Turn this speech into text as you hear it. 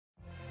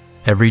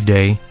Every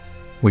day,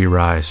 we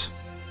rise,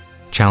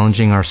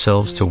 challenging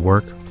ourselves to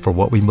work for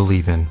what we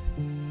believe in.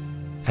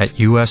 At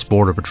U.S.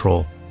 Border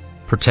Patrol,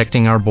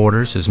 protecting our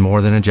borders is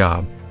more than a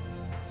job.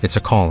 It's a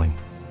calling.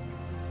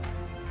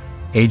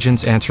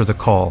 Agents answer the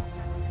call,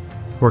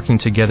 working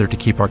together to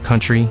keep our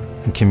country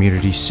and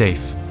communities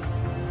safe.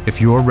 If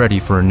you're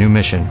ready for a new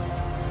mission,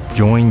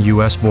 join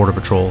U.S. Border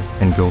Patrol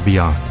and go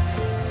beyond.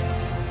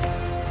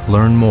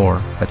 Learn more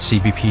at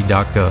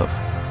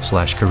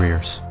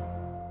cbp.gov/careers.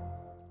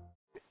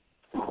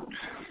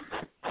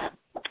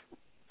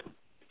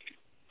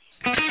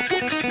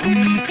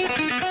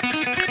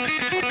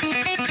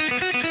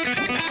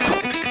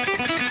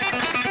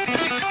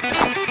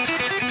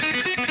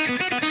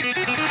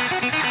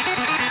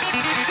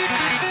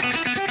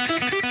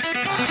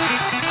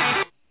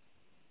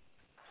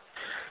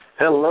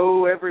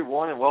 Hello,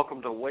 everyone, and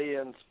welcome to Weigh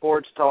In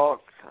Sports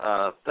Talk.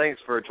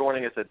 Thanks for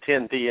joining us at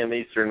 10 p.m.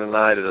 Eastern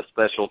tonight at a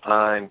special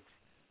time.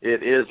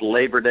 It is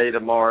Labor Day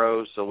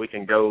tomorrow, so we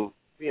can go,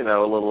 a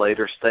little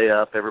later, stay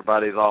up.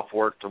 Everybody's off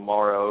work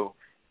tomorrow,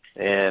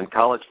 and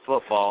college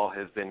football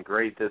has been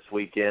great this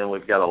weekend.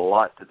 We've got a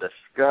lot to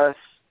discuss.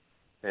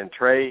 And,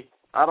 Trey,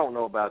 I don't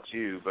know about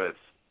you, but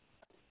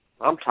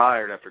I'm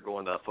tired after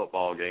going to a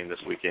football game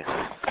this weekend.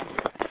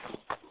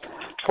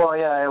 Well,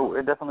 yeah,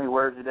 it definitely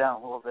wears you down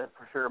a little bit,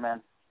 for sure,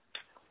 man.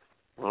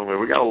 Well,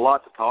 we got a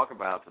lot to talk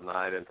about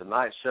tonight, and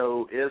tonight's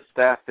show is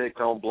staff-picked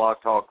on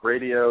Blogtalk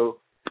Radio.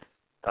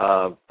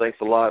 Thanks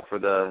a lot for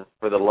the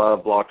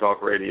love,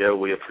 Blogtalk Radio.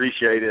 We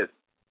appreciate it.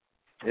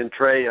 And,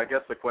 Trey, I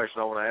guess the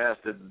question I want to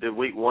ask, did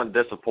Week 1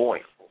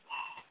 disappoint?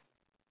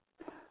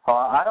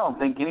 I don't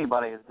think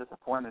anybody is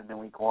disappointed in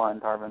Week 1,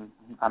 Tarvin.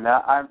 I mean,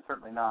 I'm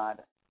certainly not.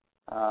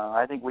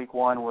 I think Week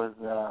 1 was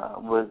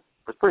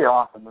pretty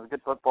awesome. It was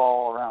good football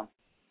all around.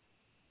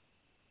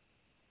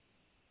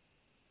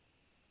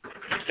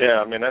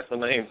 Yeah, I mean, that's the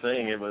main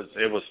thing. It was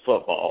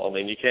football. I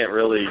mean, you can't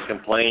really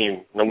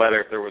complain, no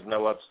matter if there was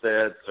no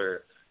upsets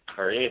or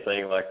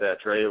anything like that,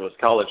 Trey. It was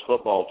college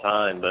football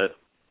time. But,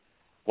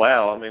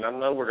 wow, I mean, I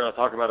know we're going to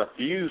talk about a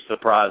few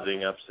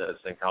surprising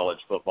upsets in college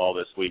football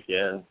this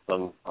weekend.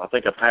 I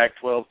think a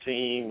Pac-12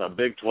 team, a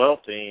Big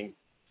 12 team,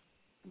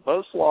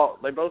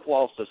 they both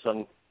lost to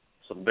some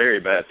very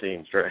bad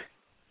teams, Trey.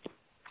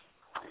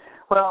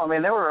 Well, I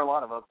mean, there were a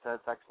lot of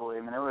upsets, actually.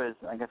 I mean, there was,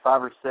 I guess,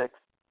 5 or 6.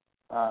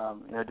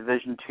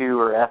 Division II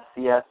or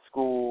FCS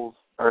schools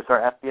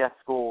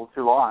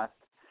who lost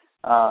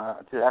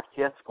to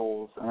FCS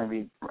schools.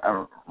 Maybe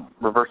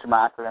reversing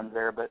my acronyms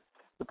there, but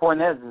the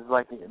point is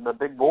like the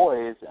big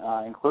boys,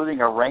 including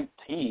a ranked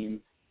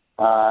team,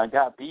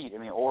 got beat. I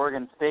mean,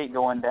 Oregon State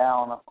going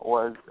down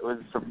was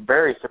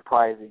very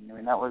surprising. I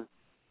mean, that was,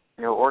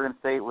 Oregon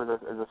State was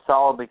a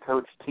solidly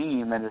coached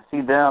team, and to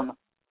see them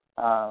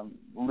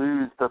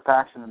lose the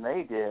fashion that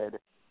they did.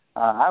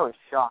 I was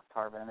shocked,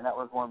 Tarvin. I mean, that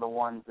was one of the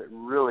ones that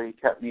really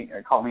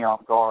caught me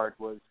off guard,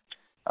 was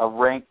a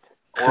ranked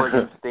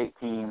Oregon State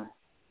team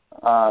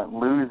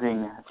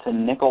losing to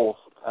Nicholls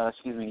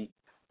State.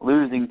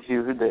 Eastern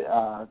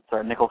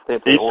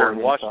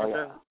Oregon,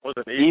 Washington? Was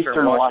it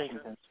Eastern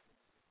Washington?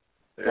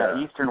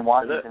 Yeah, Eastern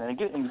Washington. And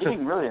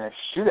getting really in a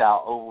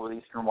shootout over with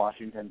Eastern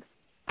Washington.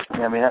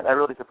 Yeah, I mean, that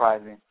really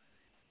surprised me.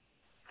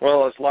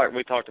 Well, it's like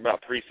we talked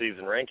about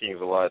preseason rankings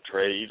a lot,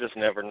 Trey. You just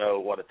never know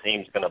what a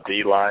team's going to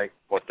be like.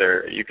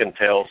 You can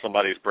tell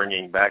somebody's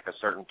bringing back a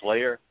certain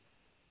player,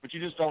 but you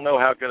just don't know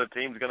how good a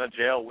team's going to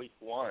gel Week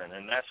 1.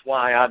 And that's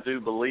why I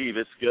do believe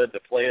it's good to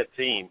play a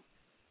team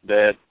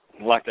that,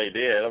 like they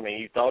did. I mean,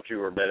 you thought you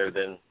were better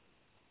than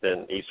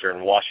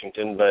Eastern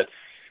Washington, but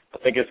I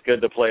think it's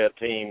good to play a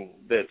team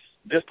that's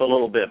just a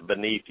little bit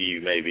beneath you,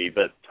 maybe.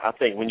 But I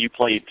think when you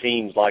play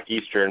teams like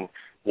Eastern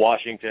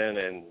Washington,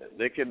 and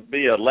it could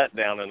be a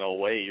letdown in a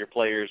way. Your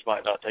players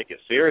might not take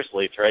it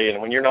seriously, Trey,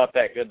 and when you're not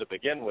that good to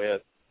begin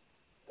with,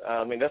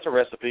 I mean, that's a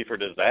recipe for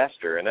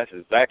disaster, and that's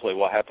exactly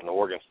what happened to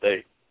Oregon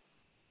State.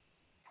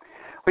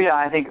 Well, yeah,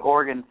 I think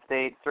Oregon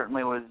State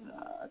certainly was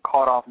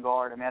caught off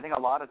guard. I mean, I think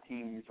a lot of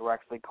teams were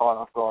actually caught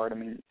off guard. I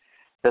mean,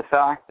 the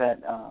fact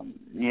that,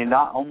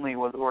 not only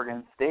was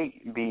Oregon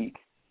State beat,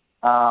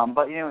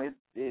 but,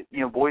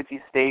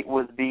 Boise State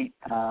was beat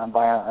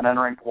by an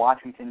unranked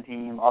Washington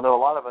team, although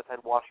a lot of us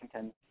had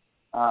Washington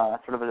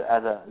sort of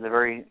as a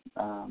very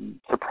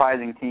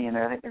surprising team.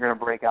 I think they're going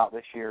to break out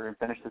this year and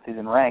finish the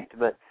season ranked.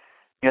 But,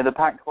 the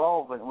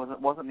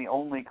Pac-12 wasn't the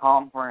only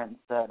conference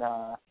that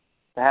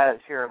had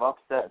its share of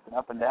upsets and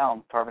up and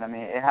downs, Tarvin. I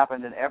mean, it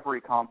happened in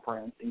every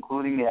conference,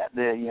 including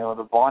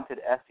the vaunted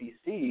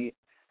SEC,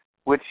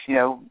 which,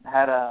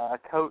 had a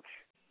coach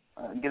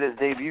get his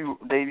debut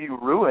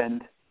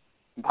ruined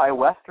by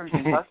Western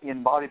Kentucky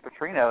and Bobby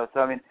Petrino. So,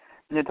 I mean,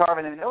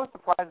 Tarvin, there was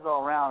surprises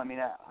all around. I mean,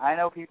 I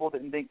know people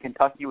didn't think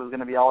Kentucky was going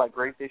to be all that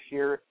great this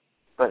year,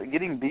 but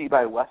getting beat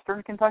by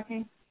Western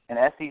Kentucky, an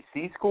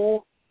SEC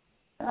school,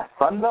 a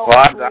Sun Belt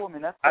school, I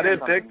mean, that's I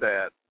did pick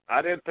that.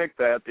 I did pick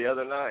that the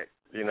other night.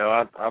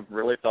 I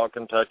really thought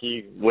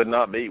Kentucky would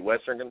not beat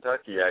Western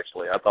Kentucky,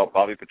 actually. I thought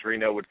Bobby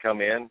Petrino would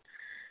come in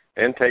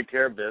and take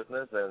care of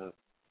business, and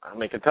I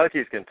mean,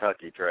 Kentucky's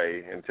Kentucky,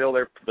 Trey. Until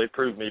they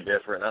prove me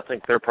different, I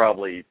think they're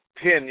probably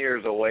 10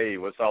 years away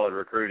with solid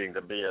recruiting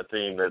to be a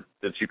team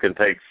that you can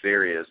take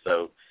serious.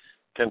 So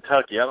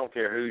Kentucky, I don't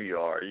care who you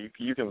are,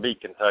 you can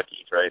beat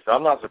Kentucky, Trey. So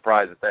I'm not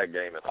surprised at that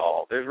game at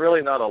all. There's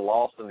really not a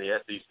loss in the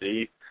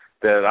SEC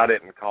that I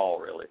didn't call,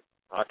 really.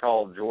 I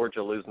called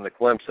Georgia losing to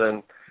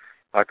Clemson.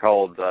 I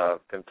called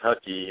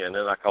Kentucky, and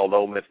then I called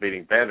Ole Miss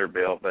beating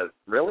Vanderbilt. But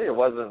really, it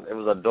was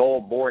a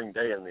dull, boring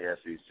day in the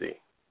SEC.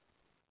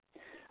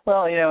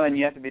 Well, and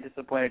you have to be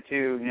disappointed,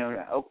 too.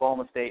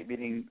 Oklahoma State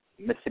beating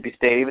Mississippi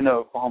State, even though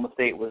Oklahoma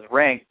State was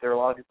ranked, there were a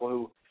lot of people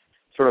who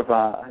sort of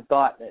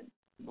thought that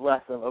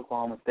less of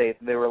Oklahoma State,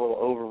 they were a little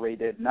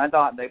overrated. And I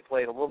thought they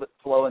played a little bit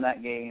slow in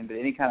that game, but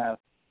any kind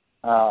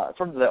of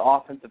sort of the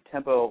offensive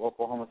tempo of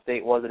Oklahoma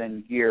State wasn't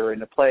in gear.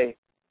 And to play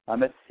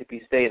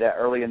Mississippi State that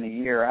early in the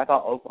year, I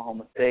thought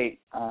Oklahoma State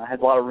has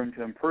a lot of room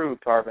to improve,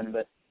 Tarvin,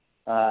 but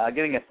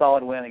getting a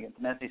solid win against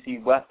an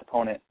SEC West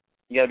opponent,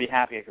 you got to be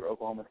happy if you're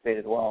Oklahoma State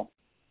as well.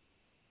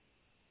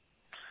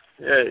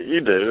 Yeah, you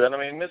do. And, I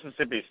mean,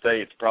 Mississippi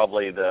State's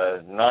probably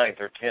the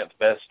 9th or 10th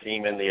best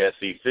team in the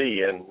SEC.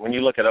 And when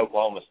you look at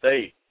Oklahoma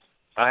State,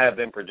 I have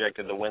them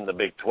projected to win the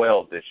Big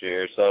 12 this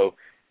year. So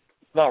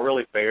it's not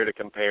really fair to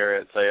compare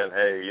it saying,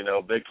 hey,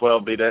 Big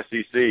 12 beat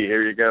SEC,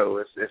 here you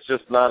go. It's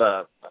just not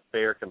a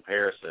fair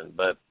comparison.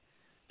 But,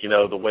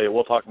 the way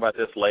we'll talk about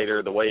this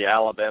later, the way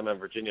Alabama and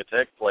Virginia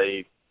Tech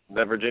played,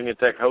 the Virginia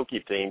Tech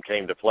Hokie team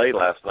came to play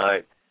last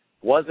night.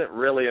 Wasn't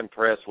really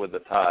impressed with the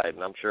Tide,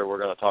 and I'm sure we're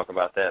going to talk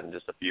about that in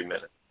just a few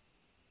minutes.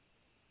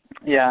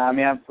 Yeah, I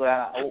mean,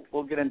 absolutely.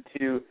 We'll get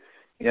into,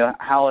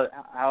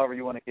 however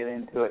you want to get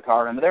into it,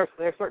 Tarvin. But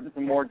there's certainly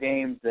some more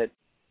games that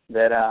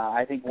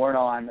I think weren't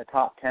on the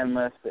top 10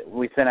 list that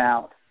we sent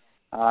out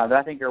that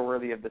I think are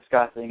worthy of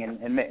discussing,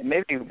 and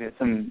maybe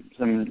some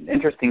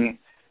interesting,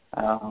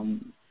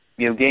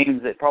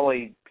 games that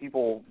probably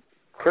people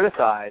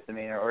criticize. I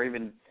mean, or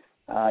even.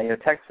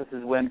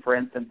 Texas's win, for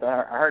instance,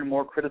 I heard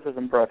more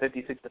criticism for a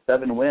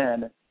 56-7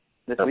 win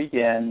this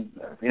weekend.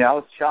 I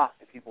was shocked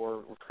that people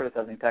were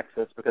criticizing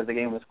Texas because the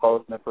game was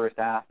close in the first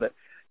half. But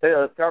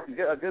a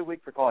good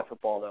week for college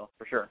football, though,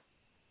 for sure.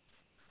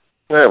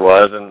 It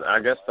was, and I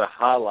guess the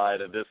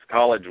highlight of this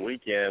college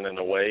weekend, in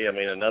a way, I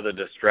mean, another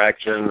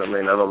distraction. I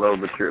mean, I don't know,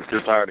 but you're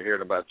tired of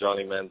hearing about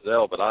Johnny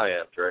Manziel, but I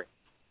am, Trey.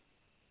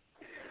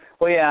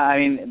 Well, yeah, I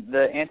mean,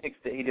 the antics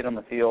that he did on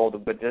the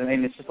field, but, I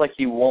mean, it's just like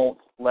he won't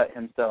let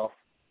himself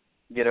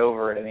get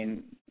over it. I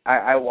mean,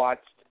 I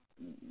watched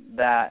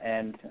that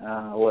and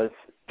was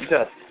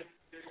just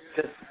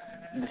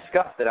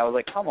disgusted. I was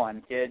like, come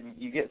on, kid,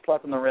 you get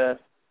slapped on the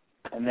wrist,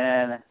 and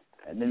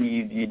then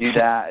you do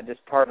that. Just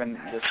Tarvin,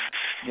 I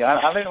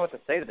don't even know what to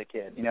say to the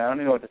kid. I don't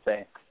even know what to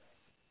say.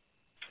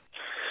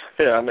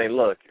 Yeah, I mean,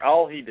 look,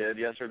 all he did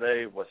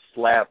yesterday was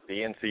slap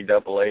the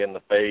NCAA in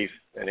the face,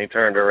 and he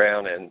turned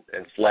around and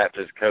slapped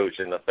his coach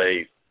in the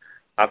face.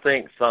 I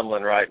think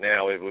Sumlin right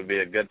now, it would be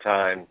a good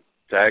time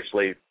to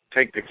actually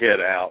take the kid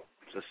out,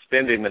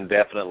 suspend him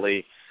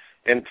indefinitely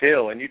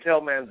until, and you tell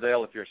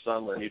Manziel if you're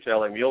Sumlin, you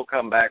tell him you'll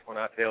come back when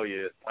I tell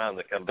you it's time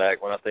to come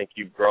back, when I think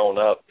you've grown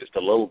up just a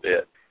little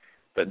bit.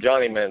 But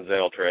Johnny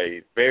Manziel,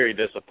 Trey, very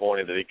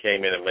disappointed that he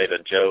came in and made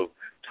a joke,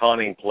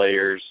 taunting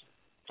players,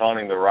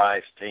 taunting the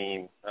Rice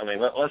team. I mean,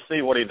 let's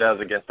see what he does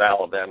against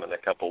Alabama in a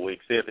couple of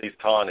weeks, see if he's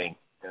taunting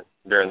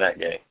during that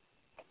game.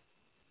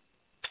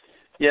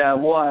 Yeah,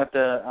 we'll have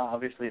to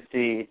obviously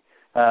see.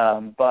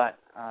 But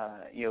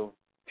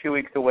 2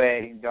 weeks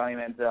away, Johnny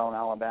Manziel in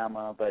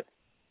Alabama. But,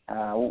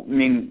 I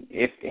mean,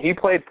 if he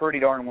played pretty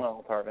darn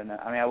well, Tarvin.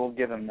 I mean, I will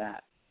give him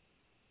that.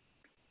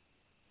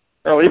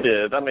 Oh, he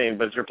did. I mean,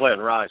 but you're playing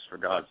Rice, for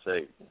God's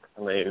sake.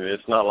 I mean,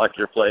 it's not like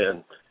you're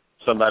playing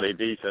somebody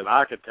decent.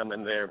 I could come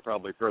in there and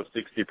probably throw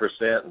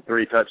 60% and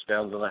 3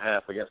 touchdowns and a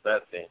half against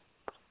that team.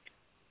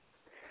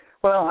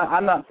 Well,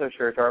 I'm not so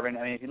sure, Tarvin.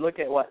 I mean, if you look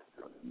at what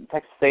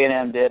Texas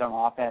A&M did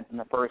on offense in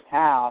the first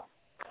half,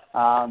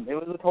 it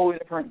was a totally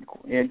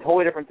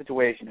different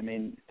situation. I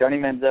mean, Johnny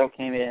Manziel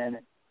came in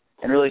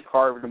and really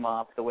carved him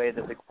up the way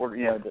that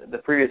the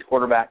previous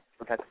quarterback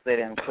for Texas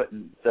A&M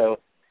couldn't. So,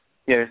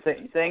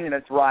 saying that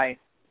it's right,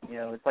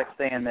 it's like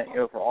saying that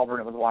for Auburn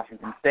it was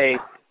Washington State.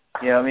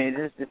 I mean,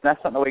 it's not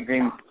something the way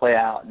games play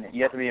out, and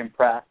you have to be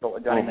impressed with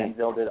what Johnny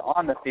Manziel did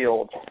on the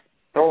field,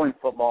 throwing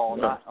football,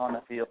 not on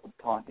the field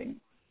taunting.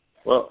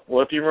 Well,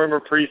 if you remember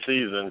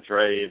preseason,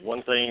 Trey,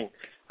 one thing,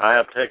 I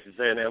have Texas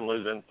A&M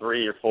losing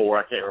 3 or 4,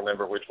 I can't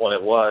remember which one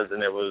it was,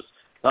 and it was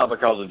not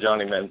because of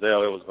Johnny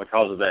Manziel, it was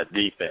because of that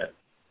defense.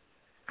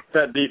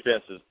 That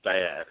defense is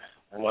bad,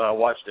 and when I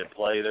watched it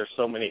play, there's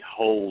so many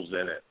holes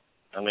in it.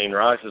 I mean,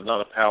 Rice is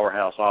not a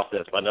powerhouse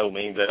offense by no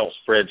means. They don't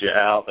spread you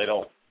out. They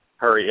don't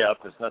hurry up.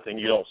 It's nothing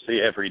you don't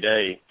see every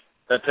day.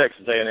 That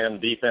Texas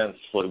A&M defense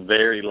looked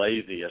very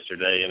lazy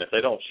yesterday, and if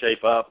they don't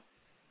shape up,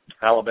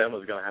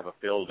 Alabama's going to have a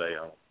field day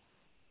on it.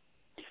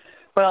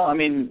 Well, I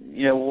mean,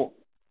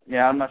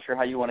 I'm not sure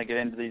how you want to get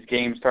into these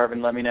games,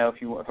 Tarvin. Let me know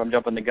if I'm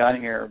jumping the gun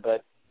here,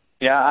 but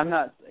yeah, I'm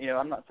not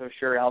so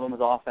sure. Alabama's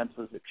offense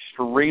was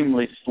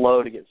extremely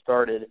slow to get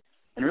started,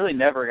 and really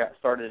never got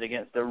started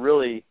against a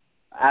really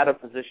out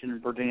of position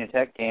Virginia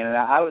Tech game, and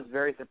I was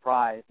very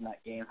surprised in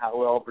that game how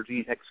well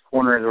Virginia Tech's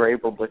corners were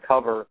able to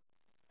cover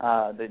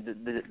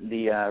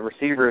the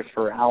receivers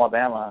for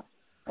Alabama.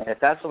 And if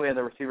that's the way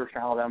the receivers for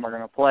Alabama are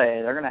going to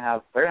play, they're going to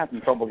have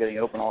some trouble getting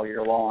open all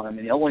year long. I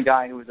mean, the only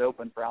guy who was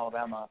open for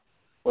Alabama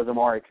was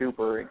Amari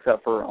Cooper,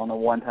 except for on the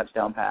one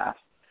touchdown pass.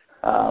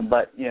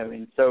 But you know, I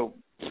mean, so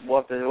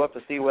we'll have to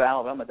see what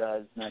Alabama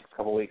does next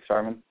couple of weeks,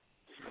 Sarman.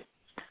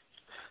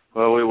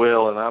 Well, we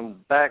will, and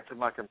I'm back to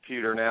my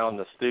computer now in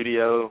the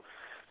studio.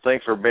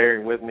 Thanks for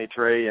bearing with me,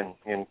 Trey,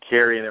 and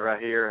carrying it right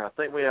here. I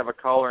think we have a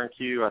caller in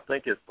queue. I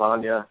think it's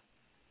Sonia,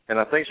 and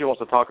I think she wants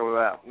to talk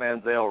about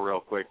Manziel real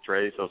quick,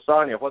 Trey. So,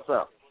 Sonia, what's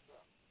up?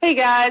 Hey,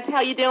 guys.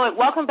 How you doing?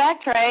 Welcome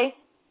back, Trey.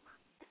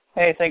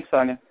 Hey, thanks,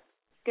 Sonia.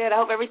 Good. I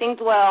hope everything's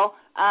well.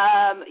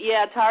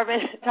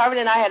 Tarvin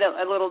and I had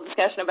a little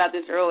discussion about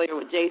this earlier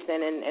with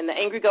Jason, and the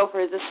Angry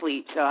Gopher is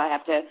asleep, so I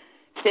have to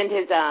send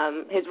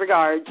his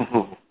regards.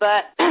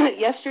 But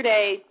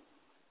yesterday,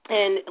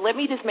 and let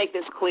me just make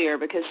this clear,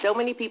 because so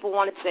many people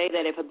want to say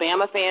that if a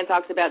Bama fan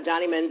talks about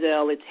Johnny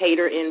Manziel, it's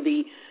hater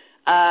envy.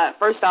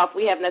 First off,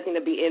 we have nothing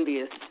to be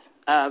envious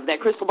of. That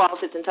crystal ball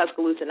sits in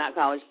Tuscaloosa, not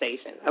College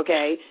Station,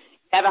 okay?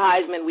 Have a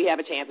Heisman, we have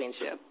a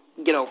championship.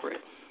 Get over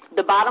it.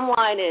 The bottom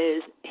line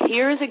is,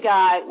 here is a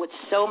guy with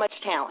so much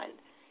talent,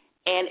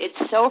 and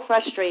it's so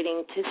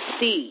frustrating to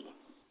see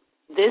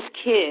this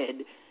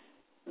kid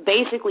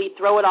basically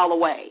throw it all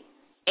away.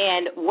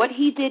 And what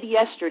he did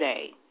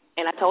yesterday,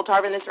 and I told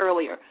Tarvin this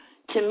earlier,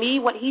 to me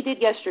what he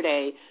did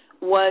yesterday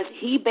was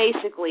he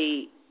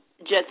basically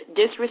just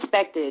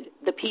disrespected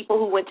the people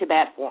who went to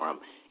bat for him.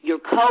 Your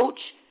coach,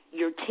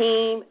 your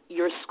team,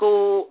 your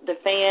school, the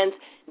fans,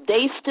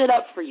 they stood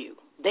up for you.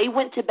 They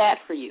went to bat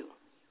for you.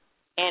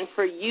 And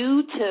for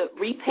you to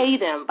repay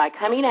them by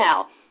coming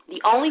out, the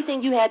only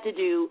thing you had to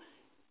do,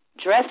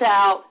 dress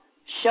out,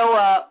 show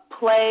up,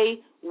 play,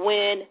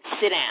 win,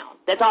 sit down.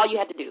 That's all you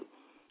had to do.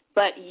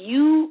 But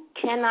you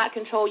cannot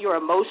control your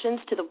emotions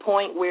to the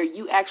point where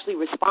you actually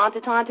respond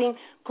to taunting.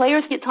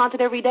 Players get taunted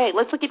every day.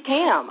 Let's look at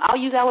Cam.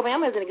 I'll use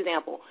Alabama as an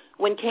example.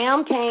 When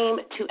Cam came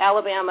to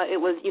Alabama, it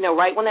was,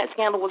 right when that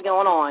scandal was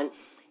going on,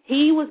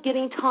 he was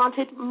getting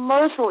taunted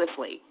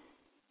mercilessly.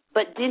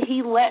 But did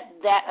he let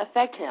that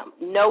affect him?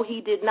 No, he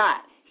did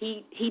not.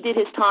 He did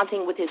his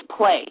taunting with his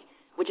play,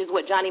 which is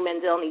what Johnny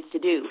Manziel needs to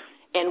do.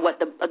 And what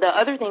the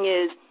other thing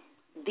is,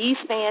 these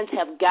fans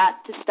have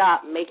got to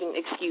stop making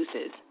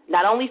excuses,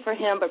 not only for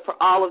him but for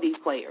all of these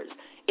players.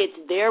 It's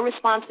their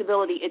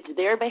responsibility. It's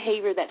their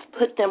behavior that's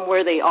put them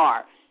where they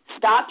are.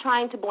 Stop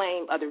trying to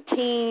blame other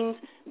teams,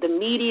 the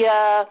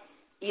media,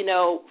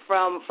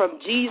 from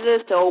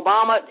Jesus to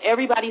Obama.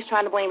 Everybody's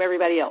trying to blame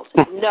everybody else.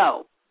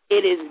 No.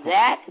 It is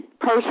that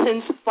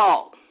person's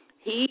fault.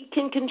 He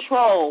can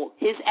control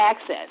his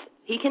access.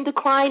 He can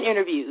decline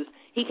interviews.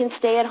 He can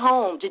stay at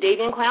home.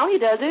 Jadeveon Clowney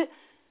does it.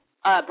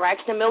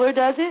 Braxton Miller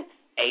does it.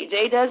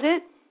 AJ does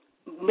it.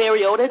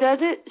 Mariota does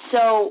it.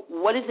 So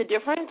what is the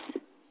difference?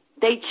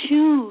 They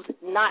choose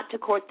not to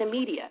court the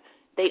media.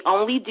 They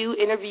only do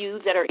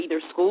interviews that are either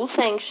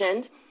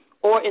school-sanctioned,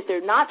 or if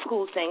they're not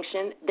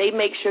school-sanctioned, they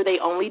make sure they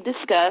only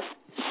discuss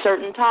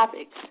certain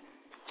topics.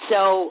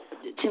 So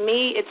to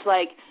me, it's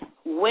like,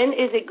 when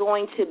is it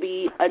going to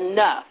be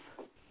enough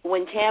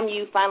when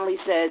TAMU finally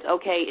says,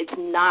 okay, it's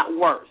not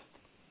worth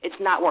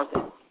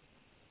it?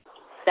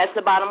 That's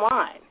the bottom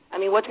line. I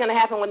mean, what's going to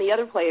happen when the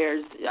other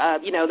players,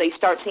 they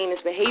start seeing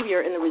this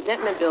behavior and the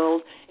resentment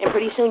builds, and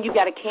pretty soon you've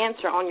got a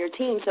cancer on your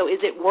team. So is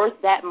it worth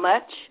that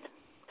much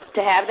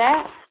to have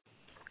that?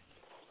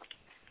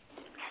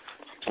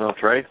 Well,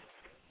 Trey?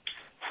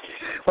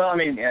 Well, I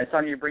mean,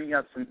 Sonia, you're bringing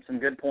up some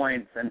good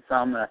points and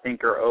some that I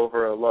think are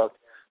overlooked.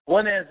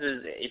 One is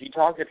if you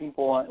talk to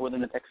people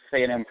within the Texas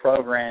A&M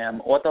program,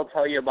 what they'll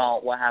tell you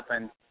about what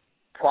happened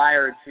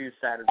prior to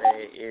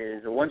Saturday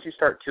is once you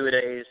start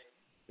two-a-days,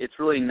 it's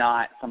really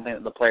not something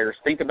that the players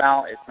think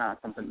about. It's not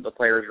something that the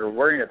players are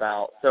worried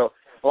about. So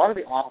a lot of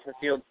the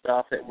off-the-field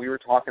stuff that we were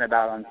talking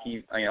about on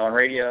TV, on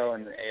radio,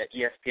 and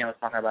ESPN was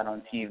talking about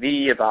on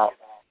TV about,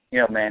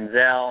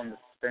 Manziel and the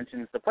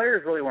suspensions, the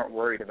players really weren't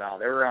worried about.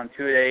 They were on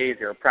two-a-days.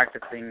 They were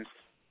practicing.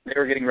 They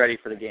were getting ready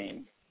for the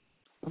game.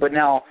 But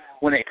now,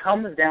 when it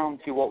comes down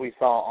to what we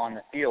saw on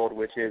the field,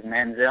 which is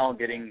Manziel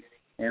getting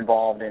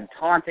involved in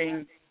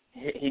taunting,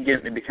 he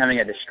becoming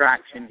a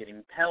distraction,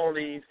 getting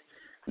penalties,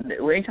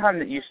 anytime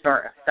that you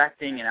start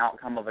affecting an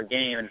outcome of a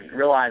game and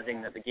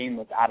realizing that the game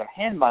was out of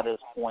hand by this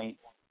point,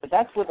 but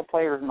that's where the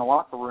players in the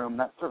locker room,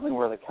 that's certainly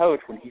where the coach,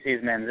 when he sees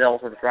Manziel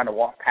sort of trying to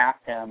walk past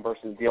him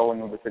versus dealing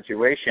with the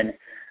situation,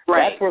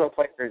 right, that's where the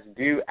players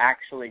do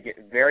actually get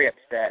very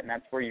upset, and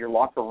that's where your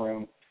locker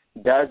room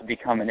does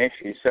become an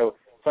issue. So,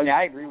 Sonia,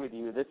 I agree with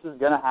you. This is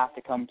going to have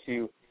to come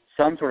to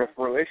some sort of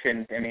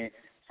fruition. I mean,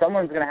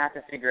 someone's going to have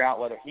to figure out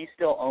whether he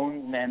still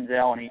owns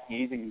Manziel and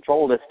he's in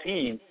control of this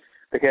team,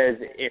 because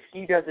if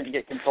he doesn't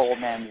get control of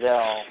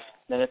Manziel,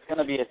 then it's going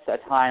to be a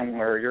time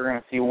where you're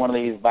going to see one of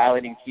these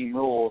violating team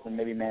rules and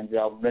maybe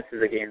Manziel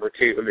misses a game or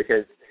two,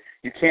 because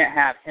you can't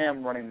have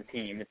him running the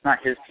team. It's not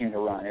his team to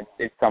run.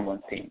 It's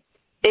someone's team.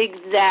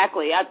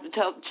 Exactly. I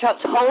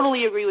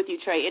totally agree with you,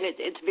 Trey. And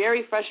it's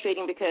very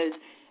frustrating because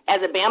as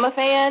a Bama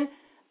fan,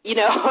 you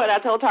know, and I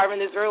told Tarvin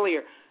this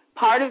earlier,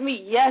 part of me,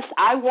 yes,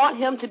 I want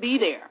him to be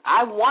there.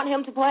 I want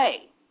him to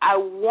play. I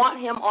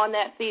want him on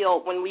that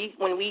field when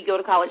we go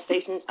to College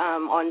Station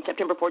on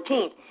September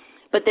 14th.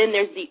 But then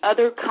there's the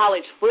other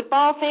college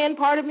football fan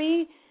part of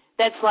me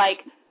that's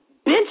like,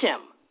 bench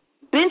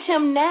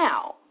him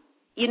now,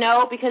 you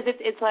know, because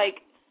it's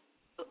like,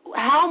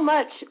 how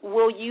much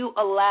will you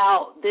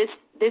allow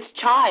this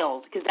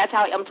child, because that's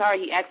how, I'm sorry,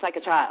 he acts like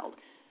a child,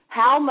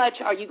 how much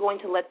are you going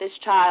to let this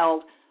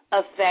child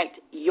affect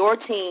your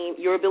team,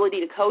 your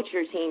ability to coach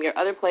your team, your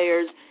other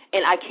players?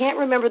 And I can't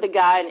remember the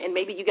guy, and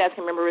maybe you guys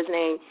can remember his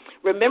name.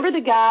 Remember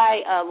the guy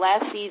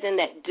last season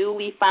that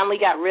Dooley finally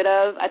got rid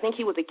of? I think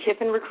he was a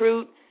Kiffin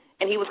recruit,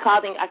 and he was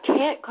causing, I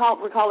can't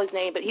recall his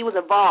name, but he was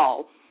a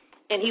Vol,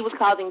 and he was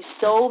causing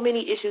so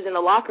many issues in the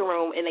locker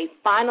room, and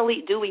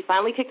Dooley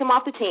finally kicked him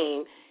off the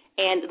team,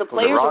 and the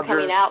players were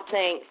coming out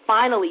saying,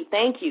 finally,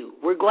 thank you,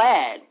 we're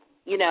glad,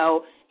 you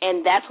know,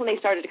 and that's when they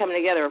started coming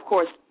together. Of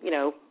course, you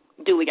know,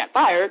 Dooley got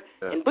fired,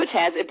 and Butch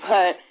has it,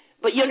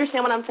 but you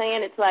understand what I'm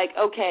saying? It's like,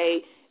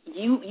 okay,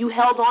 you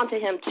held on to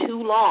him too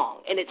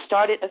long, and it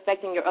started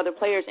affecting your other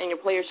players, and your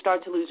players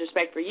started to lose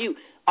respect for you.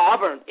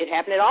 Auburn, it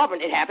happened at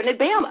Auburn, it happened at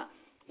Bama,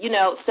 you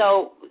know.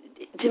 So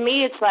to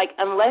me, it's like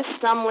unless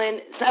someone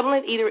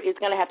either is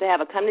going to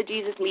have a come to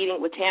Jesus meeting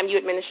with TAMU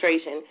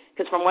administration,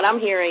 because from what I'm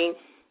hearing,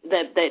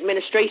 the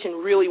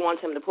administration really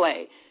wants him to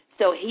play.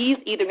 So he's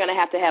either going to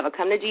have a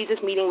come to Jesus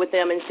meeting with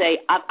them and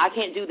say, I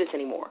can't do this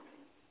anymore.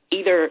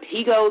 Either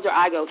he goes or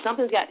I go.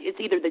 It's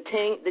either the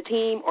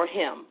team or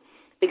him.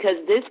 Because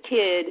this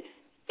kid,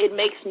 it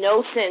makes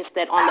no sense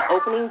that on the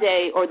opening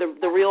day or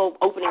the real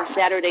opening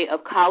Saturday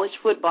of college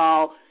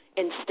football,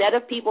 instead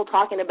of people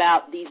talking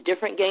about these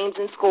different games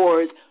and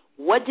scores,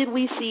 what did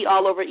we see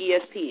all over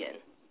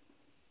ESPN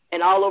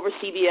and all over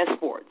CBS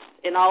Sports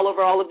and all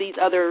over all of these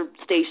other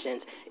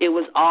stations? It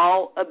was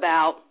all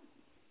about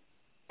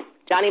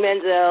Johnny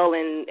Manziel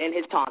and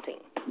his taunting.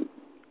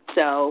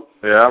 So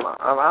yeah,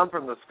 I'm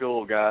from the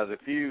school, guys.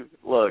 If you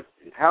look,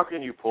 how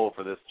can you pull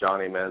for this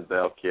Johnny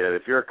Manziel kid?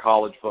 If you're a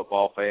college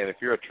football fan, if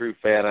you're a true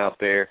fan out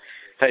there,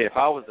 hey, if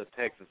I was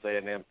a Texas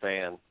A&M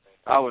fan,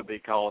 I would be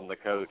calling the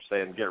coach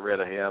saying get rid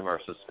of him or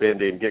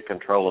suspend him, get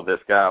control of this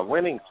guy.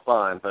 Winning's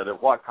fun, but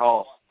at what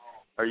cost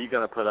are you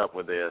going to put up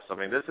with this? I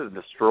mean, this is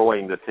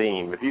destroying the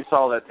team. If you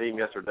saw that team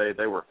yesterday,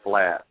 they were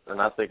flat,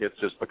 and I think it's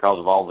just because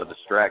of all the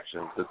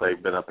distractions that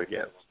they've been up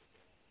against.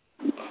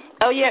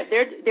 Oh yeah,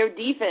 their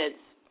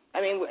defense. I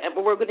mean,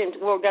 we're going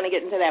to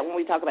get into that when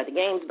we talk about the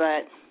games,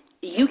 but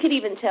you could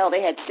even tell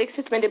they had 6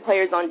 suspended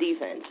players on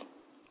defense.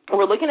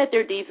 We're looking at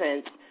their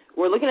defense.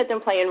 We're looking at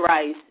them playing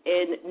Rice,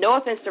 and no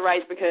offense to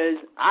Rice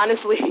because,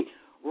 honestly,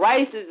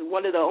 Rice is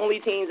one of the only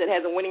teams that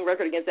has a winning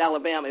record against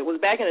Alabama. It was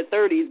back in the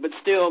 30s, but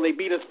still they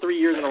beat us 3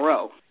 years in a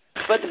row.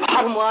 But the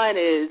bottom line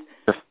is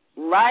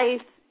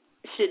Rice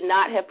should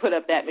not have put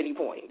up that many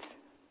points.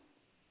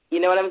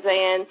 You know what I'm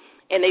saying?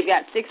 And they've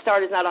got 6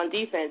 starters not on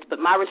defense, but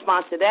my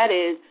response to that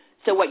is,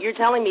 so what you're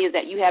telling me is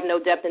that you have no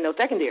depth and no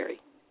secondary.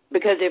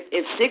 Because if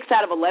 6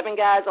 out of 11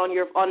 guys on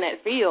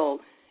that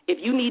field, if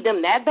you need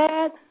them that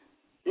bad,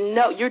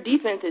 no, your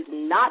defense is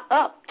not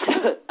up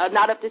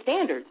to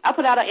standards. I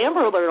put out an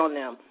Amber Alert on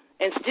them,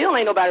 and still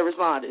ain't nobody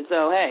responded.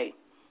 So hey.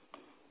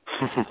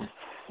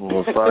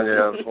 Well,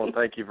 Sonia, I just want to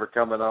thank you for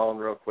coming on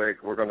real quick.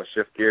 We're going to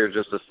shift gears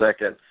just a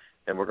second,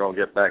 and we're going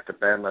to get back to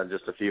Bama in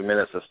just a few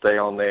minutes. So stay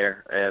on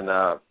there.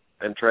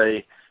 And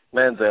Trey,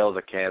 Manziel is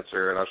a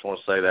cancer, and I just want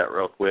to say that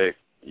real quick.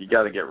 You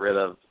got to get rid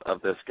of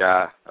this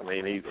guy. I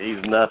mean,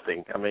 he's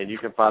nothing. I mean, you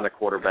can find a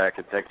quarterback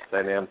at Texas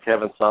A&M.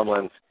 Kevin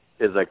Sumlin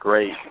is a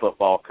great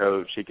football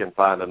coach. He can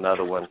find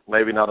another one.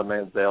 Maybe not a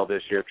Manziel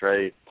this year,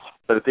 Trey,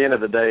 but at the end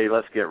of the day,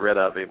 let's get rid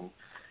of him.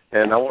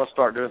 And I want to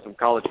start doing some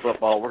college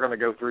football. We're going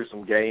to go through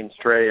some games,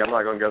 Trey. I'm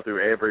not going to go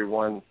through every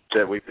one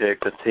that we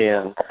picked, the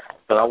 10,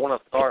 but I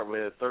want to start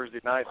with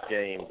Thursday night's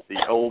game, the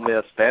Ole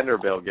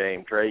Miss-Vanderbilt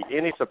game. Trey,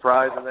 any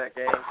surprise in that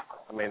game?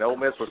 I mean, Ole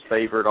Miss was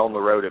favored on the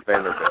road at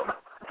Vanderbilt.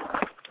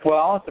 Well,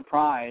 I was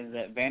surprised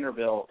that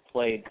Vanderbilt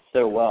played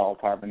so well,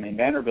 Tarp. I mean,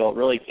 Vanderbilt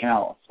really came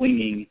out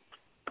swinging,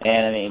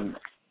 and I mean,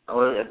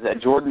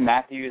 Jordan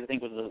Matthews, I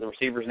think was the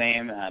receiver's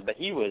name, but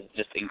he was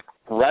just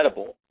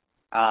incredible.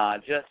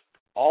 Just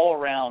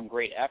all-around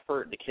great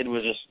effort. The kid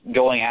was just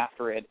going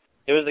after it.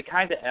 It was the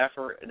kind of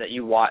effort that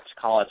you watch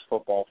college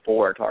football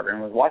for, Tarver.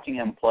 And watching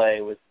him play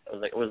was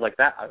like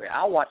that. I mean,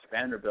 I'll watch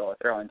Vanderbilt if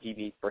they're on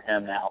TV for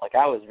him now. Like,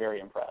 I was very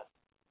impressed.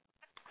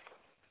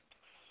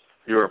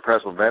 You were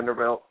impressed with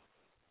Vanderbilt?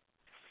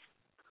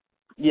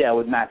 Yeah,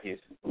 with Matthews.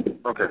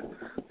 Okay.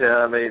 Yeah,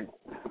 I mean,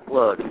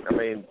 look,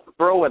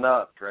 growing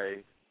up,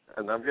 Trey,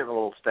 and I'm getting a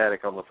little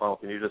static on the phone.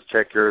 Can you just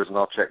check yours and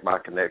I'll check my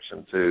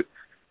connection too?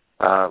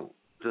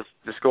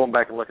 Just going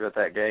back and looking at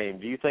that game,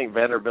 do you think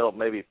Vanderbilt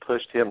maybe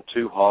pushed him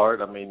too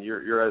hard? I mean,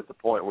 you're at the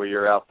point where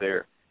you're out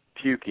there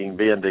puking,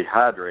 being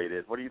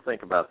dehydrated. What do you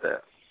think about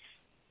that?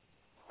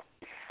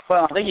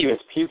 Well, I think he was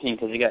puking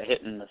because he got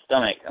hit in the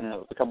stomach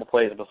a couple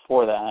plays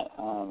before that.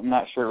 I'm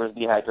not sure it was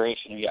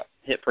dehydration. He got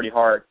hit pretty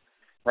hard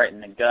right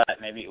in the gut.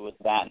 Maybe it was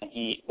that and the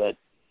heat. But,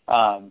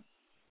 I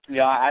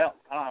don't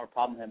have a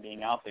problem with him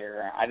being out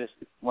there. I just,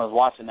 when I was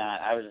watching that,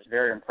 I was just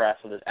very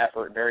impressed with his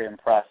effort, very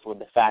impressed with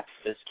the fact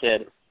that this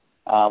kid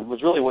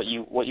was really what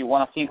you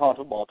want to see in college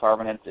football,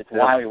 Tarvin. It's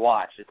why we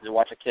watch. It's to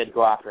watch a kid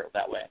go after it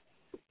that way.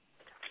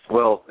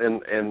 Well,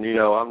 and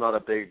I'm not a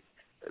big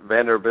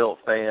Vanderbilt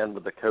fan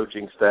with the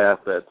coaching staff,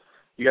 that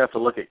you have to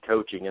look at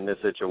coaching in this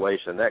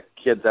situation. That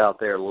kid's out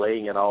there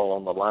laying it all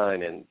on the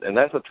line, and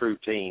that's a true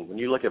team. When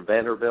you look at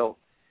Vanderbilt,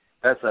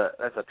 that's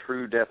a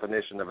true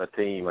definition of a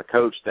team, a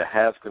coach that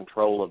has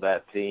control of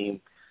that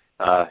team.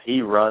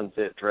 He runs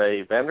it,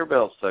 Trey.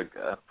 Vanderbilt's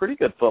a pretty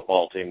good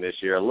football team this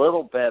year, a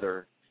little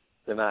better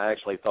than I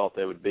actually thought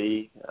they would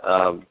be.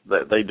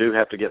 They do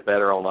have to get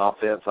better on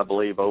offense, I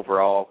believe,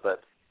 overall,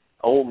 but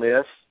Ole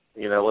Miss,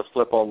 let's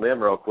flip on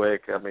them real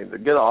quick. I mean, they're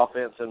good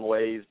offense in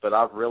ways, but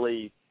I've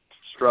really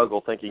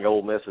struggled thinking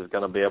Ole Miss is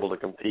going to be able to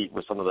compete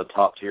with some of the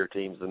top-tier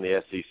teams in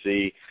the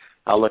SEC.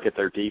 I look at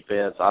their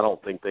defense. I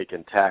don't think they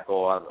can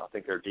tackle. I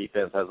think their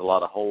defense has a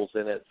lot of holes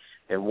in it.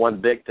 And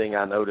one big thing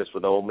I noticed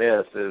with Ole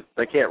Miss is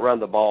they can't run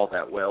the ball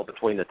that well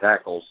between the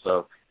tackles.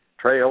 So,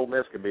 Trey, Ole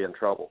Miss could be in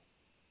trouble.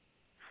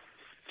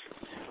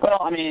 Well,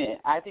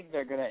 I think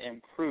they're going to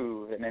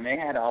improve. They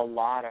had a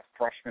lot of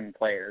freshman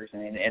players,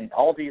 and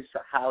all these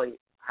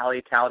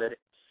highly touted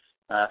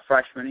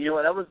freshmen. You know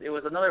what? It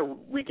was another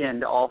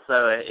weekend.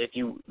 Also, if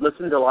you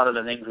listen to a lot of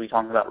the things we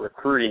talk about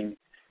recruiting,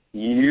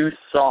 you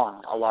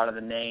saw a lot of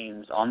the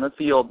names on the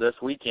field this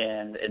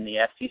weekend in the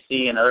SEC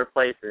and other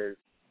places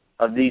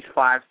of these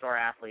 5-star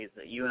athletes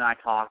that you and I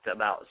talked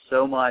about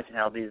so much and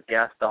how these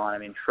guests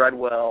on.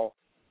 Treadwell.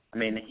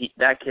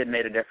 That kid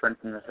made a difference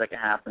in the second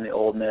half in the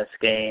Ole Miss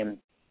game.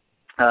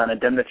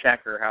 Nadimda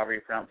Checker, however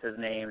you pronounce his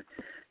name,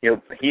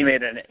 he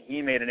made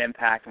an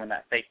impact when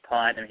that fake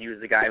punt, and he was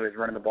the guy who was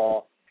running the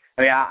ball.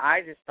 I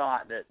just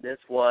thought that this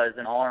was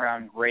an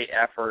all-around great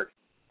effort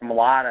from a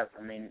lot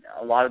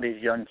of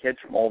these young kids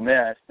from Ole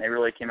Miss. They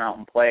really came out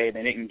and played.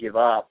 They didn't give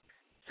up.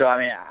 So,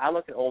 I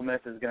look at Ole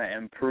Miss as going to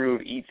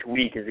improve each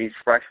week as these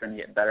freshmen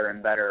get better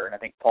and better, and I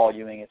think Paul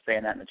Ewing is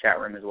saying that in the chat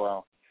room as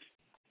well.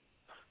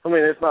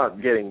 It's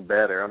not getting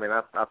better.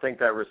 I think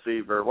that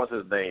receiver, what's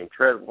his name?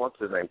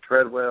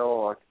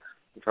 Treadwell?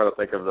 I'm trying to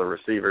think of the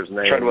receiver's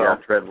name. Treadwell.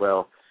 Yeah,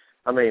 Treadwell.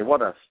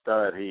 What a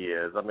stud he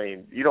is.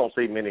 You don't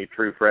see many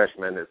true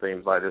freshmen, it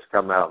seems like, just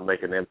come out and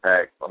make an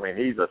impact.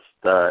 He's a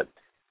stud.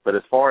 But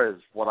as far as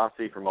what I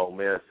see from Ole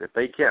Miss, if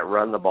they can't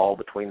run the ball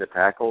between the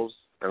tackles,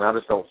 and I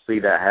just don't see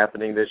that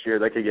happening this year,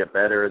 they could get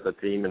better as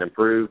a team and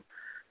improve.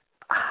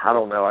 I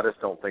don't know. I just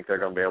don't think they're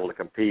going to be able to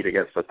compete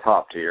against the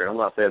top tier. I'm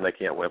not saying they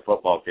can't win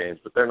football games,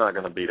 but they're not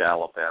going to beat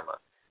Alabama.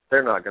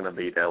 They're not going to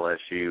beat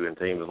LSU and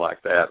teams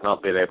like that,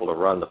 not being able to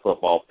run the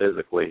football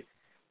physically.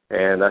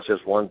 And that's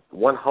just one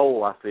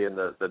hole I see in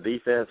the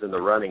defense and the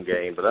running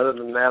game. But other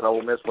than that,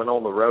 Ole Miss went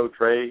on the road,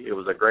 Trey. It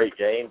was a great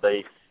game.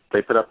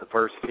 They put up the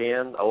first 10,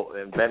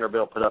 and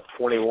Vanderbilt put up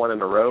 21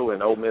 in a row,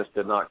 and Ole Miss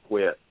did not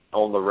quit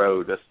on the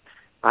road.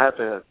 I have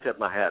to tip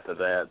my hat to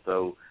that.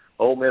 So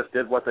Ole Miss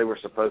did what they were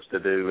supposed to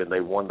do, and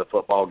they won the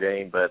football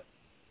game. But,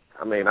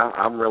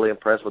 I'm really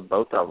impressed with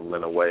both of them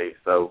in a way.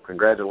 So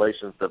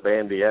congratulations to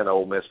Vandy and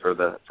Ole Miss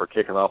for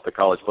kicking off the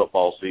college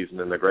football season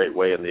in a great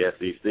way in the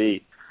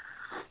SEC.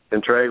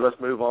 And, Trey, let's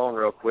move on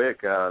real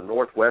quick.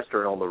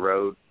 Northwestern on the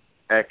road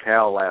at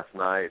Cal last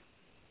night.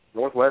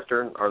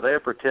 Northwestern, are they a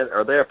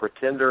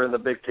pretender in the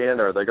Big Ten,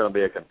 or are they going to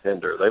be a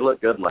contender? They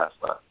looked good last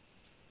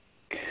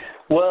night.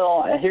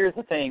 Well, here's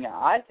the thing.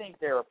 I think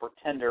they're a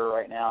pretender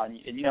right now, and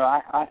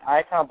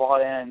I kind of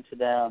bought into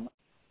them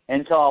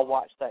until I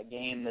watched that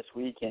game this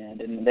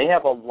weekend, and they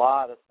have a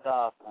lot of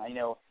stuff.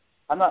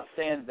 I'm not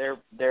saying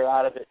they're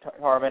out of it,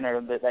 Tarvin,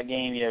 or that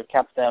game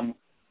kept them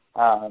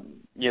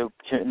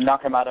to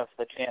knock them out of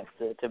the chance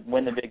to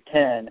win the Big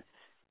Ten.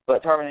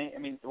 But,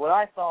 Tarvin, what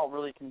I saw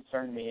really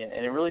concerned me, and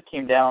it really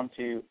came down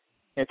to,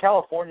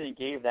 California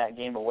gave that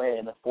game away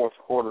in the fourth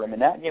quarter.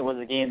 That game was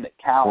a game that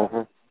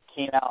Cal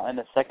came out in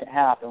the second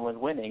half and was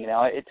winning.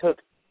 It took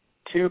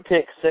 2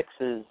 pick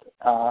sixes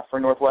for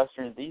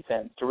Northwestern's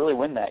defense to really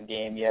win that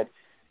game. You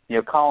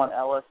had, Colin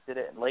Ellis did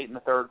it late in the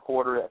third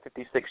quarter, that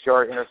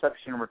 56-yard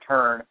interception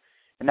return,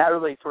 and that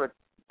really sort of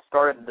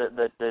started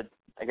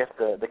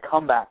the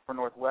comeback for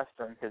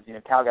Northwestern because,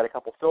 Cal got a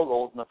couple field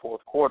goals in the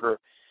fourth quarter.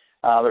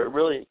 But it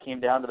really came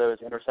down to those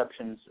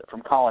interceptions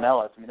from Colin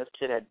Ellis. This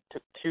kid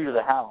took 2 to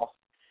the house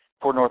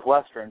for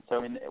Northwestern.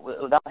 So,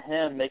 without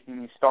him making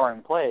these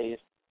starring plays,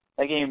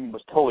 that game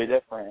was totally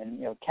different.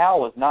 And, Cal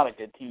was not a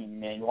good team,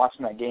 man. You're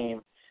watching that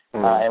game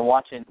and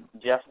watching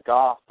Jeff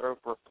Goff throw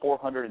for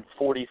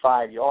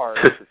 445 yards.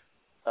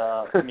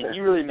 He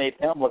really made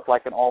him look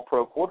like an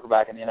all-pro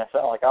quarterback in the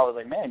NFL. I was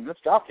like, man, this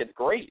Goff kid's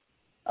great.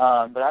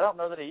 But I don't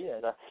know that he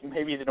is. I think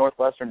maybe the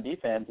Northwestern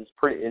defense is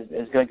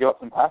going to give up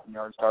some passing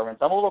yards, Tarvin.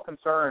 So I'm a little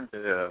concerned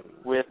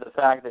with the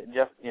fact that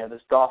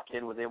this Goff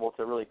kid was able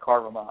to really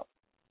carve him up.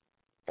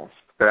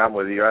 I'm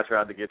with you. I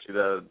tried to get you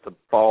the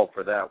ball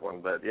for that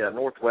one. But, yeah,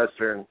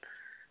 Northwestern,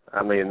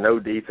 I mean, no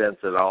defense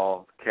at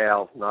all.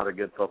 Cal's not a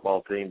good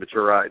football team. But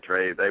you're right,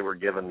 Trey. They were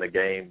given the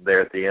game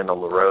there at the end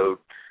on the road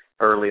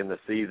early in the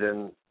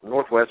season.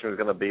 Northwestern's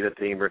going to beat a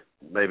team, or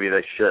maybe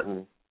they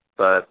shouldn't.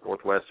 But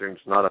Northwestern's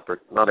not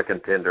a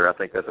contender. I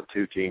think that's a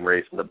two-team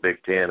race in the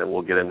Big Ten, and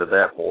we'll get into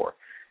that more.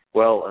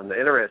 Well, an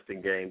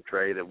interesting game,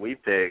 Trey, that we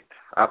picked,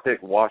 I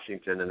picked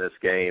Washington in this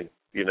game.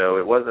 You know,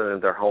 it wasn't in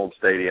their home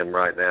stadium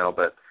right now,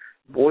 but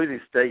Boise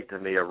State, to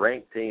me, a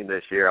ranked team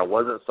this year. I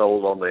wasn't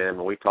sold on them,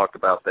 and we talked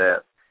about that.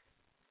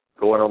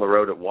 Going on the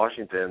road at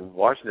Washington,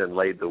 Washington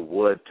laid the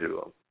wood to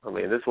them. I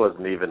mean, this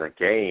wasn't even a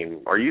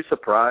game. Are you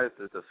surprised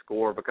at the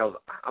score? Because,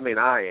 I mean,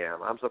 I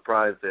am. I'm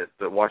surprised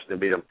that Washington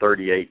beat them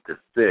 38-6.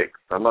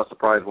 I'm not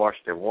surprised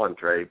Washington won,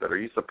 Trey, but are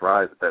you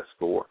surprised at that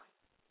score?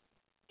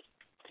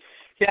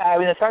 Yeah, I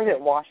mean, the fact that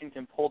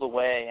Washington pulled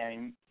away, I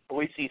mean,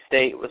 Boise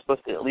State was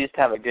supposed to at least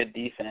have a good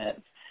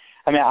defense.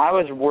 I mean, I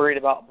was worried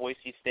about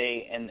Boise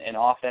State and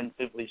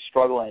offensively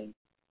struggling.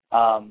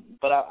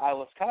 But I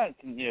was kind of,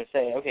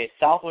 saying, okay,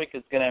 Southwick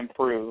is going to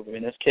improve. I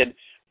mean, this kid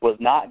was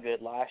not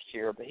good last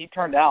year, but he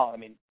turned out, I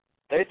mean,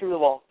 they threw the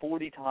ball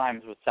 40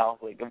 times with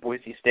Southwick, and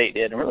Boise State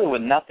did, and really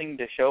with nothing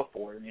to show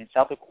for it. I mean,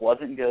 Southwick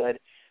wasn't good.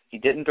 He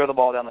didn't throw the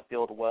ball down the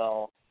field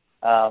well.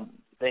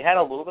 They had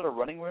a little bit of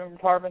running room,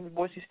 Tarvin,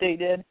 Boise State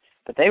did,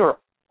 but they were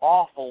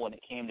awful when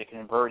it came to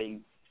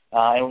converting.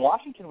 And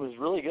Washington was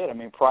really good. I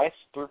mean, Price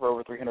threw for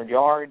over 300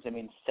 yards. I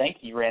mean,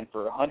 Sankey ran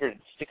for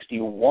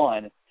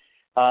 161.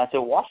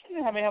 So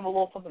Washington may have a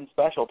little something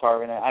special,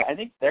 Tarvin. I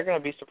think they're going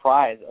to be a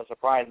surprise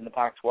in the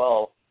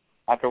Pac-12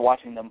 after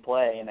watching them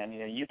play. And then,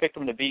 you picked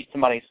them to beat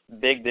somebody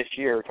big this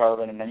year,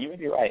 Tarvin, and then you would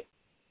be right.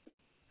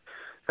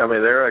 I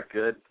mean,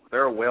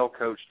 they're a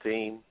well-coached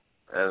team,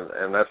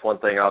 and that's one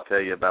thing I'll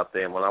tell you about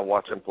them. When I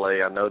watch them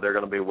play, I know they're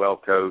going to be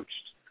well-coached.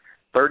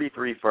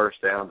 33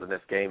 first downs in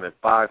this game and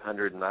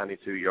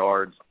 592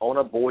 yards on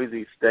a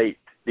Boise State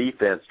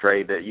defense,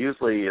 Trey, that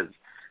usually is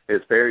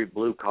very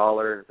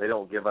blue-collar. They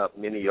don't give up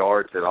many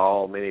yards at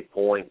all, many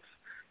points.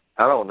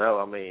 I don't know.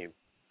 I mean,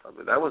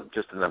 that was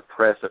just an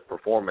impressive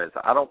performance.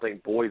 I don't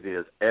think Boise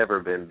has ever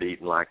been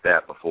beaten like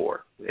that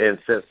before, and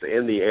since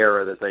in the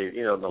era that they,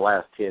 in the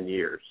last 10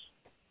 years.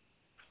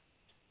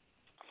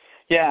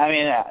 Yeah, I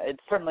mean, it's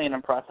certainly an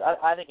impressive.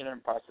 I think an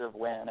impressive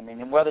win. I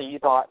mean, whether you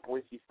thought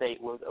Boise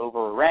State was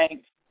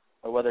overranked,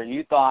 or whether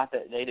you thought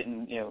that they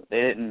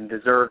didn't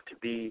deserve to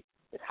be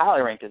as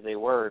highly ranked as they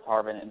were,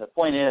 Tarvin. And the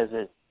point is,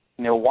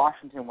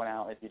 Washington went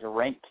out. They beat a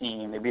ranked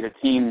team. They beat a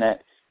team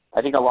that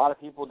I think a lot of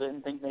people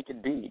didn't think they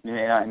could beat.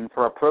 And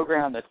for a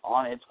program that's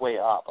on its way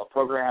up, a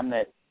program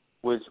that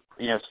was,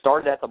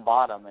 started at the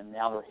bottom and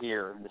now they're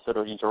here, to sort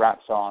of use a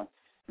rap song.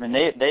 I mean,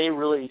 they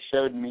really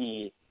showed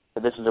me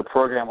that this is a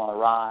program on the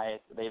rise.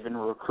 They've been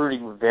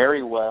recruiting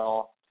very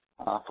well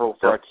for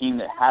a team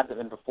that hasn't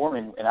been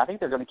performing, and I think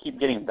they're going to keep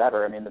getting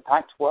better. I mean, the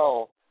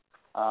Pac-12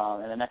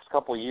 in the next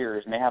couple of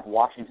years may have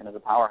Washington as a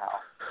powerhouse.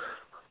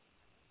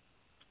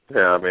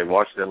 Yeah, I mean,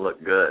 Washington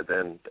looked good.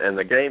 And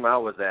the game I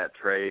was at,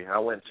 Trey, I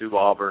went to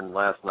Auburn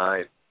last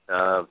night.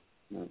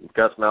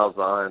 Gus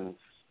Malzahn's,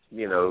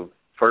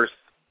 first,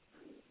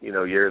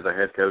 year as a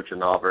head coach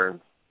in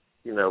Auburn.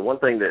 One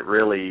thing that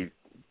really,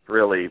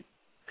 really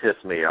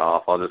pissed me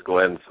off, I'll just go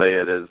ahead and say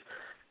it, is,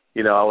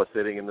 I was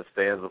sitting in the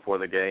stands before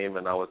the game,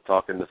 and I was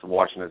talking to some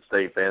Washington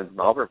State fans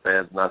and Auburn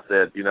fans, and I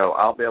said,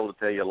 I'll be able to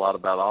tell you a lot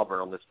about Auburn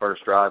on this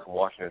first drive when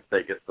Washington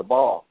State gets the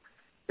ball.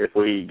 If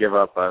we give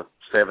up a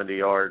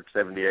 70-yard,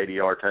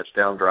 80-yard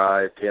touchdown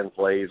drive, 10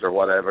 plays or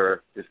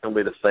whatever, it's going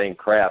to be the same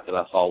crap that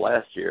I saw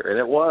last year. And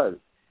it was.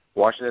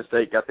 Washington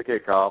State got the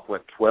kickoff,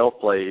 went 12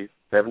 plays,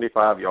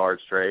 75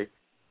 yards straight,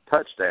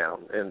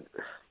 touchdown. And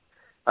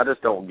I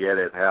just don't get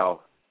it,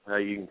 how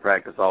you can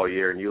practice all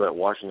year and you let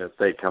Washington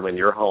State come in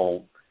your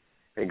home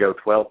and go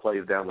 12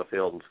 plays down the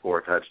field and score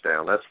a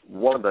touchdown. That's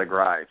one of the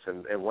gripes.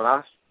 And when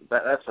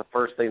that's the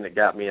first thing that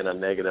got me in a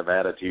negative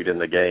attitude in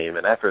the game.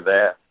 And after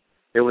that,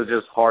 it was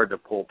just hard to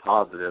pull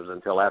positives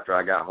until after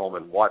I got home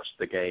and watched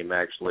the game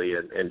actually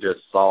and just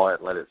saw it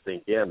and let it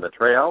sink in. But,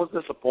 Trey, I was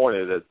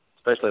disappointed,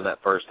 especially in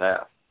that first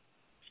half.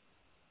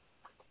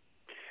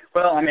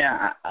 Well, I mean,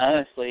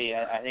 honestly,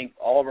 I think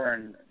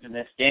Auburn in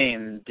this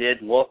game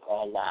did look a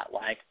lot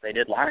like they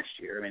did last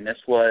year. I mean, this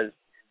was,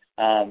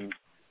 they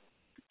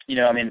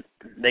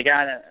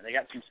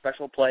got some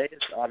special plays,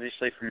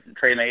 obviously, from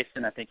Trey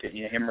Mason. I think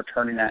him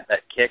returning that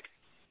kick,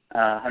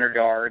 100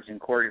 yards, and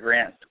Corey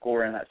Grant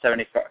scoring that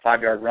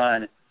 75-yard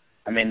run.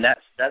 I mean,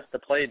 that's the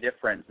play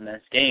difference in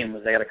this game,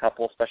 was they got a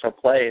couple of special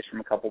plays from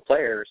a couple of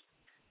players.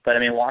 But, I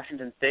mean,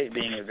 Washington State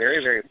being a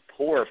very, very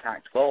poor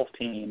Pac-12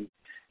 team,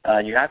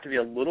 you have to be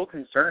a little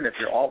concerned if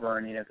you're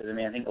Auburn, because, I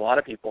mean, I think a lot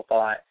of people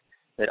thought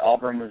that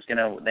Auburn was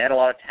they had a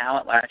lot of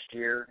talent last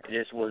year.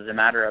 It just was a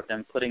matter of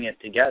them putting it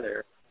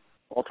together.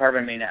 Well,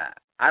 Tarvin, I mean,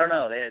 I don't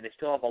know. They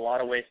still have a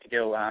lot of ways to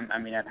go. I'm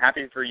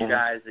happy for you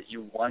guys that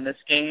you won this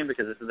game,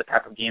 because this is the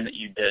type of game that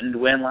you didn't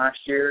win last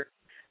year.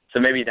 So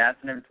maybe that's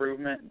an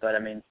improvement. But, I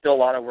mean, still a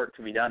lot of work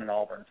to be done in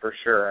Auburn for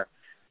sure.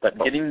 but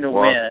getting the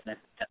win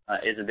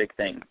is a big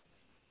thing.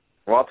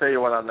 Well, I'll tell you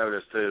what I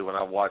noticed, too, when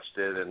I watched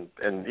it.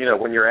 And you know,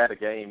 when you're at a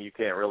game, you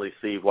can't really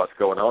see what's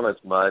going on as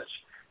much.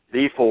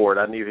 D. Ford,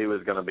 I knew he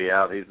was going to be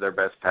out. He's their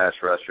best pass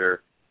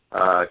rusher.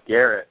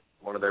 Garrett,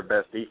 one of their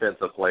best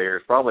defensive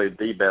players, probably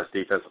the best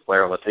defensive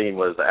player on the team,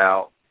 was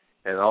out.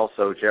 And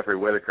also Jeffrey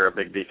Whitaker, a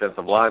big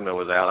defensive lineman,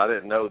 was out. I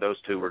didn't know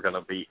those two were going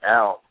to be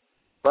out.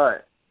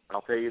 But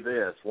I'll tell you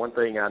this, one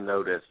thing I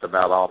noticed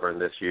about Auburn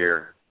this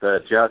year, the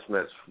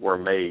adjustments were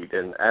made.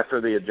 And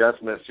after the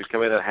adjustments, you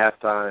come in at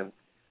halftime,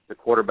 the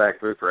quarterback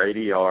threw for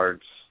 80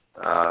 yards,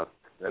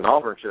 and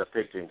Auburn should have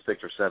picked him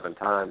 6 or 7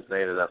 times.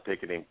 They ended up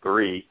picking him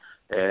 3,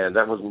 and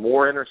that was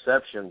more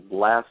interceptions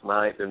last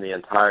night than the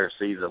entire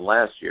season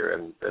last year.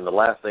 And the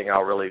last thing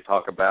I'll really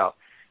talk about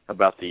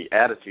the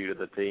attitude of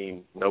the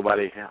team,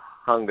 nobody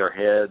hung their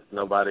heads,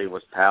 nobody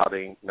was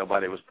pouting,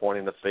 nobody was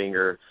pointing the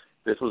finger.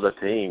 This was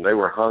a team. They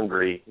were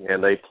hungry,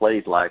 and they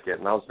played like it.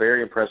 And I was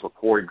very impressed with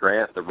Corey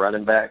Grant, the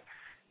running back,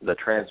 the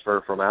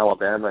transfer from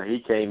Alabama.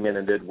 He came in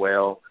and did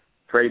well.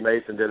 Trey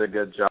Mason did a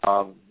good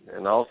job,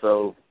 and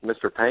also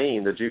Mr.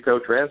 Payne, the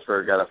JUCO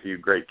transfer, got a few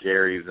great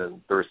carries.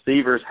 And the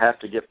receivers have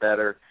to get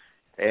better,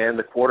 and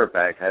the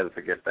quarterback has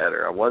to get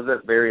better. I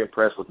wasn't very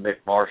impressed with Nick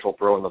Marshall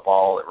throwing the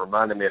ball. It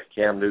reminded me of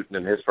Cam Newton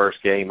in his first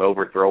game,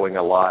 overthrowing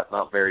a lot,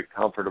 not very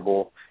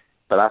comfortable.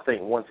 But I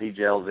think once he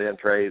gels in,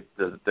 Trey,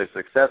 the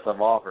success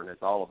of Auburn is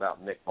all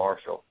about Nick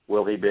Marshall.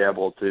 Will he be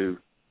able to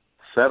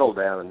settle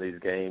down in these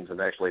games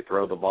and actually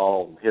throw the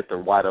ball and hit the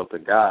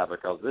wide-open guy?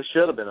 Because this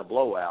should have been a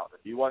blowout.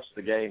 If you watch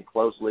the game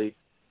closely,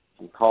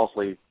 some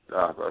costly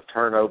a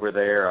turnover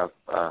there, a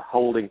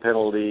holding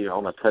penalty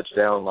on a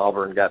touchdown,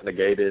 Auburn got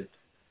negated.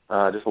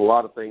 Just a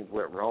lot of things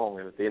went wrong.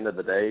 And at the end of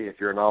the day, if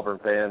you're an Auburn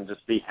fan,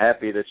 just be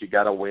happy that you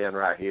got a win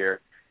right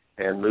here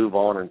and move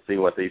on and see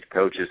what these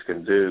coaches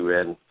can do.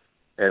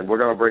 And we're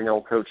going to bring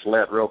on Coach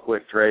Lent real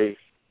quick, Trey,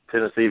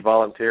 Tennessee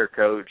Volunteer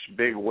coach.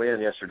 Big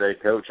win yesterday,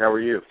 Coach. How are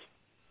you?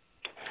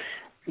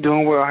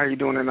 Doing well. How are you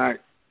doing tonight?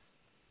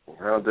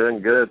 Well,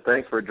 doing good.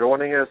 Thanks for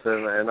joining us,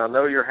 and I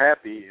know you're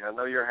happy. I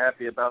know you're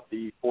happy about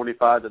the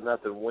 45-0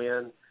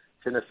 win.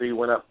 Tennessee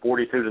went up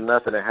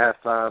 42-0 at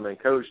halftime.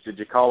 And, Coach, did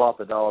you call off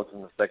the Dogs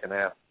in the second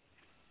half?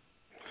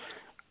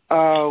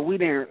 We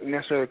didn't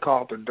necessarily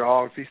call it the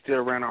Dogs. We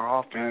still ran our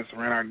offense,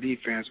 ran our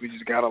defense. We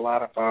just got a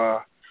lot of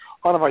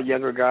our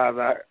younger guys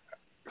out,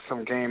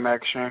 some game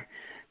action,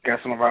 got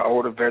some of our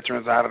older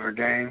veterans out of the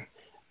game.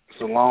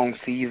 It's a long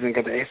season,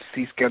 got the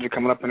SEC schedule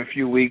coming up in a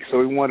few weeks, so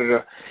we wanted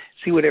to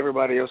see what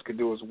everybody else could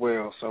do as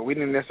well. So we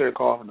didn't necessarily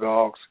call off the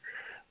Dogs.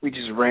 We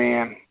just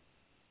ran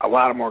a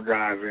lot of more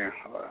guys in,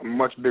 a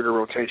much bigger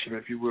rotation,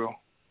 if you will.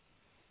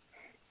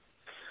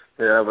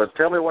 Yeah, but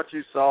tell me what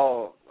you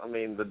saw. I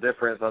mean, the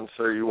difference, I'm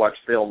sure you watched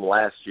film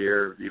last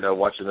year,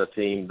 watching the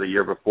team the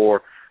year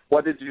before.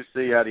 What did you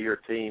see out of your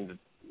team,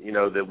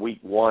 the week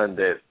one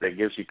that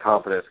gives you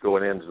confidence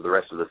going into the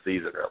rest of the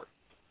season, really?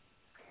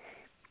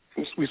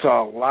 We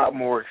saw a lot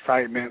more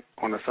excitement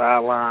on the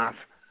sidelines,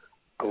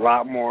 a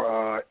lot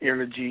more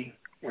energy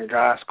when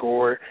guys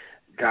scored.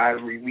 Guys,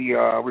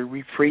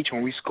 we preach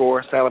when we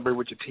score, celebrate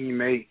with your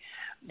teammate.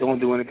 Don't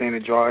do anything to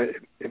draw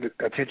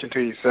attention to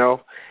yourself.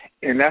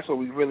 And that's what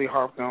we really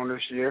harped on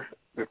this year,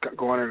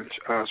 going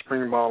into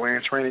spring ball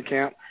and training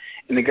camp.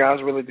 And the guys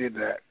really did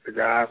that. The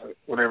guys,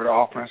 whatever the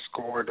offense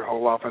scored, the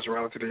whole offense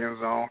ran to the end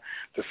zone.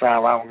 The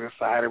sideline was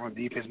excited. When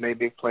defense made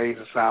big plays,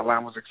 the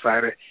sideline was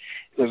excited.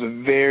 It was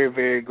a very,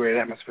 very great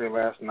atmosphere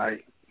last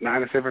night.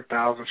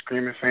 97,000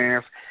 screaming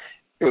fans.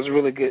 It was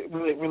really good,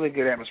 really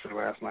good atmosphere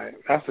last night.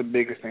 That's the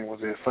biggest thing, was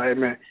the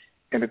excitement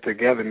and the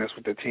togetherness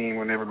with the team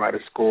when everybody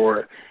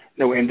scored.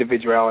 No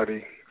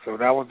individuality. So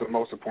that was the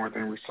most important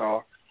thing we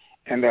saw.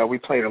 And we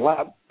played a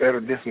lot better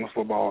discipline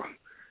football.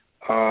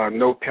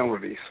 No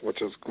penalties, which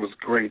was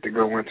great to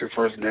go into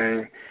first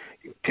game.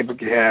 You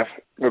typically have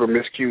little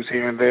miscues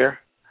here and there,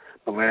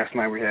 but last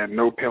night we had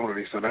no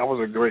penalties, so that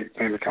was a great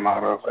thing to come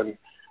out of, and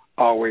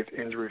always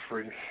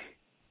injury-free.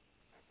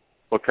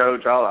 Well,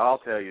 Coach, I'll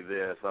tell you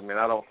this. I mean,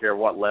 I don't care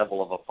what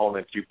level of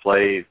opponent you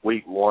play.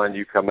 Week one,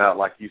 you come out,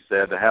 like you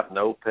said, to have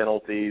no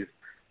penalties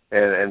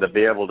and to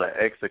be able to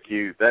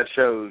execute. That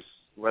shows,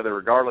 whether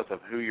regardless of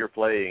who you're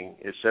playing,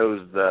 it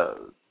shows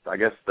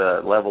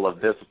the level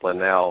of discipline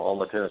now on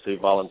the Tennessee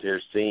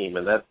Volunteers team,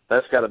 and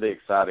that's got to be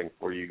exciting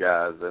for you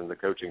guys and the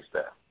coaching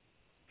staff.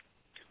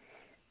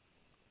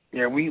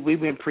 Yeah, we've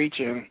been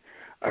preaching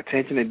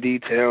attention to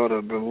detail,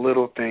 to the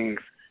little things,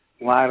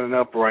 lining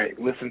up right,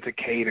 listen to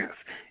cadence.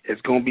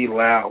 It's going to be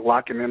loud,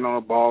 locking in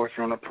on the ball if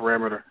you're on the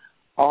perimeter,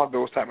 all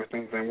those type of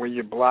things. And when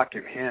you're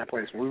blocking, hand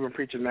placement, we've been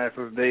preaching that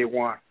since day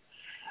one,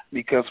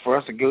 because for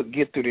us to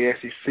get through the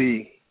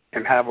SEC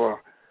and have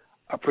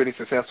a pretty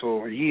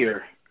successful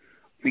year,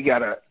 we got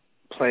to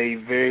play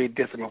very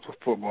disciplined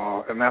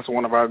football, and that's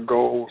one of our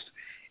goals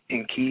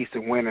and keys to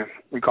winning.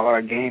 We call it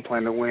our game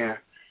plan to win,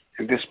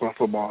 and disciplined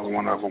football is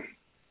one of them.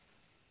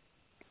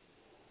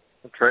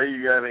 Trey,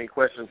 you have any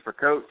questions for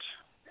Coach?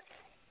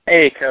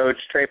 Hey, Coach,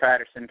 Trey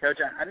Patterson. Coach,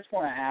 I just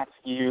want to ask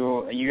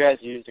you, you guys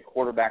used a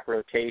quarterback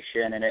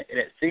rotation, and it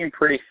seemed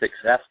pretty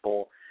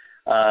successful.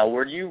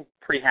 Were you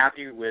pretty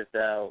happy with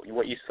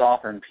what you saw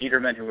from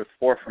Peterman, who was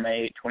 4 from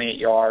 8, 28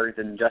 yards,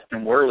 and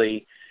Justin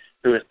Worley,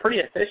 who was pretty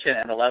efficient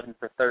at 11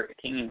 for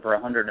 13 for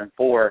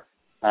 104?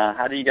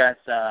 How do you guys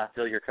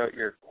feel your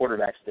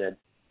quarterbacks did?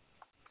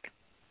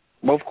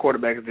 Both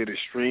quarterbacks did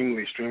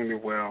extremely, extremely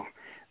well.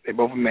 They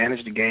both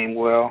managed the game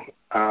well.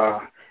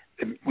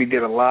 We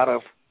did a lot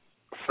of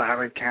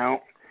silent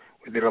count.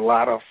 We did a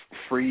lot of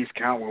freeze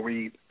count where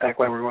we act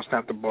like we're going to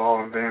snap the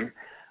ball and then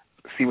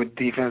see what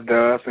defense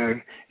does.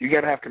 And you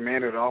got to have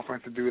command of the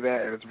offense to do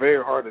that. And it's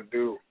very hard to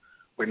do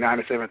with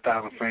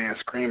 97,000 fans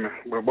screaming.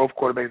 But both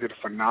quarterbacks did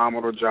a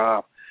phenomenal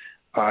job.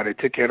 They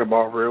took care of the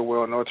ball real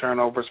well. No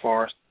turnovers as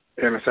far as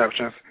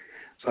interceptions.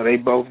 So they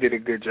both did a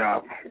good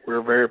job.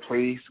 We're very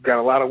pleased.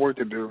 Got a lot of work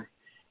to do.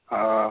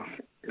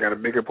 Got a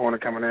big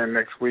opponent coming in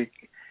next week.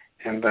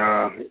 And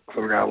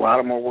so we got a lot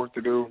of more work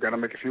to do. Got to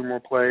make a few more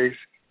plays.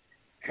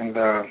 And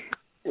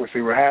we'll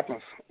see what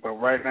happens. But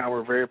right now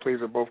we're very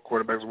pleased with both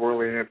quarterbacks,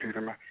 Worley and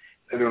Peterman.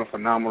 They're doing a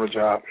phenomenal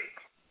job.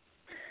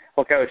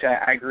 Well, Coach,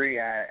 I agree.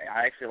 I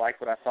actually like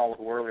what I saw with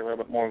Worley a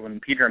little bit more than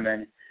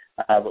Peterman.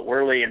 But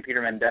Worley and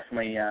Peterman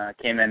definitely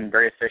came in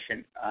very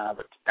efficient.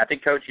 But I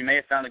think, Coach, you may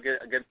have found a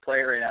good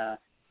player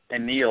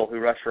in Neal, who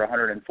rushed for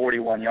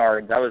 141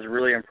 yards. I was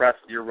really impressed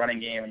with your running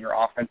game and your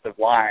offensive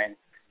line.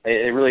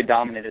 They really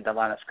dominated the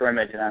line of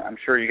scrimmage, and I'm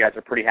sure you guys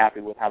are pretty happy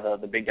with how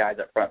the big guys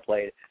up front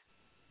played.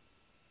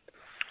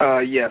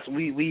 Yes,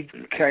 we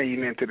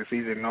came into the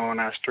season knowing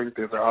our strength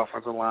is our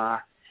offensive line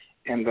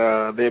and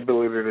the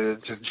ability to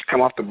just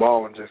come off the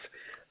ball and just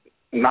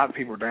knock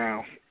people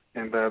down.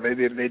 And they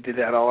did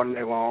that all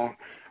day long.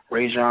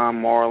 Rajon,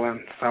 Marlon,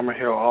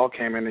 Summerhill all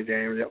came in the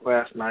game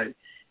last night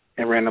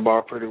and ran the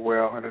ball pretty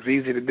well. And it's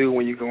easy to do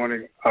when you go in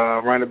and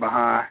run it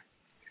behind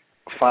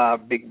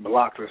 5 big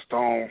blocks of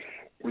stone.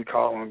 We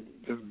call them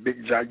just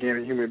big,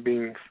 gigantic human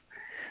beings.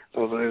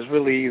 So it's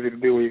really easy to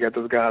do when you got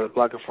those guys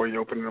blocking for you,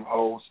 opening up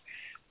holes.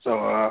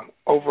 So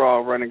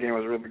overall, running game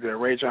was really good.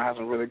 Rajon has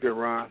some really good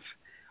runs.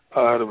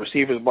 The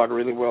receivers blocked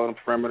really well in the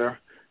perimeter.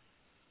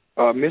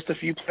 Missed a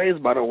few plays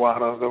by the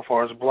Waddles, though, as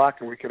far as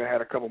blocking. We could have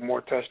had a couple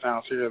more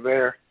touchdowns here or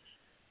there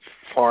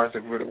as far as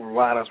if the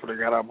Waddles would have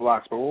got our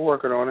blocks. But we're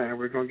working on it, and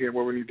we're going to get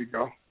where we need to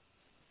go.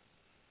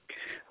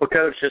 Well,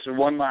 Coach, just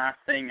one last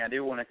thing. I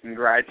do want to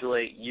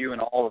congratulate you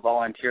and all the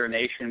Volunteer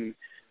Nation.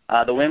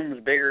 The win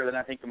was bigger than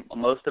I think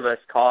most of us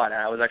caught.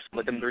 I was actually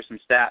looking through some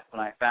stats when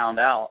I found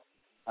out.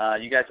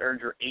 You guys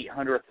earned your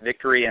 800th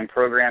victory in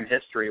program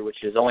history, which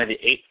is only the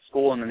 8th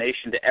school in the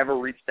nation to ever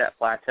reach that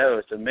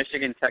plateau. So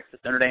Michigan, Texas,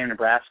 Notre Dame,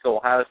 Nebraska,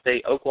 Ohio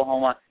State,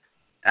 Oklahoma,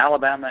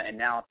 Alabama, and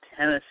now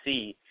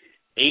Tennessee,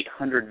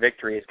 800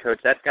 victories. Coach,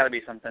 that's got to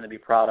be something to be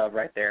proud of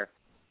right there.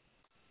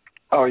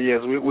 Oh, yes.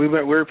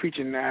 We're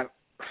preaching that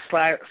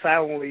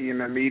silently in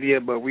the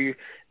media, but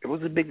it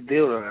was a big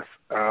deal to us.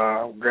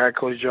 Glad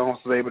Coach Jones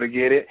was able to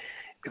get it.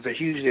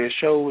 It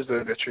shows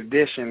the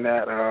tradition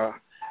that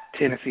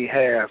Tennessee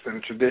has and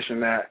the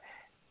tradition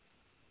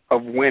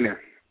of winning.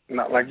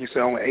 Not like you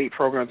said, only 8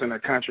 programs in the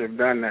country have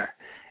done that.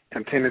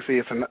 And Tennessee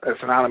is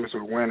synonymous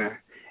with winning.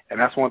 And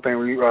that's one thing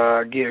we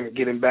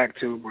getting back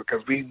to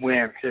because we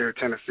win here at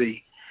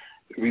Tennessee.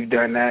 We've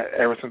done that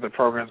ever since the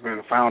program's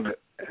been founded.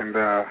 And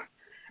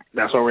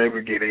that's why we're able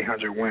to get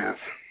 800 wins.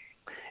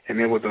 And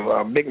it was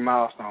a big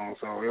milestone.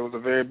 So it was a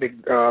very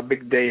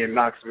big day in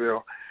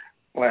Knoxville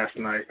last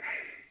night.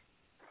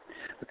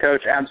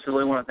 Coach,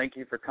 absolutely want to thank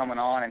you for coming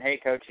on. And, hey,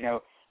 Coach,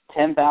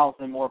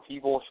 10,000 more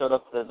people showed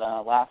up to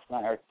the last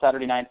night or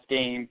Saturday night's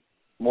game,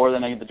 more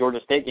than the Georgia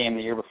State game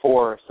the year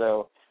before.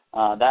 So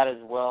that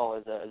as well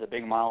is a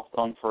big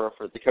milestone for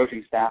the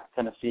coaching staff of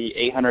Tennessee.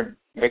 800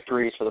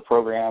 victories for the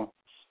program.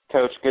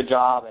 Coach, good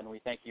job, and we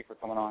thank you for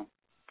coming on.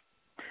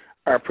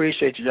 I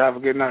appreciate you. Have a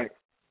good night.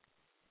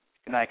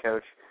 Good night,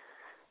 Coach.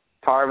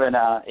 Tarvin,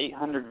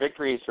 800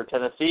 victories for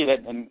Tennessee.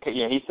 And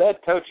he said,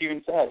 Coach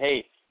even said,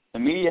 hey, the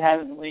media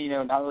hasn't really,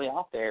 not really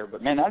out there,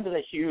 but man, that is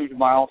a huge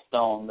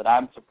milestone that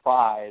I'm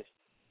surprised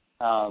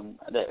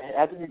that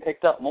hasn't been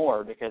picked up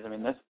more because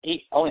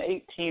only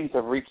 8 teams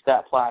have reached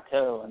that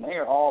plateau, and they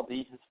are all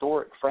these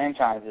historic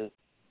franchises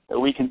that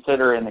we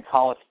consider in the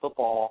college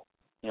football,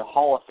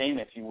 Hall of Fame,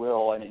 if you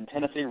will, and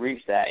Tennessee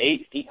reached that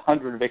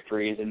 800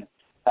 victories, and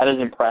that is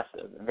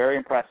impressive, very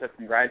impressive.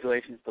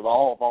 Congratulations to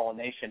all of all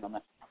nation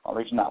on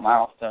reaching that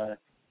milestone.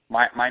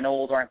 My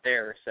Noles aren't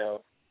there,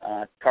 so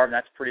Tarvin,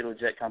 that's pretty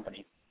legit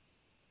company.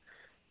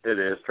 It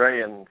is.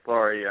 Trey, and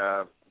sorry,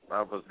 I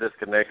was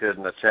disconnected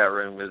in the chat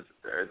room. Is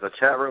the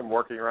chat room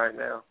working right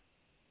now?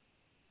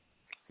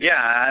 Yeah,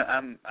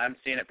 I'm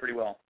seeing it pretty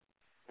well.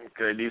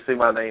 Okay. Do you see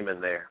my name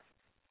in there?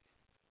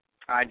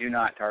 I do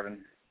not, Tarvin.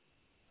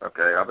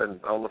 Okay. I've been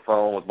on the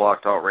phone with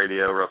Blogtalk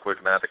Radio real quick,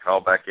 and I had to call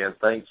back in.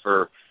 Thanks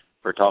for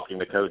talking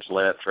to Coach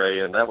Lett,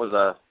 Trey, and that was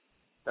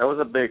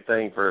a big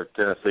thing for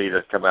Tennessee to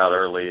come out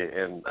early,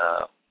 and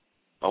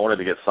I wanted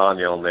to get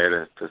Sonia on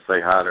there to say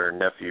hi to her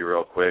nephew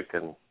real quick,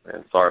 and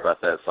sorry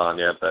about that,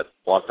 Sonia, but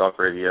Blogtalk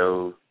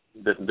Radio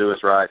didn't do us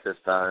right this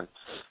time.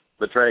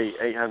 But Trey,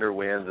 800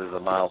 wins is a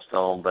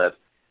milestone, but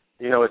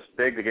it's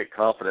big to get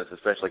confidence,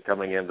 especially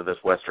coming into this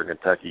Western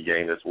Kentucky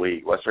game this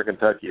week. Western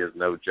Kentucky is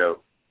no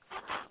joke.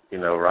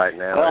 Right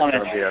now it's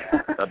going to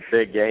be a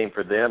big game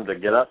for them to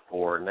get up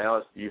for.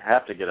 Now you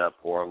have to get up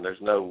for them.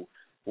 There's no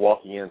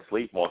walking in,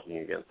 sleepwalking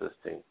against this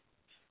team.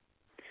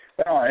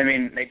 Well, I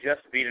mean, they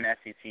just beat an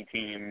SEC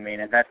team. I mean,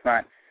 if that's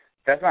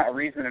not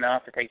reason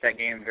enough to take that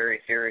game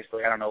very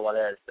seriously, I don't know what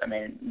is. I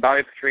mean,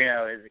 Bobby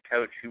Petrino is a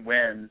coach who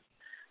wins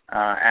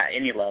at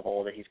any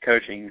level that he's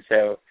coaching.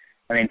 So,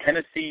 I mean,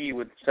 Tennessee,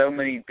 with so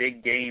many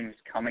big games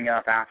coming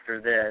up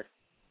after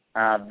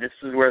this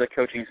is where the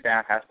coaching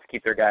staff has to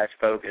keep their guys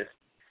focused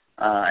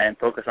and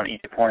focus on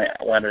each opponent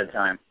one at a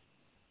time.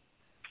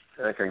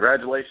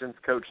 Congratulations,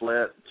 Coach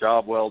Lett.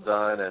 Job well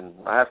done. And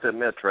I have to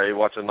admit, Trey,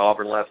 watching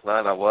Auburn last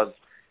night, I was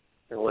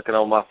looking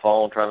on my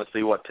phone trying to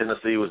see what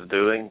Tennessee was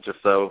doing, just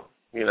so,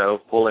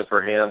 pulling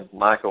for him.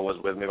 Michael was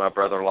with me, my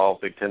brother-in-law,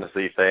 big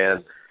Tennessee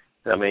fan.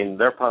 I mean,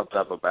 they're pumped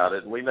up about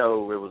it. And we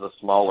know it was a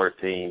smaller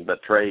team,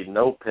 but, Trey,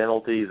 no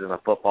penalties in a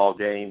football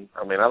game.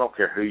 I mean, I don't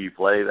care who you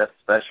play. That's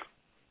special.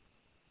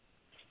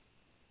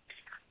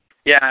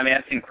 Yeah, I mean,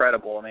 that's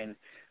incredible. I mean,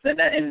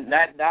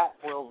 that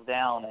boils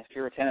down, if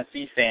you're a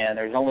Tennessee fan,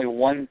 there's only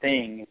one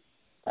thing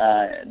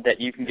that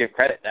you can give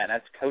credit to, and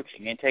that's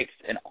coaching. It takes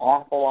an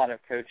awful lot of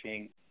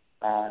coaching.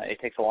 It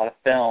takes a lot of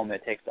film.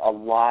 It takes a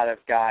lot of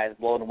guys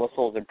blowing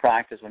whistles in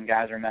practice when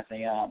guys are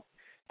messing up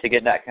to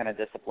get that kind of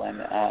discipline.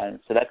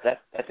 So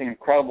that's an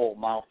incredible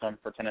milestone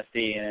for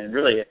Tennessee, and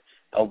really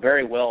a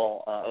very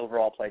well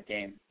overall played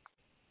game.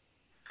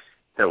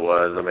 It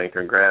was. I mean,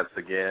 congrats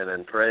again.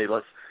 And Trey,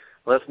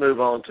 let's move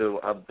on to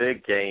a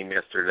big game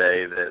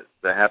yesterday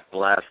that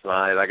happened last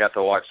night. I got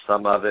to watch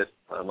some of it.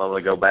 I'm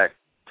going to go back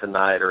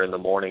tonight or in the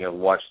morning and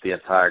watch the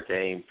entire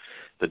game.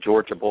 The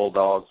Georgia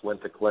Bulldogs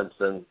went to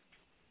Clemson,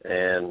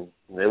 and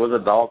it was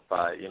a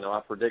dogfight.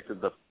 I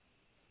predicted the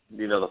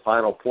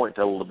final point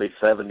total to be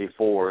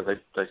 74.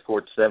 They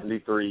scored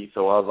 73,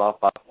 so I was off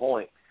by a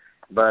point.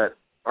 But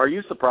are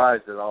you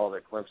surprised at all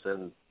that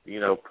Clemson,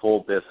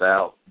 pulled this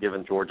out,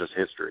 given Georgia's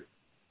history?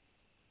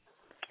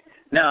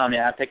 No, I mean,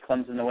 I picked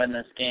Clemson to win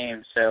this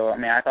game. So, I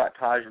mean, I thought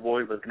Taj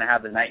Boyd was going to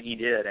have the night he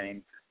did. I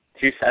mean,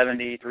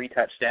 270, 3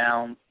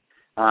 touchdowns.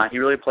 He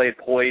really played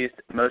poised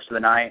most of the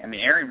night. I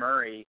mean, Aaron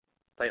Murray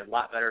played a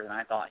lot better than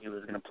I thought he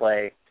was going to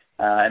play.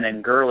 And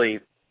then Gurley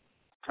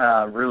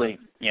really,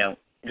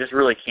 just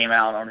really came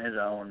out on his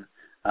own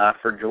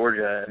for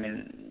Georgia. I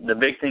mean, the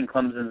big thing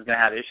Clemson's going to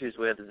have issues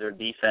with is their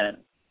defense.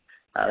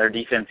 Their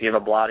defense gave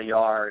up a lot of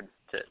yards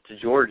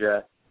to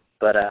Georgia.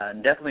 But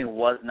definitely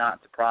was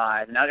not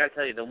surprised. And I got to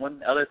tell you, the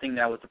one other thing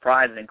that I was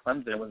surprised in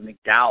Clemson was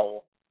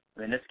McDowell.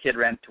 I mean, this kid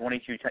ran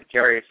 22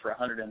 carries for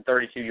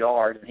 132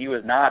 yards, and he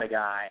was not a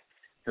guy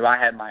who I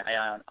had my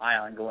eye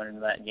on going into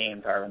that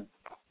game, Tarvin.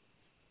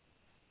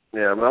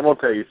 Yeah, I'm going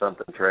to tell you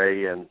something,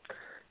 Trey. And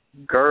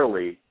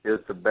Gurley is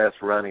the best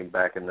running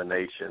back in the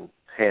nation,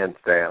 hands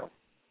down.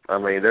 I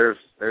mean,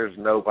 there's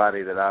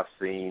nobody that I've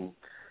seen,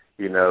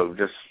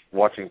 just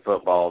watching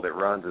football that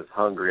runs as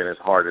hungry and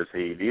as hard as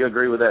he. Do you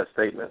agree with that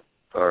statement?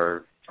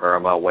 Or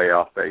am I way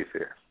off base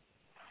here?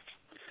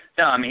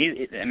 No, I mean,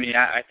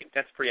 I think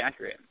that's pretty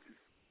accurate.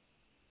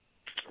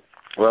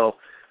 Well,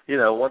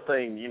 one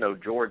thing,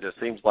 Georgia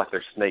seems like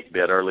they're snake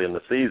bit early in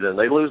the season.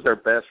 They lose their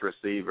best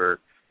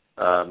receiver,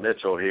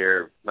 Mitchell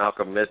here,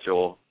 Malcolm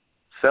Mitchell,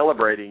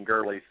 celebrating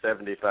Gurley's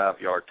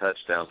 75-yard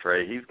touchdown,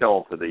 Trey. He's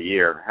gone for the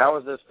year. How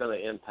is this going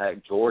to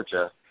impact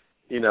Georgia?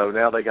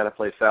 Now they got to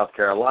play South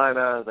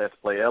Carolina. They have to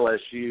play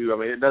LSU. I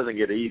mean, it doesn't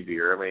get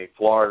easier. I mean,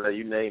 Florida,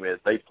 you name it,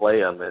 they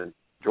play them, and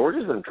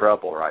Georgia's in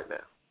trouble right now.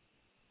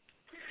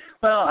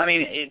 Well, I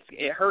mean,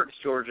 it hurts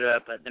Georgia,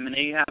 but I mean,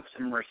 they have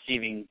some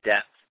receiving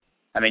depth.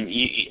 I mean,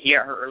 he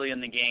got hurt early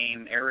in the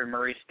game. Aaron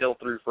Murray still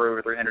threw for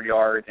over 300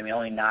 yards. I mean,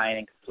 only 9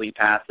 incomplete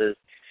passes.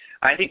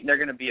 I think they're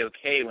going to be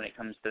okay when it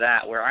comes to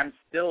that. Where I'm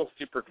still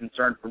super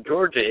concerned for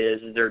Georgia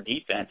is their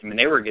defense. I mean,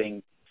 they were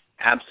getting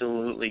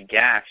absolutely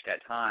gashed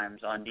at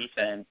times on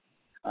defense.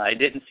 It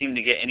didn't seem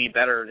to get any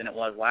better than it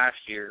was last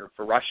year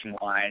for rushing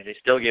wise. They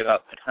still gave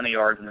up a ton of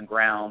yards on the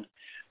ground.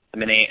 I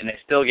mean, they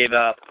still gave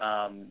up.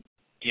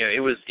 It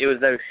was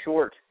those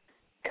short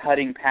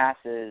cutting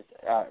passes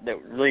that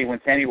really, when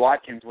Sammy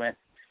Watkins went,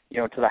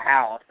 to the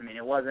house. I mean,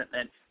 it wasn't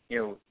that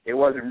it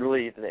wasn't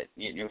really that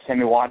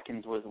Sammy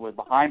Watkins was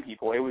behind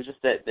people. It was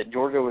just that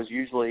Georgia was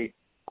usually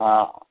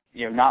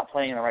not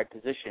playing in the right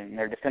position.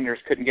 Their defenders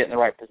couldn't get in the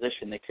right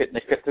position. They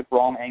took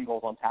wrong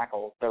angles on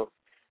tackles. So,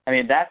 I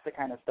mean, that's the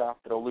kind of stuff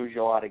that'll lose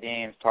you a lot of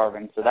games,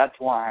 Tarvin. So that's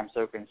why I'm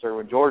so concerned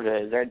with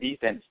Georgia, is their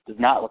defense does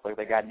not look like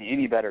they got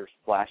any better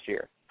last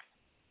year.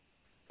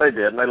 They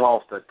did, and they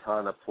lost a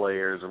ton of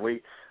players, and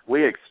we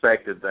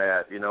expected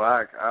that.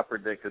 I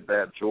predicted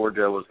that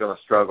Georgia was going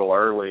to struggle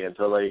early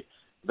until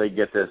they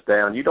get this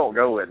down. You don't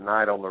go at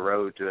night on the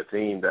road to a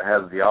team that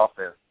has the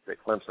offense that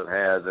Clemson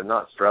has and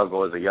not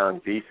struggle as a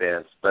young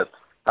defense. But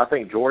I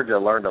think Georgia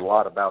learned a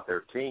lot about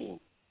their team,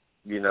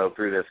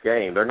 through this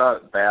game. They're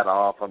not bad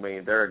off. I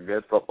mean, they're a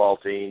good football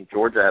team.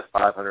 Georgia has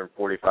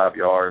 545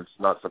 yards,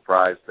 not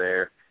surprised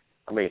there.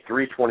 I mean,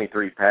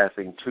 323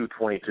 passing,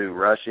 222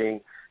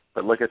 rushing.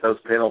 But look at those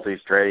penalties,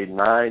 Trey.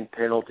 9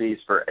 penalties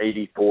for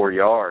 84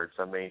 yards.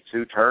 I mean,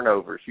 2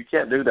 turnovers. You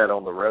can't do that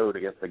on the road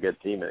against a good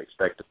team and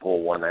expect to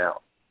pull one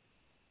out.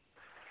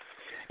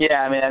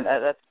 Yeah, I mean,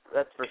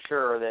 that's for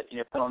sure that,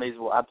 penalties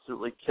will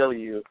absolutely kill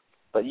you.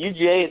 But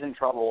UGA is in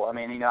trouble. I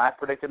mean, I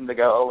predicted them to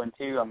go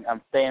 0-2.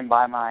 I'm staying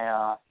by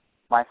my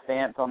my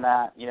stance on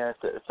that.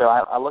 So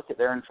I look at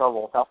they're in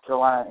trouble. South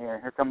Carolina,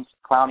 here comes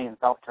Clowney in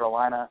South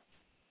Carolina.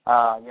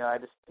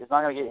 It's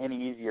not going to get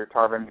any easier,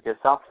 Tarvin, because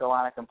South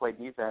Carolina can play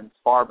defense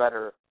far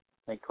better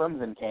than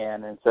Clemson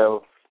can. And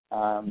so,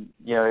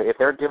 if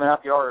they're giving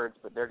up yards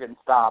but they're getting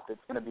stopped,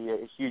 it's going to be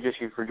a huge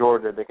issue for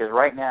Georgia, because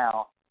right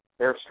now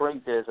their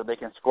strength is that they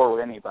can score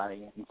with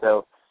anybody. And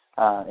so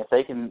if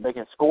they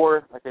can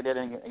score like they did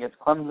against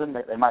Clemson,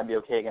 they might be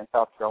okay against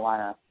South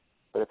Carolina.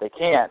 But if they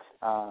can't,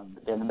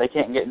 then they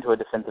can't get into a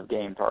defensive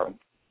game, Tarvin.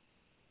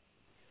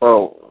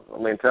 Well,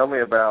 I mean, tell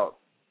me about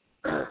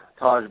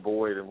Taj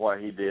Boyd and what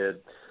he did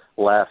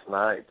last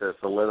night to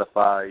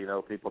solidify,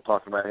 people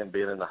talking about him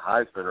being in the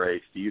Heisman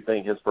race. Do you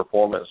think his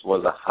performance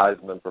was a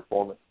Heisman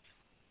performance?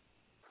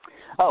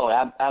 Oh,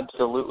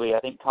 absolutely. I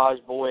think Taj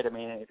Boyd,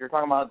 if you're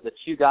talking about the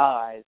 2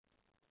 guys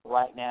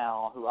right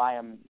now who I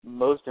am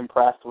most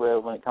impressed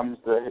with when it comes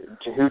to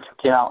who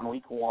came out in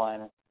week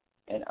 1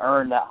 and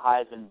earned that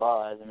Heisman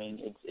buzz,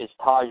 it's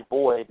Taj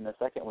Boyd, and the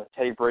second was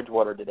Teddy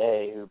Bridgewater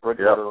today, who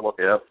Bridgewater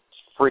looked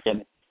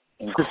freaking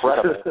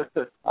incredible.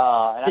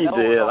 He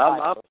did.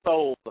 I'm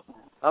sold.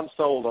 I'm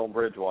sold on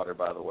Bridgewater,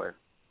 by the way.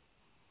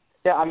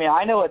 Yeah,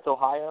 I know it's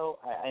Ohio,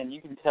 and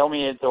you can tell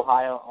me it's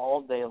Ohio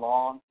all day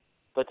long,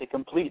 but to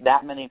complete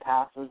that many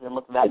passes and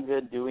look that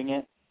good doing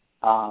it,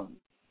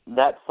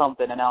 that's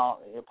something. And now,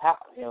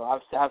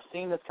 I've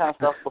seen this kind of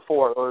stuff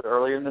before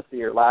earlier in this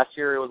year. Last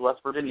year it was West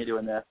Virginia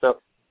doing this.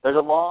 So there's a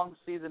long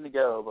season to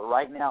go, but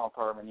right now,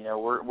 Tarvin,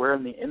 we're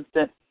in the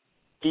instant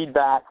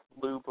feedback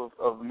loop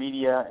of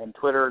media and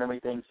Twitter and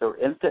everything. So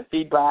instant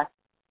feedback,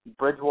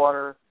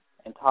 Bridgewater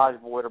and Taj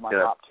Boyd are my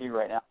top 2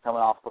 right now,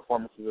 coming off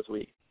performances this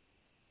week.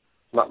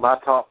 My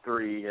top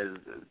 3 is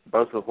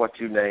both of what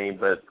you named,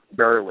 but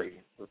Gurley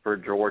for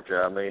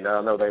Georgia. I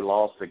know they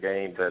lost the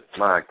game, but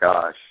my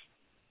gosh,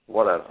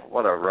 what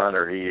a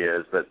runner he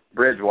is. But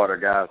Bridgewater,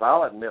 guys,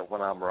 I'll admit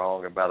when I'm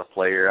wrong about a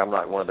player. I'm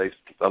not one of these.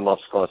 I'm not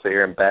just going to sit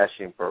here and bash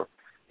him for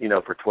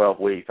 12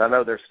 weeks. I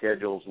know their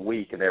schedule's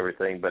weak and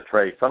everything, but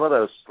Trey, some of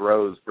those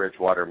throws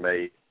Bridgewater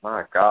made,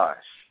 my gosh.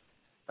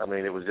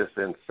 It was just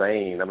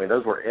insane.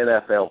 Those were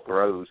NFL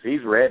throws.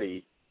 He's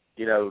ready.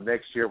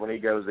 Next year when he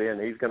goes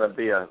in, he's going to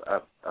be a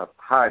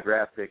high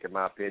draft pick, in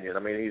my opinion.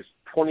 He's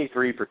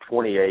 23 for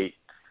 28,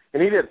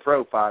 and he didn't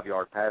throw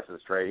 5-yard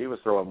passes, Trey. He was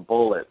throwing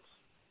bullets,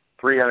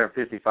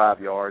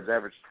 355 yards,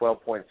 averaged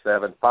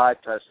 12.7, 5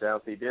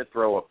 touchdowns. He did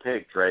throw a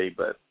pick, Trey,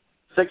 but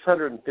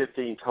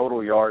 615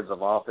 total yards of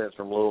offense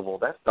from Louisville.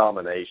 That's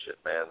domination,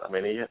 man.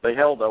 They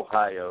held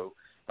Ohio.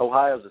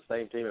 Ohio's the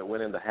same team that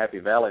went into Happy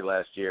Valley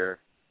last year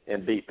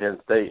and beat Penn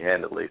State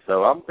handily.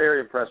 So I'm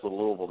very impressed with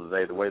Louisville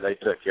today, the way they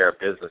took care of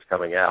business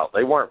coming out.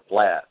 They weren't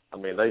flat.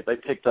 They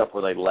picked up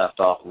where they left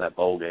off in that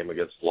bowl game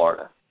against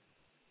Florida.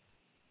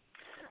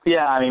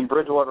 Yeah,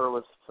 Bridgewater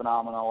was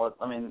phenomenal.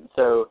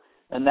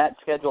 And that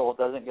schedule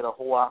doesn't get a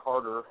whole lot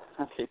harder.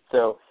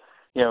 So,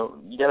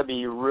 you got to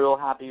be real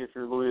happy if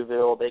you're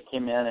Louisville. They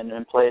came in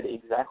and played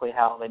exactly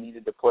how they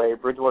needed to play.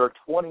 Bridgewater,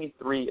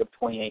 23 of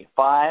 28,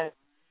 5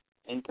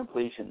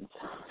 incompletions.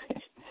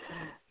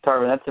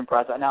 Tarvin, that's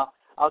impressive. Now,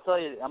 I'll tell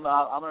you, I'm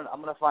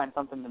gonna find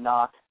something to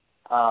knock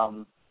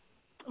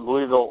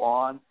Louisville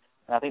on.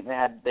 And I think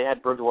they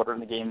had Bridgewater in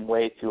the game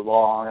way too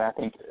long. And I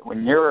think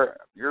when you're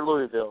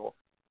Louisville,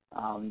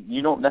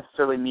 you don't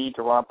necessarily need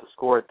to run up the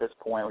score at this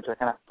point, which I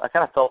kind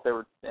of felt they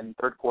were in the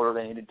third quarter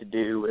they needed to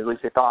do. At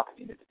least they thought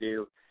they needed to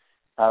do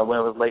when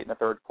it was late in the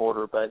third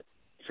quarter. But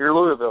if you're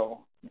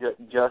Louisville,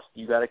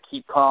 you got to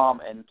keep calm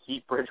and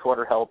keep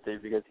Bridgewater healthy,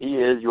 because he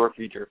is your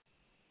future.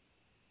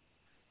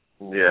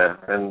 Yeah,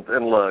 and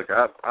look,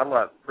 I'm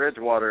not.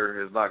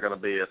 Bridgewater is not going to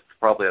be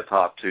probably a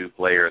top 2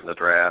 player in the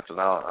draft,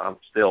 and I'm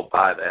still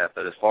by that.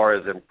 But as far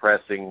as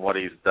impressing what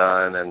he's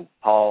done, and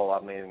Paul,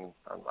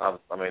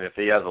 if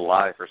he has a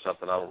life or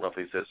something, I don't know if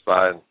he sits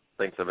by and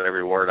thinks of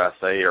every word I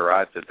say or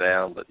writes it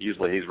down. But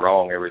usually he's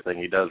wrong. Everything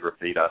he does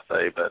repeat, I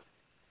say. But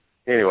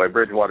anyway,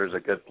 Bridgewater's a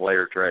good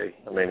player, Trey.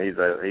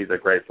 He's a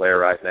great player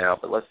right now.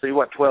 But let's see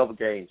what 12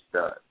 games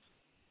does.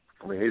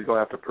 He's going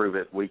to have to prove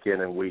it week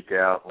in and week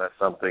out, and that's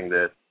something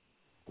that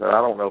I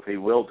don't know if he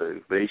will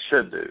do, but he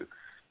should do.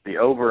 The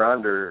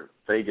over-under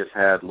Vegas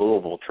had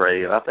Louisville,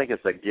 Trey, and I think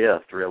it's a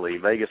gift, really.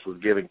 Vegas was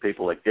giving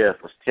people a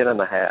gift, was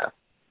 10.5.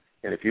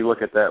 And if you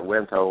look at that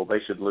win total, they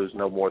should lose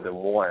no more than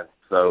 1.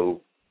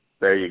 So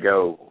there you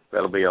go.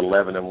 That'll be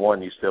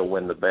 11-1. You still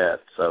win the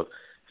bet. So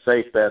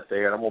safe bet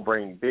there. And I'm going to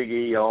bring Big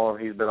E on.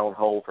 He's been on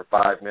hold for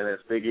 5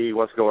 minutes. Big E,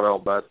 what's going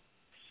on, bud?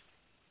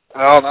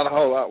 Oh, not a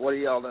whole lot. What are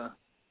y'all doing?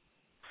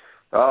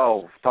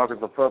 Oh, talking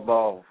some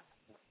football.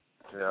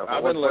 Yeah,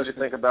 what do you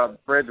think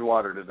about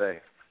Bridgewater today?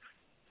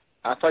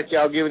 I think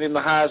y'all giving him the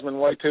Heisman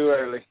way too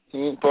early. He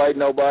ain't played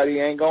nobody. He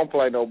ain't going to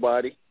play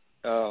nobody.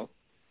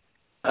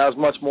 I was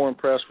much more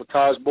impressed with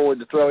Taj Boyd.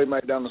 The throw he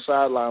made down the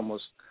sideline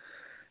was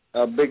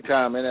a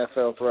big-time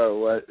NFL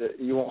throw.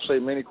 You won't see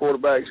many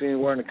quarterbacks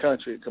anywhere in the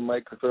country that can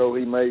make the throw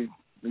he made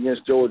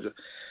against Georgia.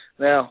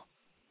 Now,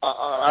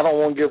 I don't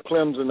want to give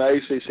Clemson the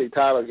ACC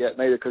title yet,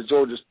 neither, because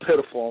Georgia's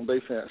pitiful on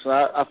defense. And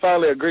I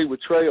finally agree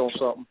with Trey on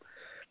something.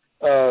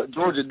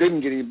 Georgia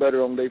didn't get any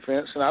better on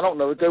defense, and I don't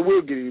know that they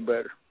will get any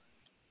better.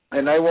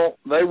 And they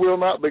will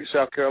not beat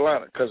South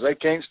Carolina because they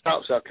can't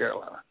stop South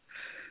Carolina.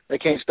 They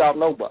can't stop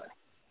nobody.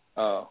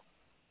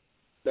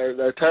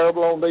 They're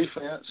terrible on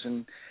defense,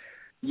 and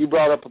you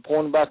brought up a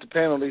point about the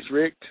penalties,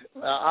 Rick.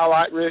 I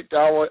like Rick.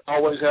 I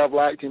always have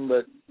liked him,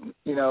 but,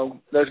 you know,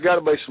 there's got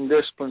to be some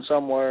discipline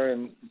somewhere.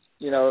 And,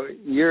 you know,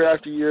 year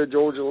after year,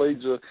 Georgia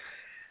leads a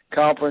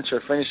conference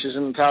or finishes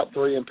in the top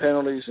 3 in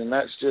penalties, and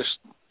that's just,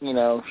 you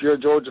know, if you're a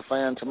Georgia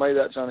fan, to me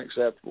that's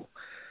unacceptable.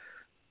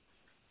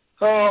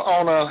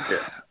 On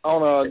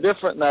a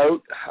different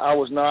note, I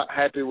was not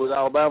happy with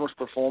Alabama's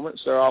performance.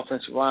 Their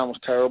offensive line was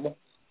terrible,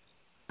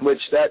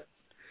 which that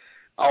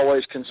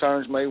always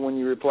concerns me when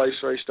you replace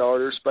 3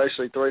 starters,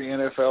 especially 3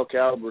 NFL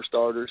caliber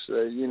starters.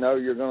 You know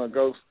you're going to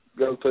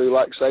go through,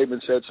 like Saban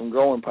said, some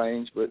growing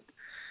pains. But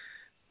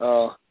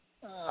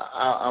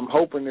I'm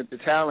hoping that the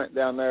talent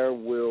down there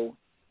will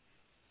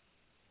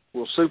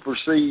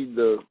supersede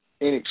the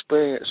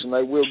inexperience, and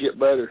they will get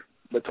better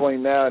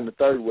between now and the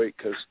 3rd week.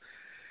 Because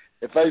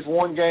if there's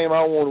one game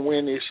I want to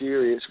win this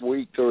year, it's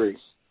week 3.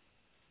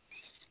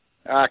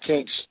 I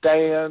can't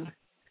stand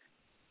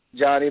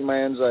Johnny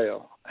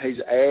Manziel. He's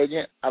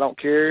arrogant. I don't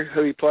care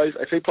who he plays.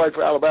 If he played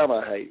for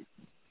Alabama,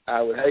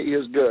 I would hate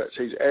his guts.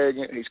 He's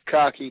arrogant. He's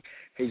cocky.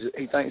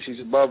 He thinks he's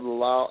above the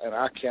law, and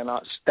I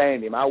cannot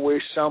stand him. I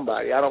wish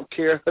somebody, I don't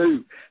care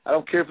who, I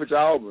don't care if it's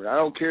Auburn, I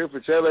don't care if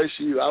it's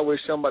LSU, I wish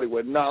somebody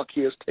would knock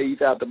his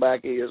teeth out the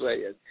back of his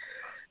head.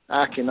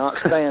 I cannot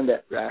stand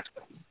that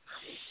rascal.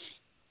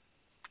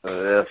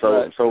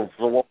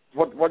 So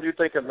what do you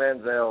think of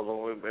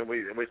Manziel? And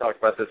we talked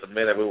about this a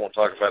minute. We won't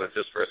talk about it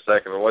just for a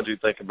second. But what do you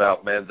think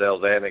about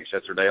Manziel's antics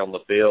yesterday on the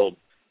field,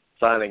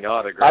 signing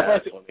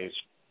autographs when he's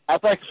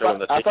showing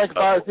the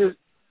team?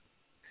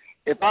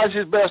 If I was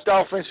his best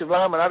offensive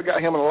lineman, I'd have got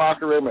him in the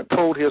locker room and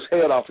pulled his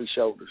head off his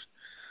shoulders.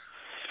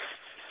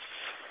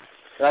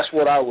 That's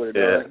what I would have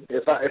done.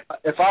 If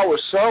I was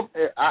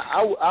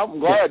I'm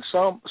glad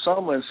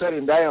Sumlin set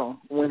him down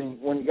when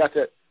he got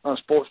that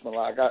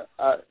unsportsmanlike.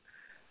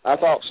 I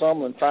thought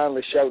Sumlin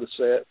finally showed a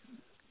set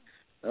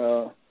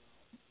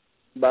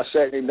by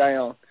setting him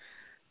down.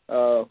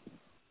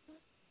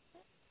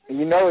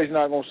 You know he's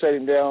not going to set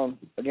him down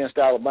against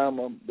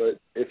Alabama, but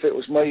if it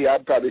was me,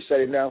 I'd probably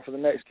set him down for the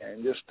next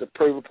game just to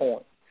prove a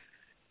point.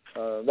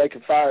 They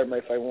could fire him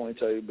if they wanted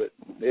to, but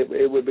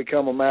it would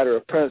become a matter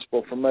of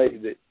principle for me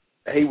that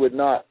he would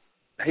not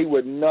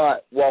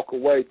walk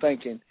away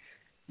thinking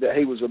that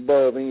he was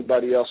above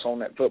anybody else on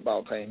that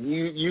football team.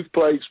 You've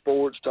played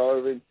sports,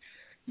 Tarvin.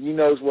 You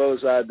know as well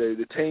as I do,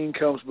 the team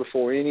comes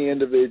before any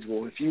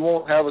individual. If you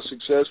want to have a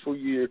successful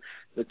year,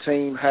 the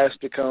team has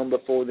to come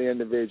before the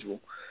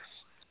individual.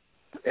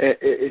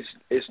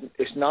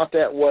 It's not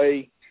that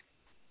way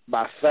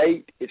by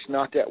fate. It's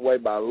not that way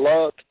by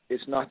luck.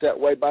 It's not that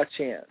way by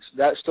chance.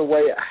 That's the way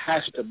it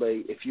has to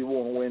be if you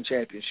want to win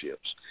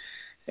championships.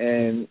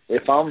 And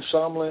if I'm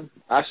Sumlin,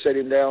 I set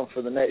him down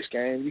for the next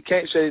game. You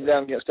can't set him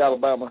down against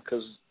Alabama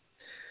because,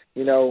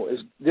 you know, as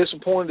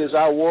disappointed as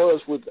I was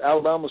with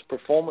Alabama's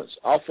performance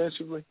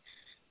offensively,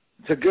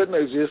 the good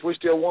news is we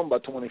still won by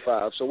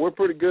 25, so we're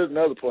pretty good in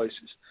other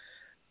places.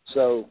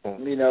 So,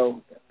 you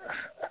know,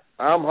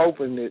 I'm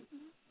hoping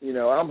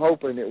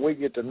that we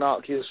get to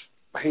knock his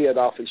head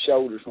off his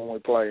shoulders when we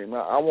play him.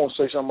 I want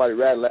to see somebody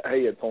rattle that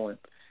head for him,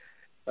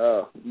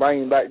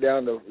 bring him back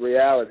down to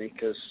reality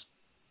because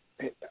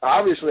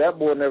obviously that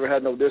boy never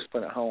had no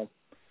discipline at home.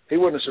 He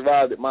wouldn't have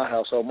survived at my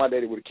household. My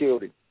daddy would have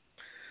killed him.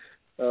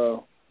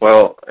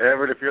 Well,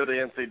 Everett, if you're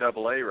the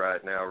NCAA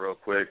right now, real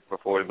quick,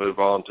 before we move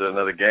on to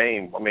another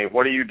game, I mean,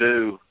 what do you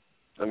do?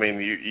 I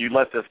mean, you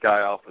let this guy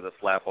off with a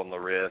slap on the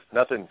wrist.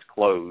 Nothing's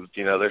closed.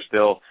 You know, they're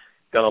still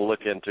going to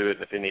look into it.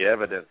 If any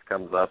evidence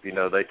comes up, you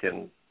know, they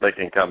can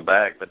come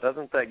back. But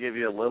doesn't that give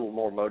you a little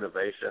more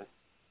motivation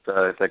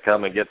to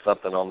come and get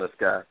something on this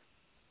guy?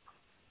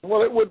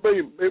 Well, it would be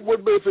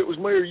if it was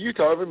me or you,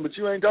 Tarvin, but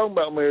you ain't talking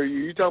about me or you.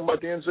 You're talking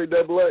about the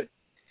NCAA.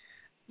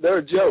 They're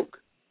a joke.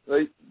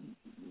 They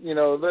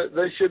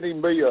shouldn't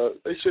even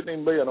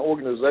be an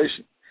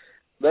organization.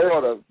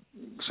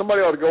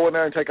 Somebody ought to go in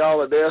there and take all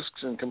the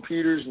desks and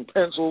computers and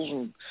pencils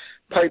and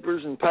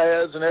papers and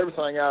pads and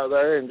everything out of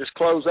there and just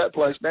close that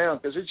place down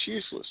because it's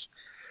useless.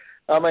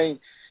 I mean,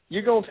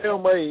 you're going to tell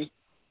me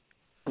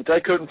that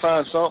they couldn't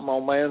find something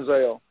on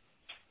Manziel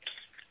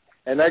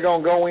and they're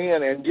going to go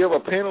in and give a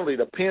penalty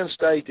to Penn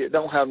State that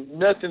don't have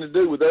nothing to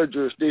do with their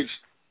jurisdiction.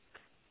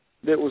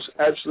 That was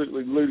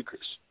absolutely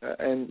ludicrous.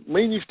 And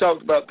me and you've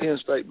talked about Penn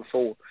State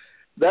before.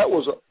 That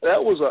was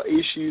an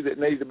issue that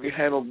needed to be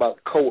handled by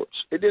the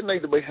courts. It didn't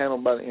need to be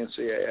handled by the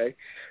NCAA.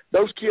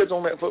 Those kids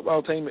on that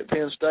football team at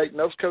Penn State and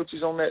those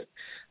coaches on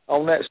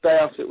that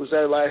staff that was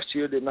there last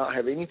year did not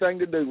have anything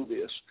to do with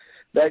this.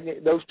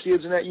 those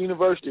kids in that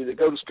university that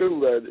go to school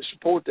there that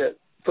support that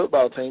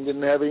football team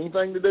didn't have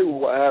anything to do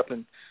with what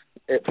happened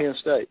at Penn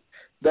State.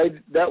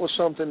 That was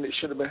something that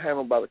should have been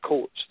handled by the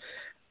courts.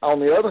 On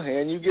the other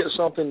hand, you get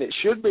something that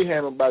should be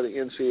handled by the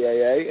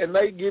NCAA, and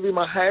they give him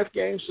a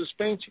half-game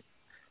suspension.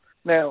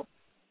 Now,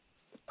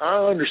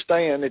 I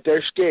understand that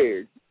they're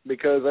scared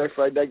because they're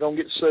afraid they're going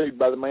to get sued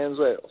by the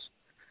Manziels.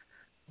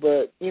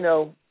 But, you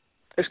know,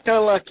 it's kind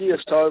of like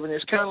this, Tarvin.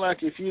 It's kind of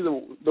like if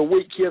you're the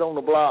weak kid on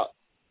the block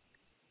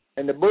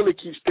and the bully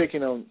keeps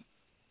picking on you.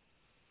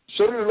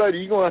 Sooner or later,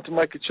 you're going to have to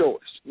make a choice.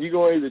 You're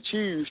going to either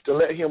choose to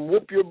let him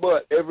whoop your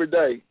butt every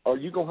day, or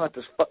you're going to have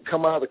to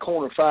come out of the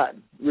corner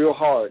fighting real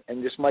hard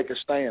and just make a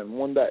stand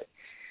one day.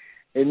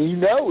 And you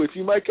know if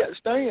you make that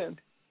stand,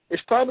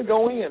 it's probably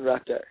going to end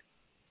right there.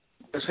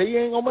 Because he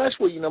ain't going to mess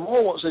with you no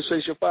more once they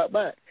see you fight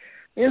back.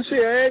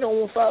 NCAA don't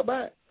want to fight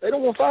back. They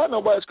don't want to fight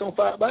nobody that's going to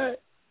fight back.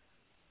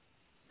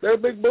 They're a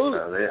big bully.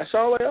 That's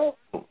all they are.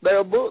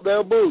 They're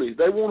bullies.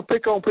 They want to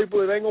pick on people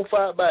that ain't going to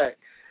fight back.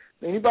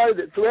 Anybody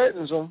that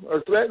threatens them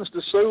or threatens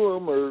to sue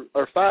them or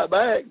fight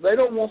back, they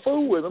don't want to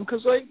fool with them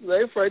because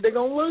they're afraid they're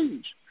going to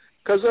lose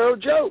because they're a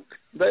joke.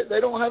 They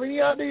don't have any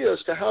idea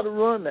as to how to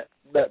run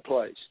that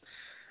place.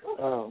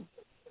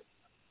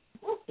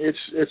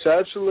 It's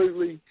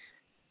absolutely,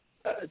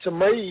 to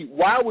me,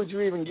 why would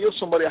you even give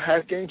somebody a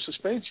half-game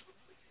suspension?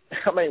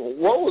 I mean,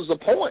 what was the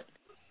point?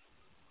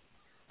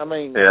 I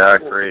mean, yeah, I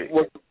agree.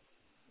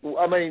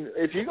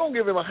 If you're going to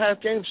give him a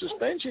half-game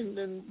suspension,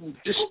 then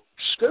just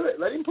screw it.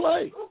 Let him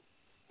play.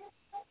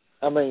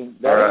 I mean,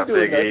 all right,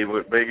 Big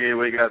E,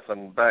 we got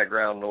some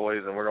background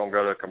noise, and we're going to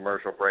go to a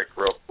commercial break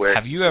real quick.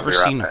 Have you ever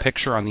seen a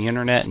picture on the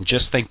Internet and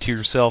just think to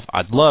yourself,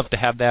 I'd love to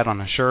have that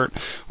on a shirt,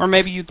 or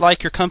maybe you'd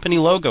like your company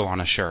logo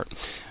on a shirt?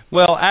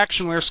 Well,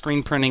 Actionware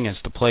Screen Printing is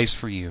the place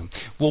for you.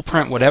 We'll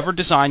print whatever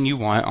design you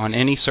want on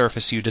any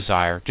surface you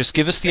desire. Just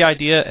give us the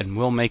idea and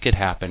we'll make it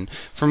happen.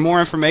 For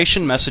more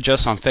information, message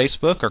us on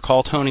Facebook or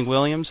call Tony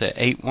Williams at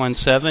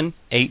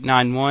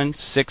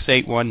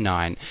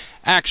 817-891-6819.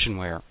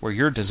 Actionware, where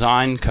your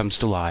design comes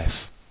to life.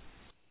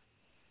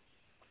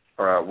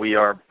 All right, we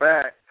are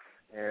back.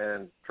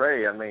 And,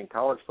 Trey,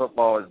 college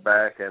football is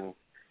back, and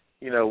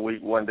you know,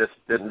 week one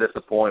didn't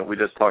disappoint. We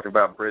just talked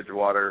about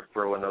Bridgewater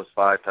throwing those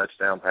 5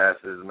 touchdown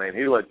passes.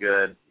 He looked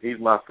good. He's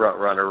my front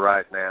runner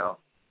right now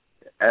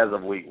as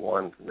of week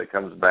one that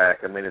comes back.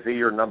 Is he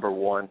your number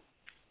one?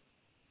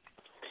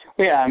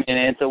 Yeah,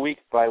 it's a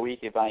week-by-week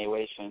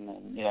evaluation.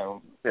 And,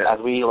 as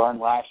we learned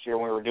last year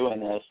when we were doing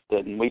this,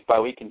 that week by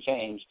week can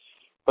change.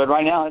 But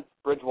right now it's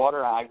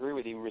Bridgewater. I agree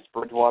with you. It's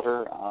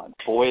Bridgewater,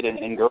 Boyd,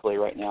 and Gurley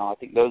right now. I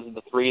think those are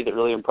the 3 that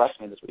really impressed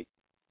me this week.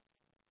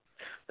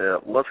 Yeah,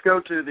 let's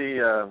go to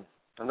the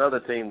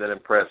another team that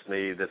impressed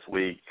me this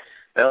week,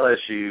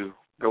 LSU,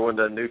 going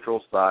to a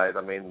neutral site.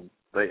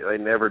 They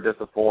never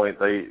disappoint.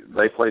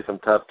 They play some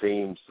tough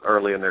teams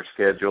early in their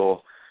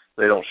schedule.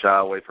 They don't shy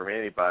away from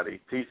anybody.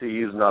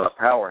 TCU's not a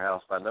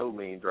powerhouse by no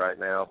means right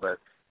now, but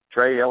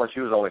Trey,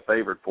 LSU was only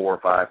favored 4 or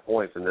 5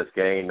 points in this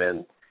game,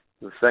 and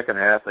the second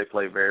half they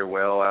played very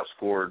well,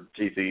 outscored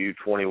TCU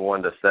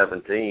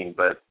 21-17.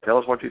 But tell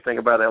us what you think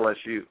about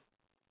LSU.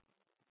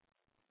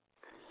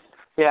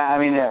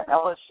 Yeah,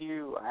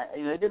 LSU,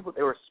 they did what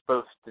they were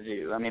supposed to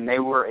do. They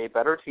were a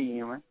better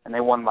team, and they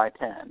won by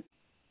 10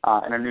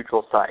 in a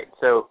neutral site.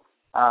 So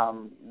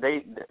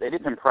they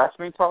didn't impress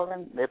me,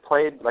 Tarvin. They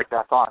played like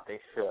I thought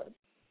they should.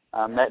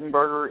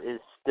 Mettenberger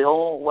is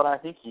still what I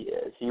think he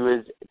is. He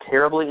was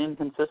terribly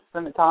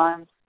inconsistent at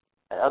times.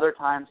 At other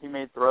times he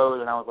made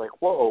throws, and I was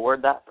like, whoa,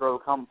 where'd that throw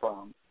come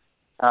from?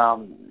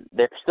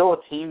 They're still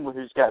a team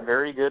who's got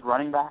very good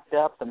running back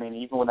depth.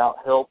 Even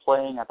without Hill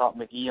playing, I thought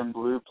McGee and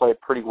Blue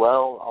played pretty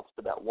well,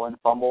 opposite that one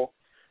fumble.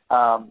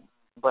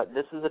 But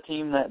this is a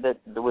team that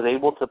was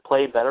able to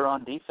play better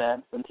on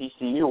defense than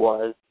TCU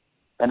was,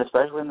 and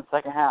especially in the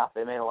second half.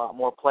 They made a lot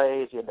more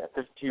plays. You had that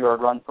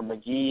 52-yard run from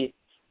McGee.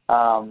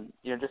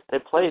 They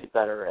played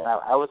better, and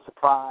I was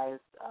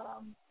surprised.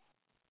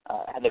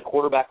 Had the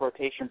quarterback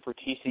rotation for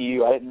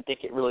TCU, I didn't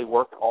think it really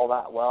worked all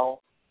that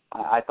well.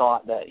 I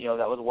thought that,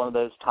 that was one of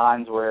those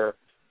times where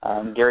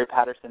Gary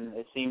Patterson,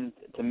 it seemed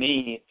to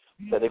me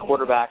that the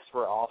quarterbacks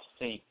were off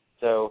sync.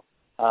 So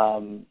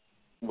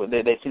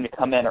they seemed to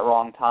come in at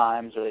wrong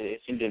times, or they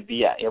seemed to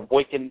be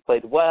Boykin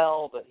played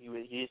well, but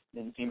he just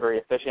didn't seem very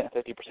efficient,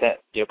 50%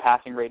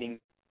 passing rating.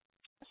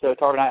 So,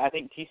 Tarvin, I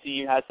think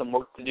TCU has some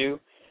work to do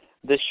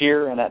this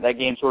year, and that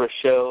game sort of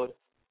showed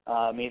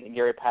me that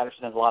Gary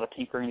Patterson has a lot of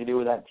tinkering to do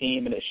with that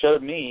team, and it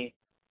showed me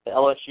that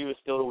LSU is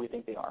still who we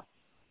think they are.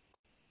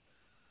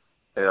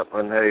 Yep,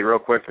 and hey, real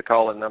quick, the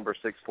call-in number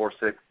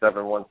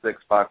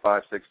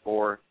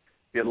 646-716-5564. If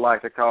you'd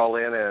like to call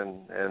in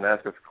and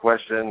ask us a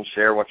question,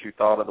 share what you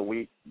thought of the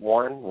week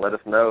one, let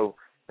us know.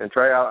 And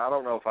Trey, I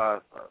don't know if I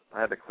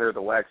had to clear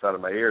the wax out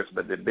of my ears,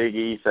 but did Big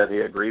E said he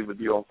agreed with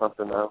you on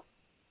something though?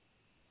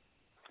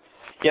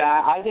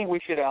 Yeah, I think we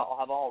should have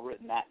all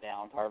written that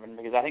down, Tarvin,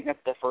 because I think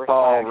that's the first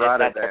time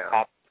write it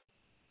down.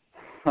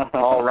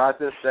 I'll write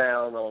this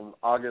down on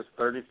August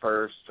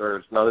 31st,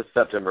 it's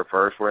September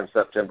 1st. We're in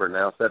September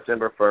now.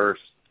 September 1st,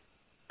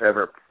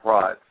 Everett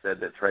Pratt said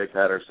that Trey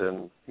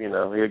Patterson, he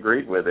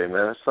agreed with him,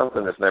 and it's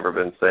something that's never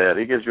been said.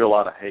 He gives you a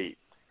lot of hate,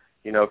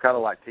 kind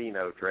of like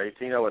Tino, Trey.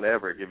 Tino and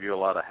Everett give you a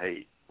lot of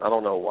hate. I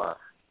don't know why.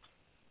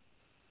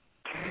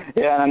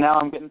 Yeah, and now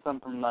I'm getting some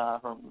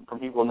from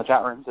people in the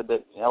chat room said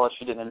that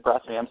LSU didn't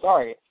impress me. I'm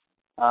sorry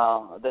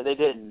that they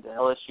didn't.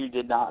 LSU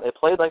did not. They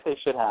played like they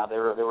should have. They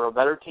were a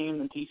better team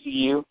than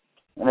TCU,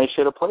 and they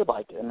should have played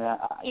like it. And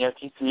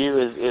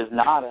TCU is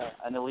not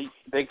an elite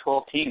Big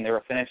 12 team. They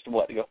were finished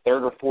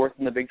third or fourth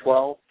in the Big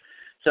 12.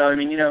 So I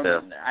mean,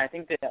 I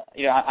think that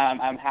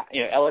I'm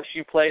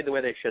LSU played the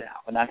way they should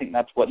have, and I think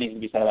that's what needs to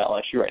be said about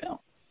LSU right now.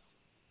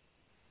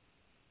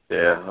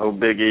 Yeah. Oh,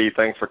 Big E,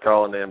 thanks for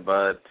calling in,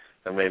 bud.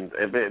 I mean,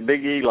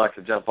 Big E likes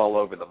to jump all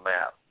over the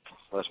map.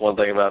 That's one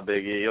thing about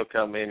Big E. He'll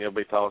come in, he'll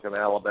be talking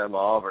Alabama,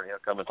 Auburn. He'll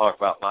come and talk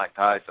about Mike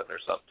Tyson or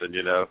something.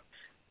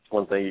 It's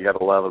one thing you got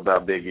to love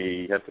about Big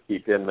E. You have to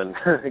keep him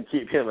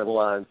in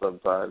line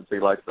sometimes. He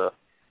likes to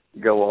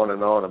go on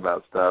and on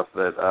about stuff.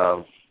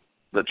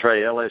 But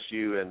Trey,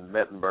 LSU and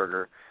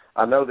Mettenberger,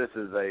 I know this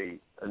is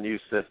a new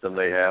system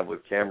they have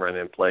with Cameron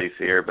in place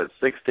here, but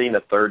 16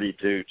 of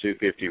 32,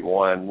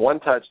 251, one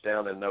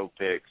touchdown and no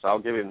picks. I'll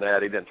give him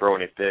that. He didn't throw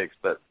any picks,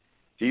 but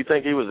do you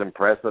think he was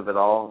impressive at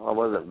all? I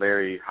wasn't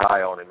very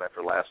high on him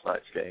after last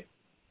night's game.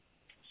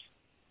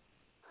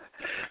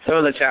 Some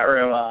of the chat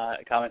room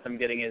comments I'm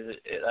getting is,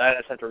 I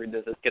just have to read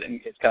this.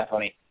 It's kind of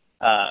funny.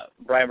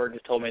 Brian Berg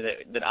just told me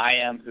that I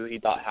am who he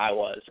thought I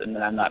was, and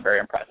that I'm not very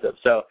impressive.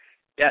 So,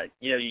 yeah,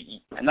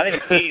 I'm not even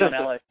hating on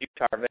LSU,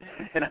 Tarvin,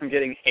 and I'm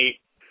getting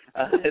hate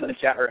in the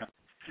chat room.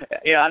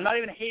 I'm not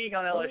even hating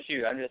on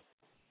LSU.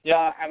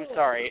 I'm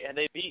sorry.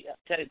 They beat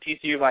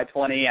TCU by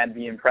 20. I'd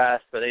be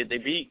impressed, but they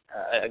beat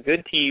a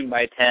good team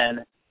by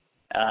 10.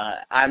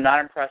 I'm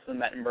not impressed with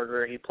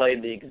Mettenberger. He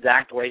played the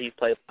exact way he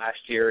played last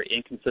year,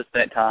 inconsistent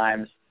at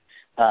times,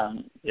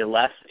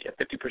 less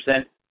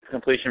 50%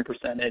 completion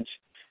percentage.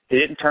 He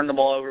didn't turn the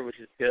ball over, which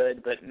is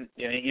good, but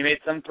he made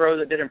some throws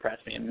that did impress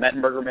me. And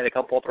Mettenberger made a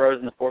couple of throws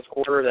in the fourth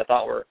quarter that I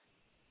thought were,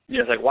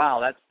 it's like, wow,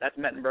 that's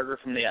Mettenberger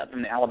from the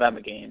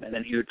Alabama game. And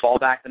then he would fall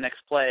back the next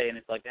play, and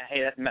it's like,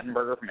 hey, that's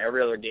Mettenberger from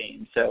every other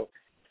game. So,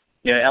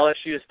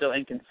 LSU is still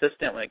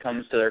inconsistent when it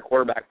comes to their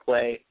quarterback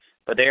play,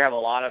 but they have a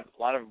lot of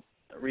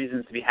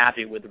reasons to be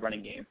happy with the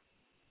running game.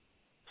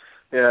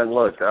 Yeah, and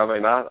look, I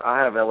mean,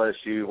 I have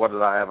LSU. What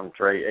did I have them,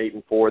 Trey?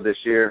 8-4 this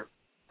year,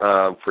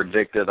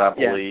 predicted, I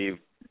believe.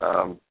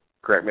 Yeah.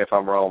 Correct me if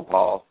I'm wrong,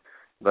 Paul,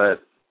 but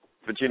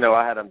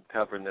I had them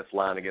covering this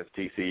line against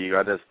TCU.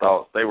 I just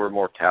thought they were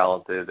more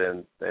talented,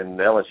 and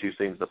LSU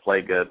seems to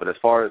play good. But as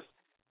far as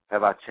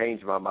have I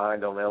changed my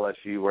mind on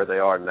LSU where they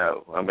are,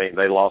 no. I mean,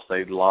 they lost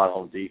a lot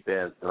on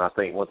defense, and I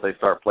think once they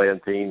start playing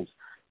teams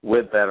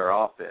with better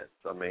offense,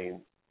 I mean,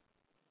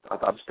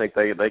 I just think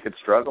they could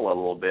struggle a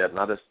little bit, and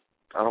I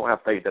don't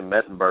have faith in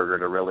Mettenberger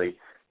to really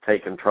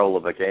take control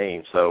of the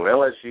game. So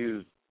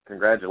LSU,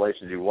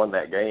 congratulations, you won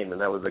that game,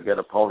 and that was a good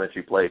opponent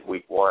you played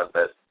week one.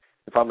 But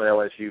if I'm an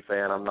LSU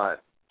fan, I'm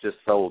not just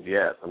sold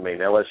yet. I mean,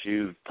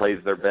 LSU plays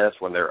their best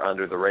when they're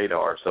under the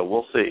radar, so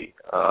we'll see.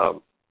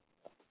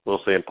 We'll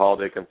see, and Paul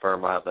did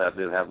confirm that I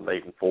did have them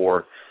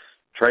 8-4.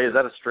 Trey, is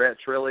that a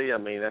stretch, really? I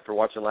mean, after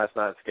watching last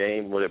night's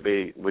game,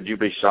 would you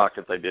be shocked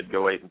if they did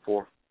go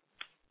 8-4?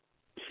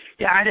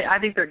 Yeah, I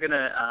think they're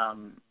gonna.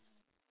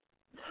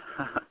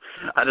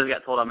 I just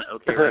got told I'm an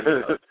okay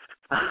radio host.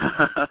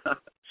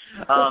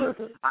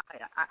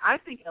 I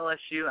think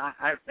LSU.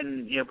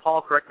 And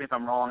Paul, correct me if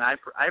I'm wrong. I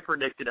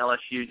predicted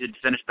LSU to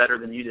finish better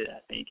than you did.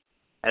 I think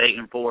at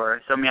 8-4.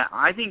 So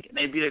I think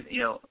maybe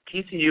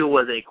TCU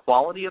was a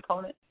quality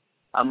opponent.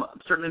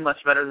 Certainly much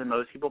better than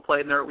most people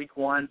played in their week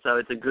one. So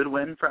it's a good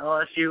win for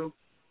LSU.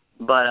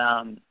 But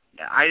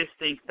I just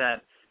think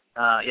that.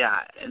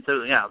 And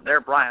so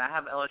there, Brian. I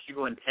have LSU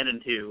going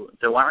 10-2.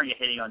 So why aren't you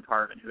hating on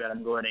Tarvin, who had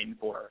them going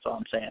 8-4? That's all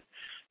I'm saying.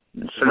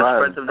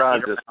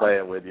 Brian's just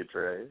playing with you,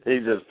 Trey.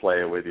 He's just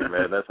playing with you,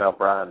 man. That's how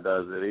Brian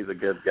does it. He's a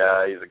good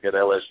guy. He's a good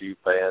LSU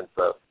fan.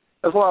 So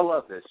that's why I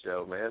love this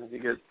show, man.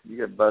 You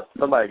get busted.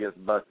 Somebody gets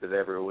busted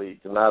every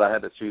week. Tonight I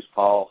had to choose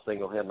Paul,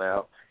 single him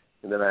out,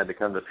 and then I had to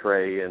come to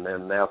Trey, and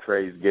then now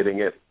Trey's getting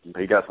it.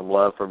 He got some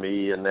love from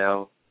me, and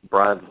now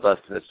Brian's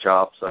busting his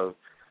chops. So,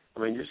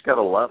 I mean, you just got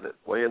to love it.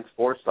 Way in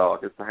sports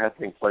talk. It's a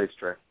happening place,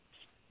 Trey.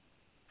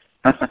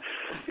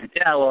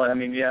 Yeah, well, I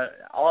mean,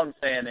 all I'm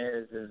saying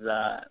is if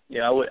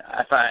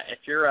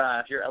you're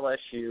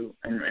LSU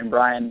and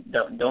Brian,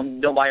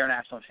 don't buy your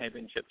national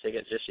championship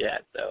tickets just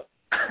yet. So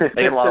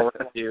they got a lot of work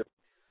to do.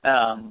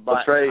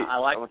 But Trey, I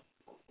like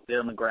it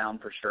on the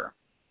ground for sure.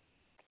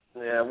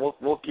 Yeah,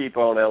 we'll keep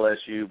on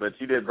LSU, but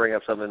you did bring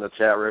up something in the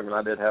chat room, and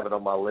I did have it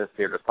on my list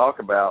here to talk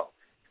about.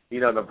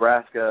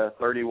 Nebraska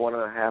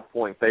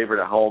 31.5-point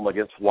favorite at home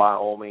against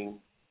Wyoming.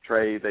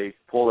 Trey, they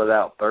pulled it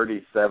out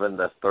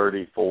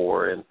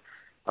 37-34, and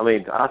I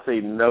mean, I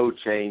see no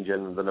change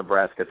in the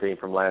Nebraska team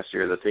from last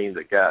year. The team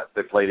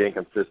that played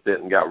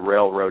inconsistent and got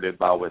railroaded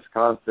by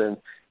Wisconsin.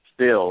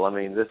 Still, I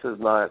mean, this is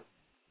not,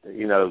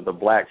 the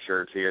black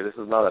shirts here. This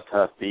is not a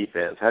tough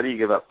defense. How do you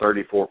give up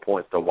 34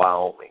 points to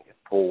Wyoming and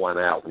pull one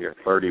out when you're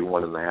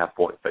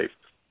 31.5-point favorite?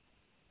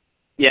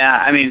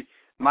 Yeah, I mean,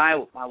 my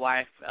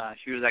wife,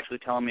 she was actually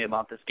telling me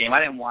about this game. I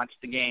didn't watch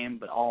the game,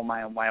 but all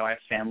my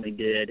wife's family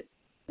did.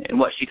 And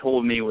what she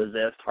told me was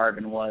this,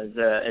 Tarvin, was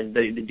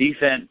the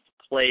defense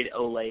played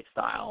Ole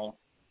style.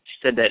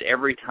 She said that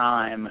every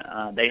time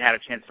they had a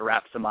chance to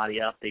wrap somebody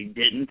up, they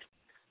didn't.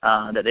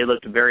 That they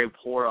looked very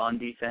poor on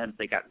defense.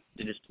 They got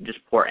just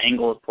poor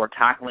angles, poor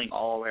tackling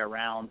all the way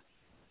around.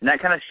 And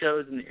that kind of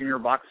shows in your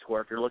box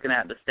score. If you're looking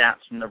at the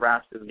stats from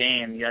Nebraska's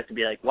game, you have to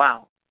be like,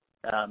 wow.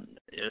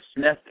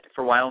 Smith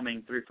for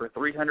Wyoming threw for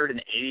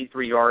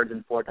 383 yards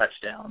and 4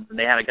 touchdowns. And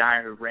they had a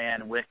guy who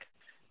ran Wick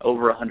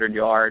over 100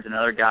 yards,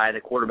 another guy, the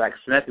quarterback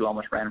Smith, who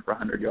almost ran for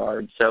 100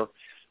 yards. So,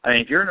 I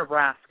mean, if you're in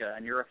Nebraska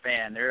and you're a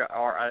fan, there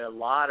are a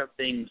lot of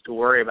things to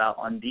worry about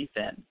on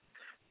defense.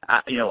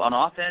 On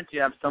offense,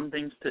 you have some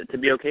things to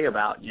be okay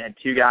about. You had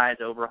 2 guys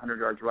over 100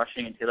 yards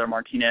rushing, and Taylor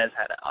Martinez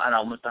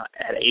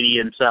had 80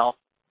 himself.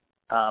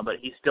 But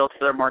he's still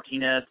Taylor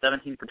Martinez,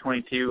 17 for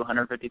 22,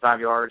 155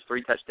 yards,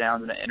 3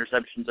 touchdowns, and an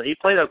interception. So he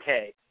played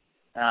okay.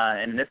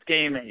 And in this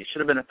game, it should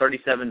have been a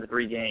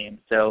 37-3 game.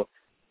 So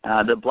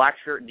the black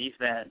shirt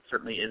defense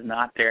certainly is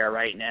not there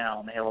right now,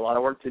 and they have a lot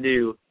of work to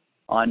do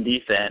on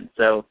defense.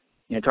 So,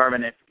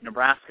 Tarvin, if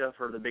Nebraska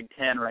for the Big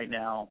Ten right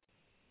now,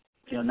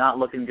 not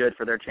looking good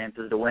for their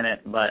chances to win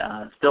it, but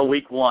still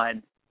week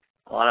 1,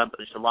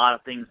 there's a lot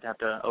of things to have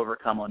to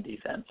overcome on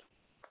defense.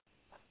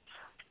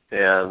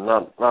 Yeah,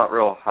 not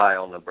real high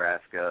on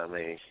Nebraska. I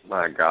mean,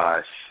 my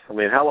gosh. I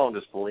mean, how long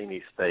does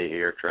Pelini stay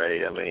here,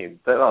 Trey? I mean,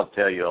 that'll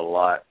tell you a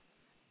lot,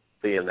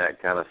 seeing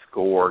that kind of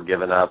score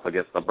given up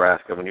against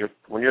Nebraska.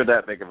 When you're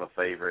that big of a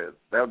favorite,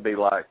 that would be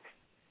like,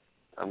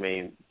 I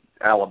mean,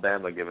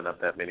 Alabama giving up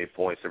that many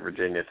points to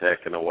Virginia Tech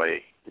in a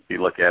way. If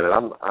you look at it,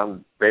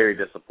 I'm very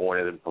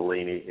disappointed in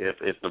Pelini.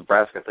 If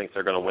Nebraska thinks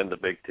they're going to win the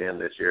Big Ten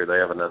this year, they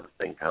have another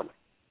thing coming.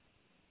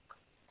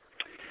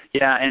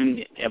 Yeah,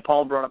 and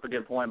Paul brought up a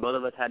good point. Both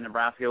of us had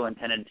Nebraska in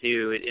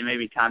 10-2. It may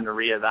be time to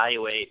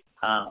reevaluate.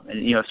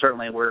 And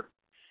certainly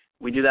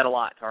we do that a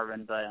lot,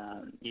 Tarvin. But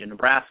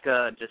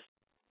Nebraska just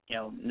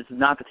this is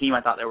not the team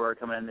I thought they were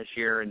coming in this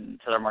year, and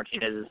Taylor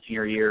Martinez's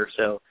senior year.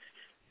 So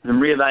some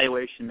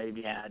reevaluation may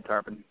be had,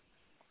 Tarvin.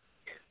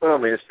 Well, I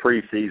mean, it's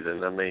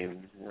preseason. I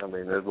mean,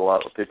 there's a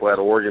lot of people at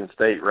Oregon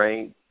State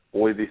ranked,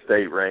 Boise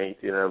State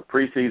ranked.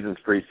 Preseason's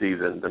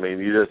preseason. I mean,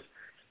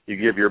 you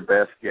give your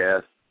best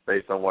guess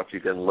based on what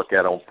you can look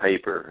at on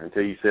paper.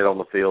 Until you sit on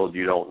the field,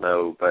 you don't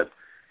know. But,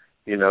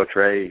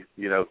 Trey,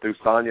 through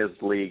Sonia's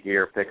league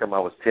here, Pick'em, I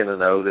was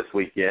 10-0 this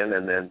weekend,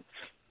 and then,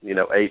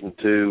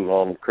 8-2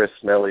 on Chris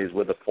Smelly's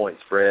with the point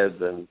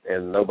spreads, and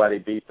nobody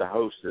beat the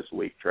host this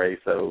week, Trey.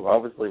 So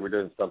obviously we're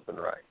doing something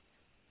right.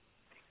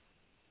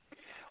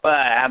 Well,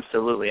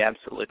 absolutely,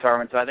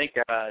 Tarvin. So I think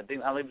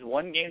that leaves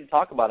one game to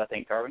talk about,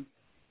 Tarvin.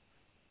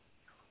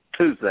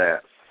 Who's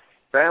that?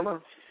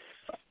 Bama?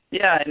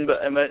 Yeah,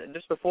 but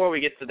just before we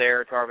get to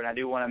there, Tarvin, I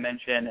do want to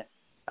mention,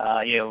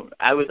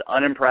 I was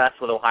unimpressed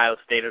with Ohio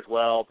State as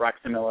well.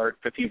 Braxton Miller,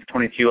 15 for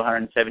 22,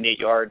 178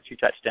 yards, 2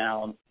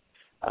 touchdowns,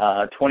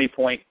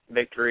 20-point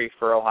victory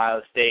for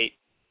Ohio State.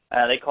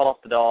 They called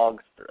off the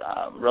Dogs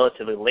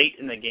relatively late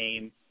in the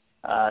game.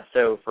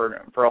 So for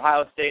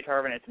Ohio State,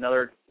 Tarvin, it's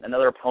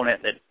another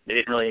opponent that they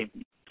didn't really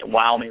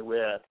wow me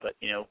with, but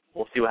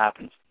we'll see what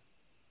happens.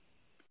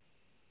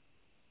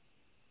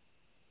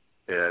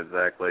 Yeah,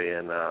 exactly.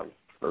 And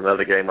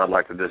another game I'd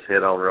like to just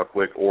hit on real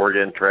quick.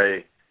 Oregon,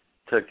 Trey,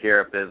 took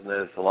care of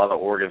business. A lot of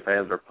Oregon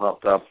fans are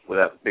pumped up with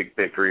that big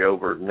victory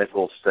over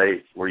Nicholls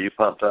State. Were you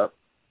pumped up?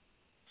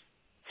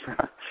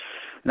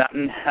 I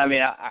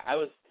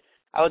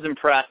was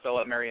impressed by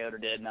what Mariota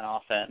did in that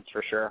offense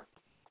for sure.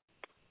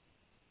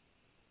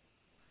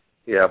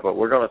 Yeah, but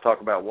we're going to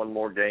talk about one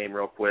more game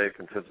real quick,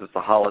 and since it's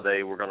a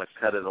holiday, we're going to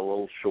cut it a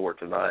little short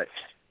tonight.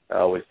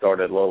 We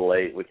started a little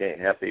late. We can't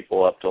have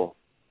people up till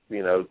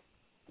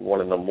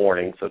 1 in the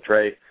morning. So,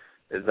 Trey,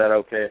 is that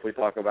okay if we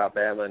talk about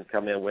Bama and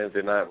come in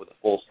Wednesday night with a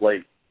full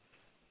slate?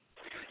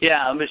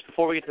 Yeah, just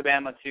before we get to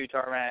Bama too,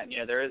 Tarvin,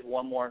 there is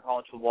one more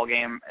college football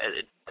game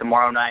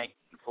tomorrow night,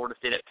 Florida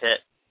State at Pitt.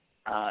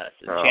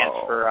 It's a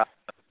chance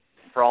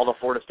for all the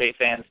Florida State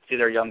fans to see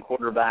their young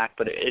quarterback,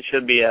 but it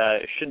should be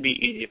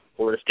easy for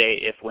Florida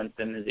State if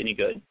Winston is any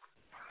good.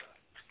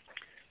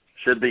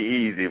 Should be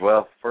easy.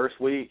 Well, first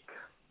week,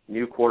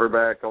 new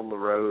quarterback on the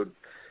road.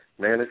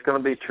 Man, it's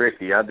going to be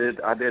tricky. I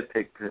did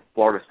pick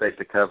Florida State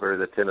to cover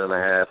the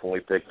 10.5 when we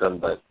picked them,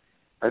 but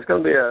it's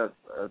going to be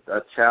a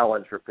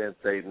challenge for Penn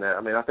State. And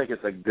I think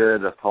it's a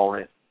good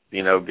opponent,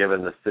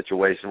 given the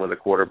situation with the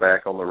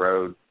quarterback on the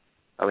road.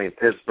 I mean,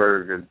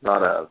 Pittsburgh is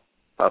not a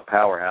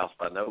powerhouse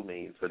by no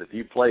means, but if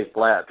you play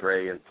flat,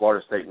 Trey, and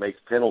Florida State makes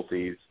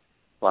penalties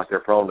like they're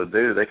prone to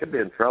do, they could be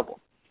in trouble.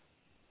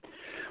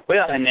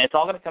 Well, and it's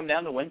all going to come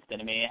down to Winston.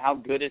 I mean, how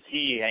good is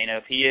he?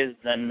 If he is,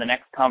 then the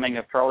next coming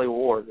of Charlie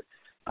Ward.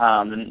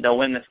 Then they'll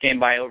win this game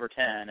by over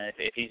 10.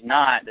 If he's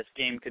not, this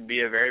game could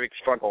be a very big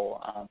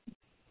struggle.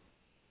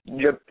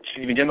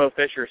 Jimbo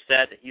Fisher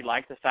said that he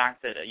liked the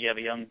fact that you have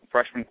a young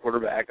freshman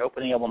quarterback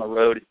opening up on the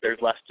road. There's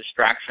less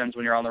distractions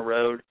when you're on the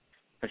road,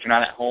 but you're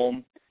not at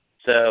home.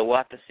 So we'll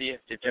have to see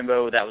if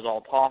Jimbo, that was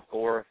all talk,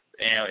 or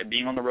if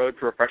being on the road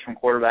for a freshman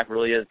quarterback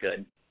really is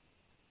good.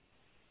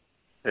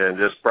 And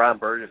just Brian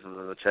Burgess is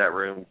in the chat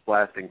room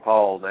blasting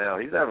Paul now.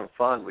 He's having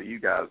fun with you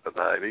guys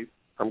tonight.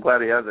 I'm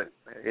glad he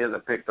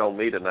hasn't picked on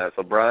me tonight.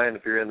 So, Brian,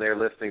 if you're in there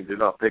listening, do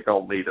not pick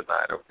on me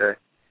tonight, okay?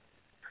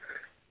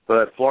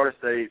 But Florida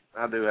State,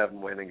 I do have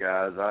them winning,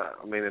 guys.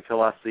 I mean,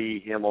 until I see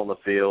him on the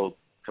field,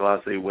 until I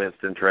see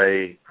Winston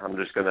Trey, I'm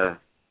just going to,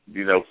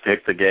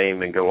 pick the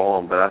game and go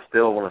on. But I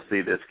still want to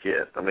see this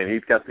kid. I mean,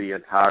 he's got the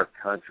entire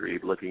country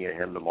looking at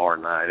him tomorrow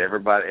night.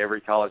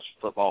 Every college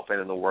football fan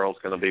in the world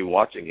is going to be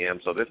watching him.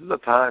 So this is a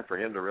time for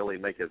him to really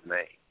make his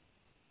name.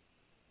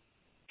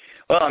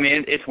 Well, I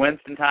mean, it's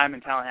Winston time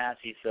in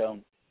Tallahassee, so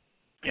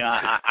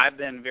I've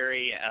been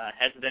very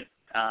hesitant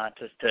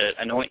to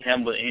anoint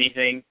him with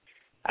anything.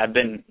 I've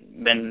been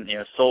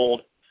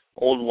sold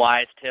old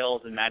wise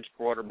tales and magic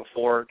water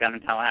before down in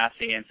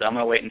Tallahassee, and so I'm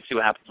going to wait and see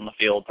what happens on the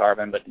field,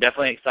 Tarvin. But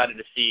definitely excited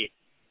to see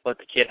what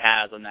the kid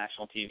has on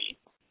national TV.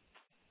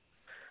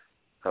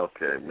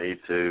 Okay, me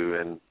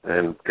too.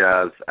 And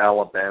guys,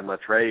 Alabama,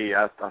 Trey,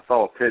 I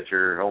saw a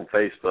picture on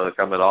Facebook.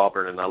 I'm at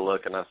Auburn, and I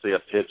look and I see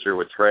a picture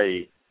with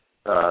Trey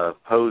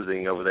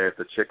posing over there at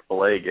the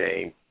Chick-fil-A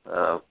game,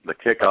 the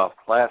Kickoff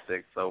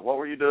Classic. So what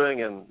were you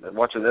doing and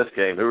watching this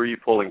game? Who were you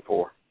pulling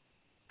for?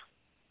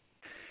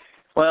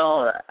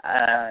 Well,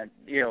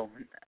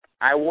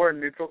 I wore a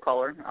neutral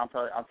color.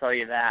 I'll tell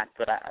you that.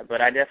 But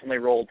I definitely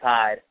rolled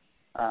Tide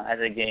as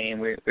a game.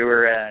 We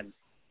were.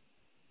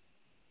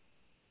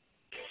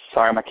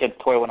 Sorry, my kid's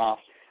toy went off.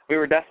 We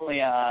were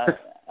definitely at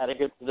a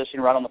good position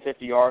right on the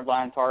 50-yard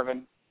line,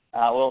 Tarvin.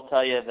 I will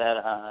tell you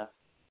that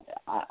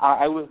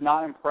I was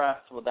not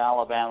impressed with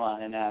Alabama,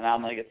 and now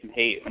I'm going to get some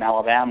hate from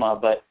Alabama.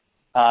 But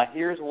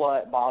here's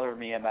what bothered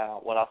me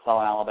about what I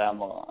saw in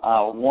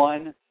Alabama.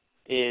 One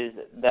is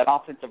that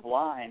offensive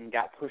line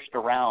got pushed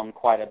around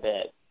quite a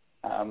bit.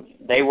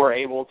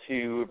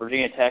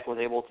 Virginia Tech was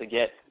able to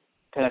get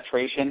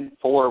penetration.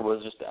 Fuller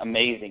was just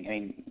amazing. I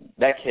mean,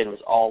 that kid was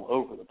all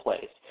over the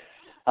place.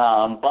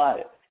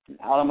 But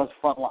Alabama's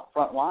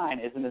front line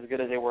isn't as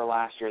good as they were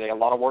last year. They got a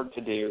lot of work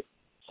to do.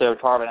 So,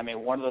 Tarvin, I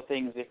mean, one of the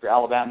things if you're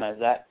Alabama is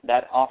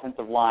that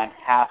offensive line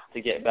has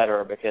to get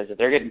better, because if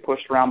they're getting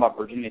pushed around by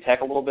Virginia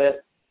Tech a little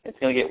bit, it's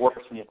going to get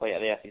worse when you play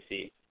at the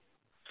SEC.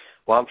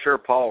 Well, I'm sure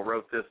Paul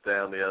wrote this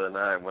down the other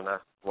night when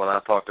I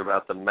talked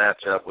about the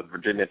matchup with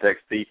Virginia Tech's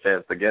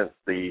defense against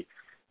the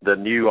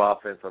new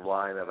offensive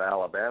line of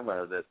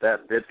Alabama,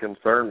 that did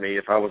concern me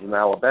if I was an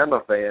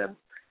Alabama fan.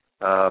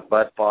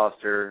 Bud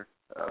Foster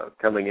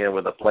coming in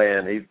with a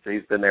plan.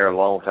 He's been there a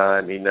long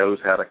time. He knows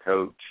how to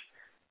coach.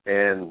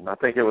 And I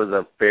think it was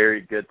a very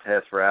good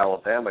test for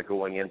Alabama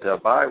going into a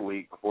bye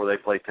week before they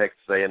play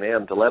Texas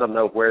A&M to let them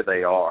know where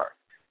they are.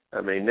 I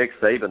mean, Nick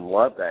Saban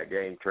loved that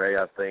game, Trey.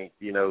 I think,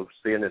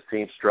 seeing his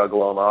team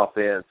struggle on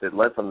offense, it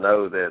lets them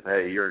know that,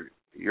 hey,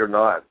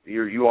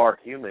 you are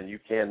human. You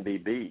can be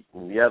beat.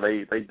 And, yeah,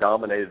 they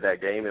dominated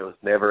that game. It was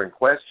never in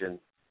question.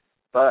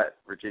 But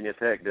Virginia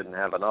Tech didn't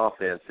have an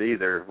offense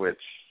either, which,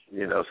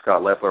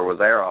 Scott Loeffler was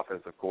their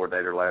offensive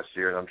coordinator last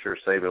year, and I'm sure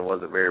Saban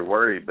wasn't very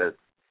worried. But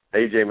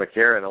A.J.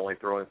 McCarron only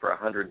throwing for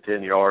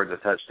 110 yards, a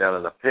touchdown,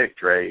 and a pick,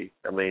 Trey.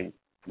 I mean,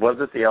 was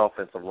it the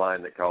offensive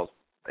line that caused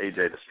A.J.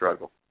 to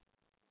struggle?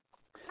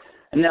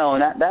 No,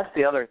 and that's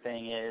the other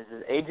thing is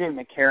A.J.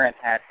 McCarron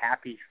had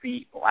happy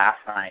feet last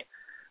night.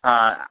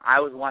 I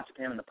was watching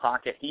him in the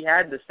pocket. He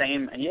had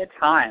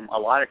time, a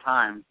lot of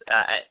times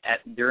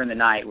during the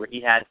night where he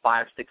had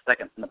 5-6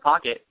 seconds in the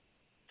pocket.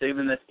 So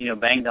even this,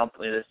 banged up,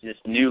 this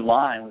new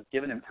line was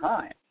giving him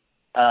time.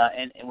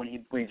 And when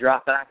he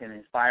dropped back in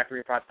his 5-3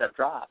 or 5-step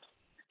drops,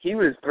 he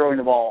was throwing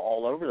the ball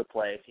all over the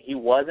place. He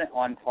wasn't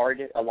on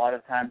target a lot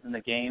of times in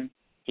the game.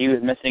 He was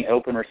missing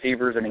open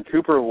receivers. I mean,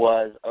 Cooper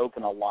was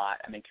open a lot.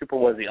 I mean, Cooper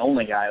was the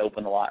only guy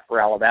open a lot for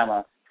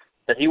Alabama,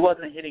 but he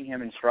wasn't hitting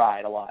him in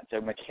stride a lot.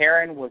 So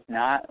McCarron was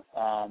not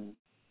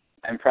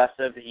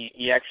impressive.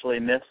 He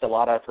actually missed a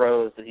lot of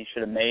throws that he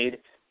should have made,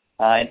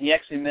 and he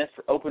actually missed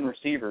open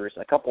receivers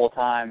a couple of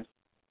times.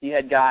 He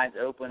had guys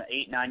open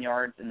 8-9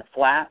 yards in the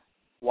flat,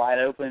 wide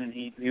open, and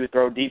he would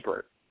throw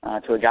deeper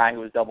to a guy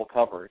who was double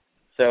covered.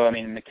 So, I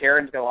mean,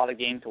 McCarron's got a lot of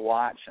game to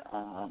watch,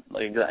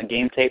 like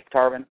game tape,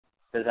 Tarvin.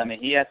 Because, I mean,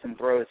 he has some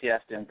throws he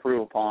has to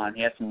improve upon.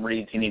 He has some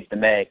reads he needs to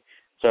make.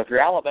 So if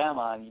you're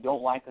Alabama and you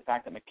don't like the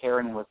fact that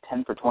McCarron was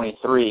 10 for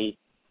 23,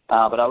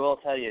 but I will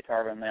tell you,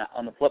 Tarvin,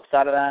 on the flip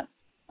side of that,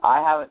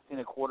 I haven't seen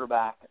a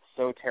quarterback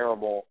so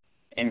terrible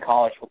in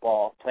college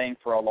football playing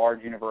for a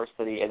large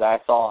university as I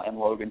saw in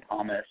Logan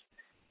Thomas.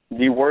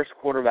 The worst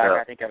quarterback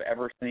I think I've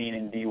ever seen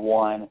in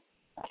D1.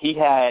 He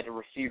had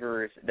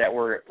receivers that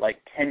were like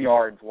 10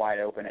 yards wide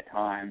open at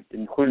times,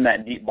 including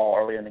that deep ball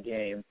early in the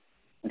game,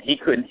 and he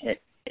couldn't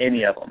hit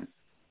any of them.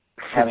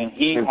 I mean,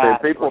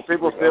 people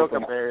still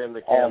compare him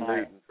to Cam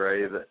Newton,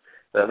 Trey.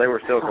 That they were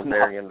still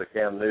comparing him to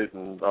Cam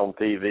Newton on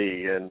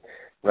TV, and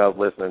I was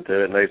listening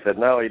to it, and they said,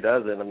 no, he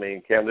doesn't. I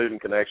mean, Cam Newton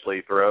can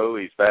actually throw.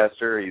 He's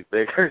faster. He's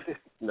bigger.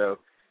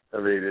 I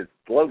mean,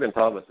 Logan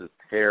Thomas is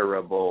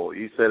terrible.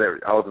 You said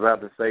it. I was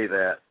about to say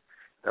that.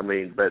 I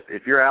mean, but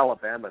if you're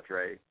Alabama,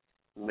 Trey,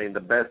 I mean, the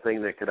best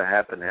thing that could have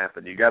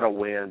happened. You got to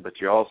win, but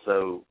you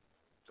also,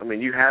 I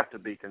mean, you have to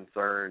be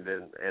concerned,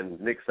 and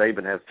Nick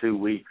Saban has 2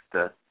 weeks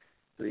to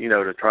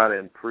try to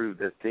improve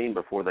this team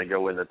before they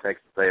go into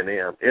Texas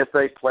A&M. If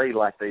they play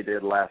like they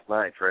did last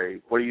night, Trey,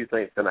 what do you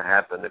think is going to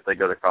happen if they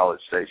go to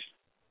College Station?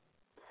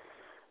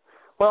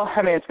 Well,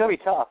 I mean, it's going to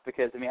be tough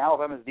because, I mean,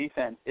 Alabama's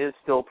defense is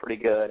still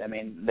pretty good. I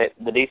mean,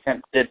 the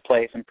defense did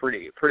play some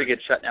pretty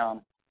good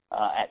shutdown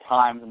at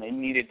times, and they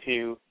needed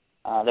to.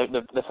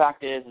 The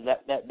fact is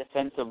that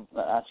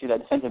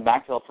defensive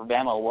backfield for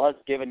Bama was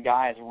giving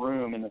guys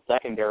room in the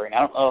secondary. And I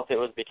don't know if it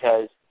was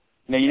because,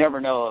 you never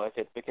know if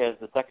it's because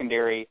the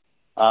secondary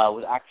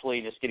was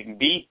actually just getting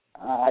beat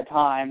at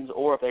times,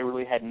 or if they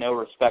really had no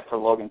respect for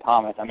Logan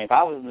Thomas. I mean, if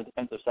I was in the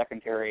defensive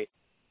secondary,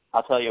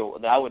 I'll tell you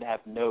that I would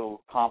have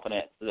no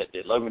confidence that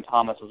Logan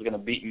Thomas was going to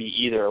beat me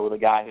either with a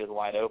guy who was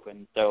wide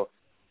open. So,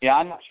 yeah,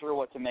 I'm not sure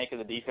what to make of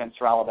the defense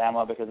for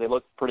Alabama because they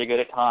looked pretty good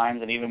at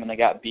times, and even when they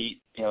got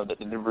beat, the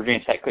Virginia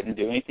Tech couldn't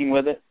do anything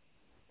with it.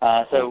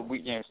 So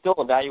we, still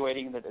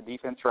evaluating the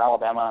defense for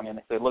Alabama. I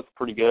mean, they looked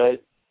pretty good,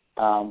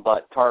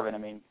 but Tarvin, I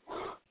mean,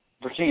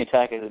 Virginia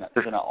Tech is in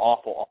an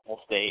awful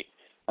state.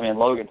 I mean,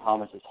 Logan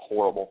Thomas is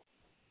horrible.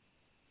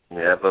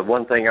 Yeah, but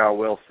one thing I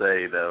will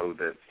say though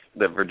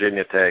that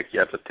Virginia Tech, you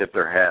have to tip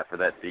their hat for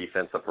that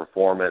defensive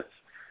performance.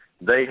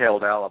 They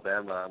held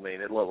Alabama. I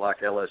mean, it looked like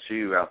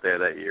LSU out there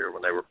that year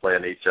when they were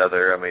playing each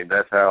other. I mean,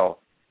 that's how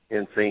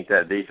in sync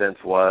that defense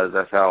was.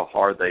 That's how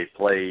hard they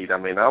played. I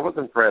mean, I was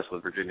impressed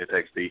with Virginia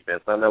Tech's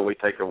defense. I know we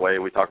talk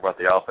about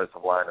the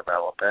offensive line of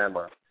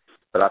Alabama,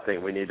 but I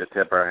think we need to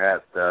tip our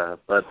hats to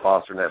Bud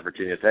Foster and that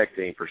Virginia Tech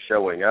team for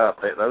showing up.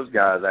 Those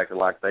guys acted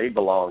like they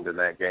belonged in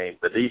that game.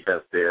 The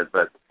defense did,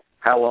 but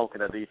how long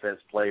can a defense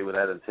play with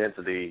that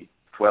intensity,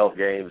 12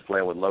 games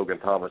playing with Logan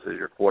Thomas as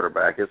your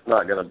quarterback? It's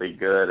not going to be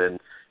good, and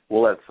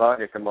we'll let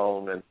Sonia come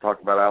on and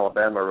talk about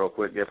Alabama real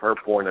quick, give her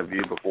point of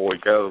view before we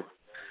go.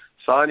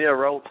 Sonia,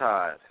 roll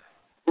Tide.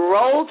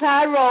 Roll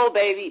Tide, roll,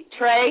 baby.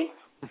 Trey,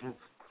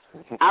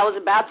 I was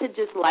about to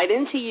just light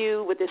into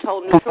you with this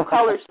whole neutral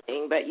colors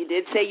thing, but you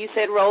did say you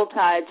said roll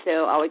Tide,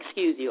 so I'll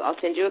excuse you. I'll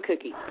send you a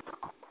cookie.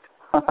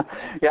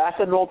 Yeah, I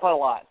said roll Tide a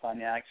lot,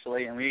 Sonia,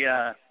 actually, and we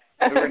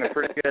were in a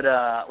pretty good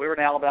we were in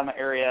the Alabama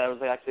area. It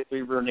was actually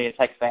 3 Virginia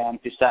Tech fans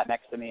who sat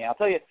next to me. I'll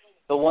tell you,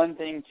 the one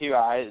thing, too,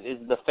 is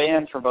the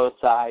fans from both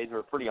sides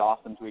were pretty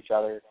awesome to each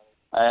other.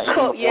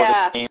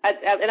 Yeah,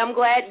 and I'm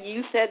glad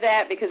you said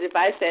that because if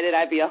I said it,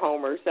 I'd be a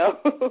homer.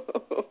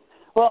 So.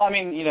 Well, I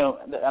mean,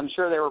 I'm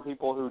sure there were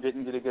people who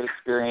didn't get a good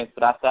experience,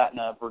 but I sat in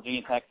a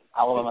Virginia Tech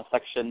Alabama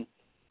section.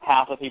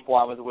 Half the people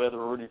I was with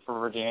were rooting for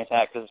Virginia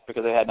Tech just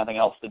because they had nothing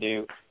else to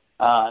do.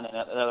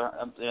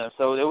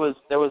 So there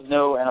was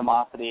no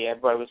animosity.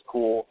 Everybody was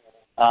cool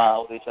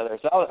with each other.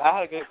 So I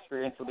had a good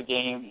experience with the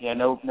game.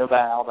 No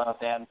bad Alabama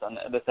fans on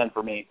this end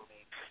for me.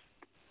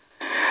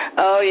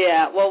 Oh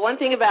yeah. Well, one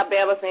thing about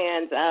Bama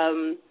fans,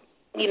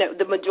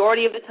 the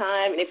majority of the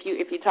time, and if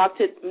you talk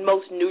to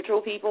most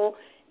neutral people,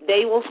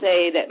 they will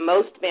say that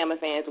most Bama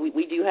fans,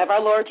 we do have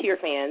our lower tier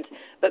fans,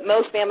 but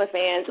most Bama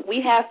fans,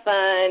 we have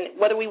fun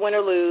whether we win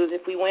or lose.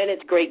 If we win,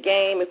 it's a great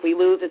game. If we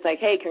lose, it's like,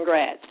 hey,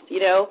 congrats,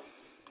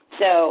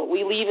 So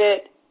we leave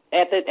it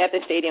at the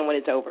stadium when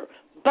it's over.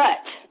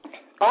 But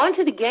on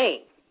to the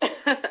game.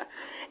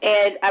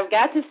 And I've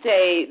got to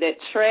say that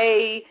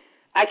Trey,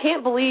 I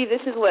can't believe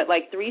this is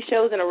 3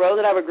 shows in a row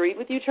that I've agreed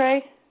with you, Trey?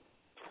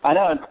 I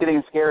know, it's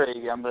getting scary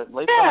again, but at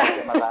least I'm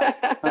getting my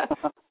back.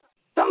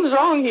 Something's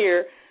wrong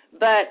here.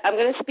 But I'm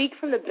going to speak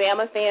from the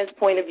Bama fans'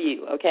 point of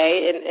view,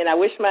 okay? And I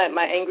wish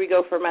my angry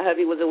gopher, my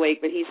hubby, was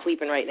awake, but he's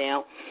sleeping right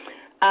now.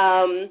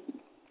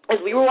 As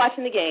we were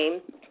watching the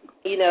game,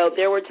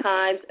 there were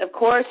times, of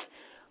course,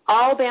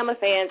 all Bama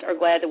fans are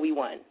glad that we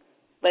won.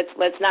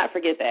 Let's not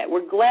forget that.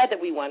 We're glad that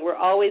we won. We're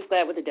always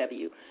glad with a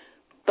W.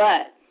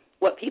 But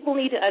what people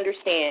need to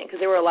understand,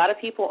 because there were a lot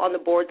of people on the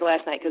boards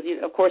last night, because,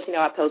 of course,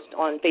 I post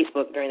on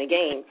Facebook during the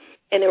game,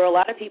 and there were a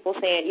lot of people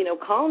saying,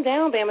 calm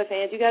down, Bama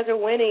fans. You guys are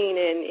winning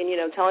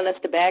and telling us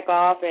to back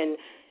off and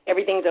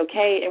everything's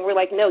okay. And we're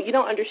like, no, you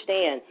don't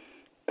understand.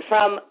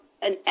 From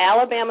an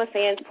Alabama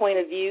fan's point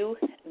of view,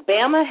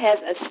 Bama has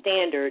a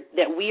standard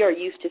that we are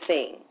used to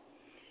seeing.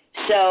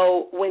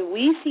 So when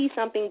we see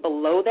something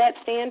below that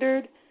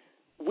standard,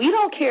 we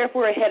don't care if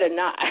we're ahead or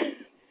not.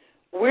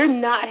 We're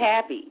not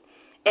happy.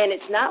 And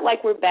it's not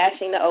like we're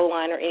bashing the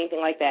O-line or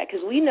anything like that,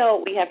 because we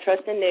know we have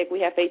trust in Nick,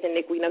 we have faith in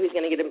Nick, we know he's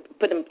going to get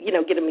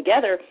them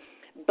together.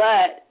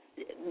 But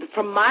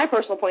from my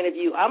personal point of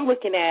view, I'm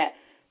looking at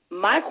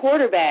my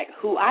quarterback,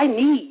 who I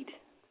need.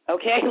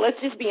 Okay, let's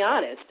just be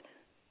honest.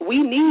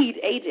 We need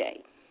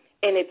AJ,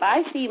 and if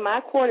I see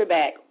my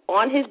quarterback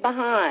on his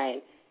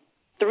behind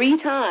 3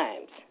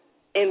 times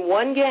in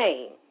one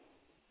game,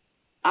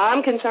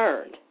 I'm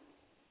concerned.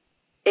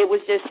 It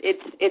was just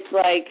it's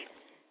like,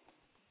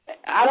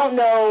 I don't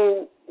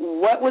know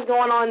what was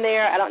going on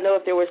there. I don't know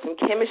if there was some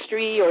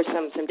chemistry or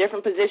some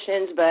different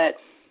positions, but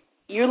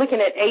you're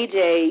looking at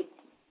AJ,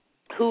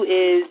 who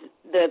is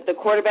the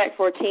quarterback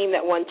for a team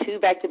that won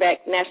 2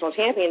 back-to-back national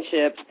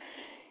championships.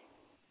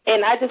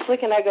 And I just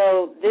look and I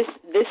go, this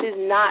is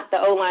not the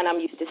O-line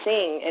I'm used to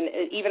seeing.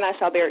 And even I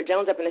saw Barrett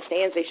Jones up in the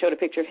stands. They showed a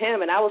picture of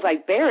him, and I was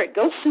like, Barrett,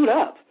 go suit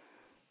up.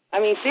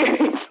 I mean,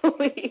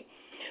 seriously.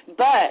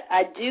 But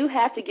I do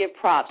have to give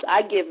props.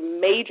 I give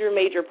major,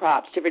 major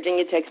props to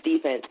Virginia Tech's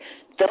defense.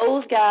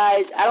 Those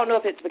guys, I don't know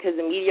if it's because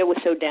the media was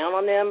so down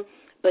on them,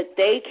 but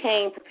they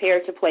came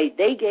prepared to play.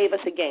 They gave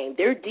us a game.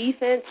 Their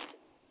defense,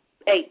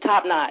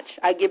 top-notch.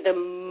 I give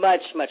them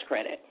much, much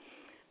credit.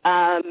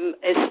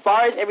 As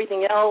far as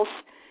everything else,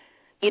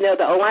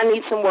 the O-line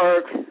needs some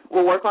work.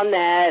 We'll work on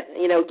that.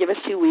 Give us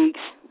 2 weeks.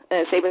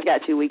 Saban's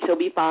got 2 weeks. He'll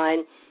be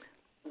fine.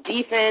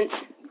 Defense,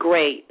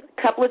 great.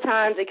 A couple of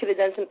times they could have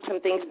done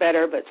some things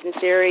better, but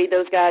sincerely,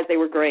 those guys, they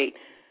were great.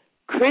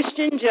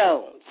 Christian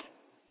Jones.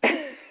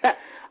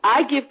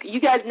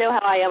 You guys know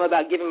how I am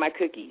about giving my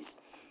cookies.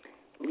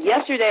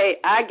 Yesterday,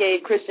 I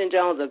gave Christian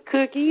Jones a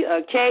cookie,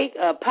 a cake,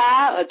 a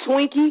pie, a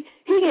Twinkie.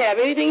 He can have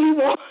anything he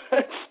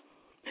wants.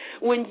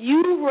 When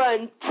you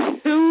run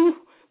 2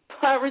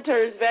 punt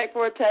returns back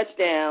for a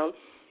touchdown,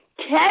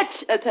 catch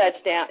a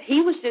touchdown,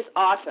 he was just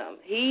awesome.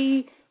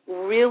 He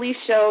really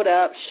showed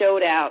up,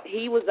 showed out.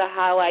 He was the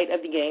highlight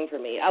of the game for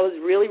me. I was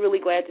really, really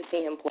glad to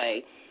see him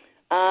play.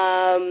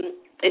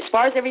 As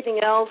far as everything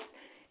else,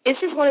 it's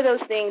just one of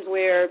those things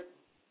where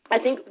I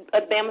think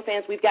Bama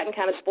fans, we've gotten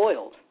kind of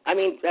spoiled. I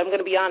mean, I'm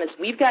going to be honest.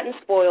 We've gotten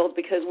spoiled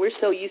because we're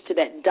so used to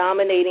that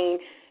dominating,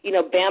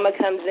 Bama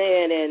comes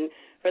in and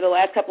for the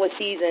last couple of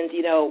seasons,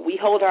 we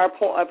hold our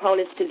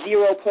opponents to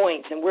 0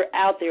 points, and we're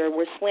out there, and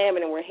we're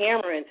slamming, and we're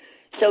hammering.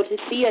 So to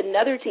see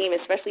another team,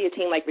 especially a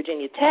team like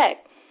Virginia Tech,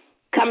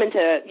 come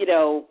into,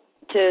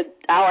 to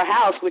our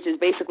house, which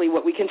is basically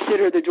what we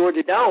consider the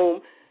Georgia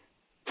Dome,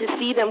 to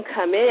see them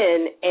come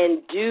in and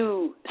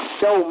do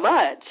so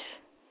much,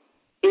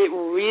 it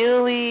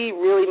really,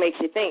 really makes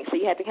you think. So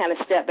you have to kind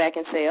of step back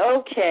and say,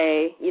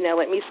 okay,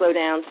 let me slow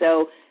down.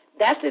 So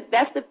that's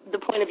the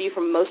point of view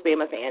from most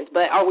Bama fans.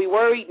 But are we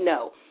worried?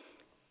 No.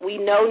 We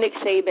know Nick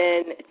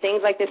Saban.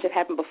 Things like this have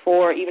happened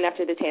before, even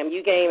after the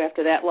TAMU game,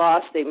 after that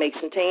loss. They make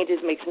some changes,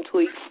 make some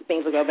tweaks,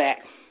 things will go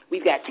back.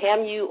 We've got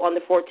TAMU on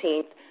the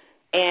 14th.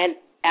 And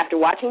after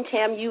watching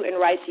TAMU and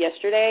Rice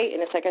yesterday,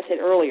 and it's like I said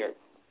earlier,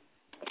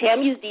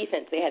 TAMU's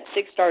defense, they had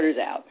 6 starters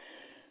out.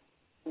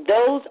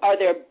 Those are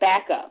their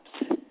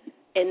backups.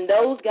 And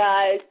those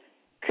guys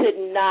could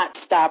not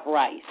stop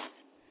Rice.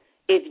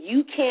 If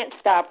you can't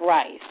stop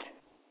Rice,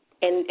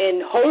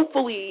 and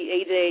hopefully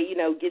AJ,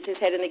 gets his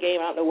head in the game.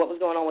 I don't know what was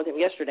going on with him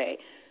yesterday.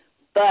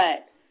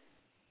 But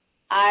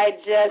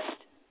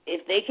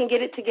if they can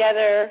get it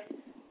together,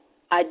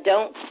 I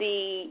don't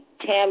see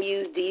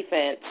TAMU's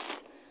defense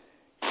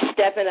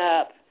stepping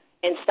up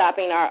and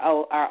stopping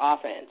our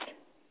offense.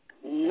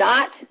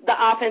 Not the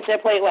offense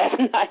that played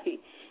last night,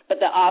 but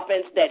the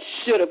offense that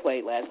should have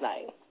played last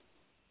night.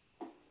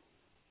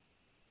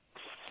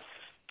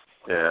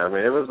 Yeah, I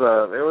mean, it was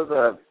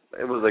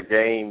a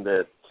game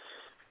that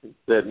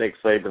Nick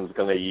Saban's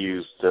going to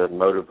use to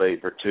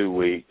motivate for 2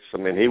 weeks. I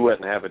mean, he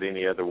wouldn't have it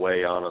any other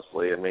way,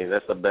 honestly. I mean,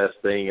 that's the best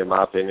thing, in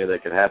my opinion,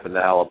 that could happen to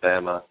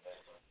Alabama.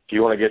 If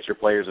you want to get your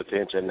players'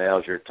 attention,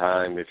 now's your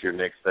time. If you're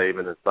Nick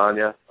Saban and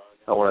Sonia,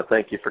 I want to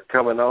thank you for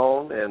coming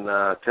on, and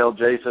tell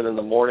Jason in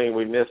the morning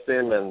we missed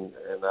him, and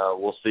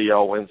we'll see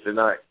y'all Wednesday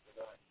night.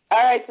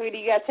 All right, sweetie,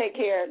 you got to take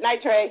care. Night,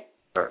 Trey.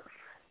 All right.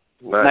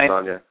 Night,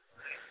 Sonia.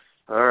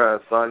 All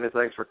right, Sonia,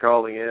 thanks for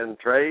calling in.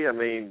 Trey, I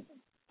mean,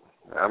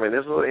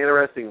 this was an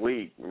interesting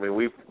week. I mean,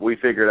 we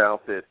figured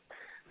out that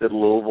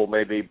Louisville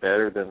may be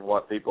better than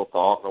what people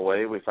thought in a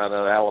way. We found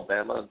out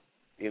Alabama,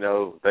 they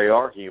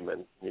are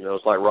human.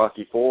 It's like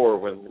Rocky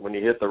IV when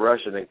you hit the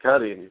Russian and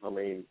cut him. I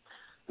mean,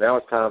 now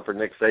it's time for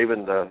Nick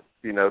Saban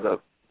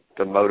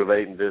to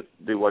motivate and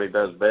do what he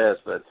does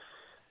best. But,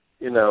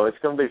 it's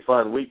going to be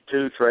fun. Week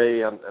 2,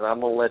 Trey, and I'm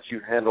going to let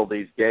you handle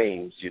these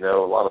games. A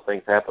lot of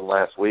things happened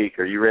last week.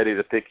 Are you ready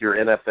to pick your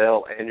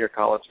NFL and your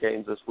college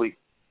games this week?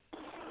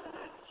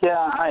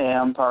 Yeah, I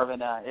am,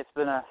 Tarvin. It's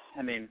been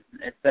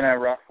a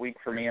rough week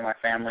for me and my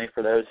family.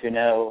 For those who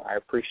know, I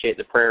appreciate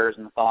the prayers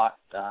and the thoughts.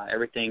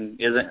 Everything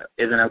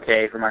isn't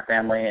okay for my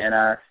family and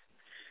us.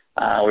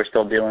 We're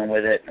still dealing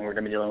with it, and we're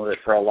going to be dealing with it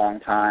for a long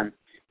time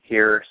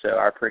here. So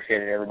I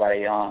appreciate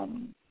everybody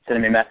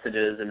sending me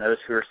messages, and those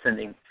who are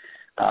sending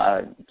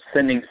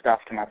stuff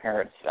to my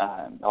parents.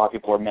 A lot of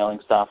people are mailing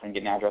stuff and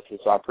getting addresses,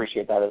 so I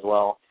appreciate that as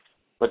well.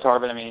 But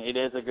Tarvin, it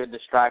is a good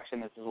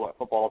distraction. This is what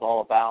football is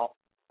all about.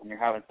 When you're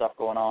having stuff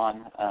going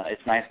on,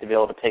 it's nice to be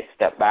able to take a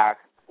step back,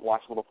 watch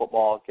a little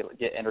football,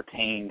 get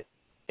entertained.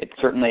 It's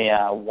certainly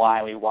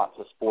why we watch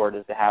the sport,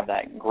 is to have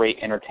that great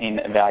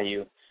entertainment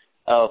value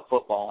of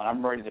football. And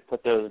I'm ready to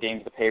put those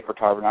games to paper,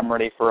 Tarvin. I'm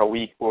ready for a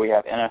week where we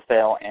have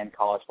NFL and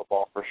college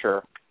football for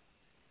sure.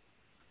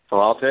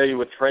 Well, I'll tell you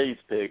with Trey's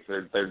picks,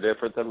 they're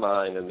different than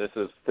mine, and this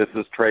is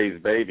Trey's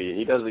baby.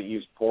 He doesn't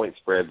use point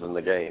spreads in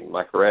the game. Am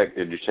I correct?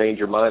 Did you change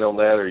your mind on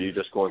that, or are you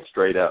just going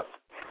straight up?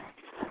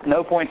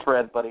 No point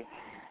spreads, buddy.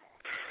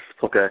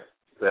 Okay.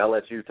 I'll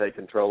let you take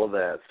control of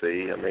that.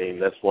 See, I mean,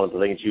 that's one of the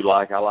things you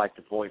like. I like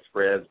the point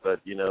spreads, but,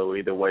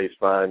 either way is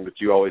fine. But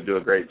you always do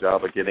a great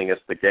job of getting us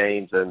the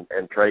games.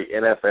 And Trey,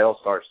 NFL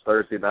starts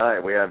Thursday night.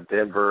 We have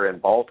Denver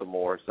and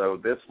Baltimore. So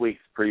this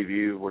week's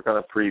preview, we're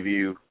going to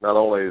preview not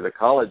only the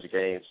college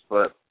games,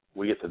 but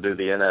we get to do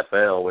the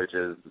NFL, which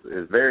is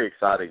very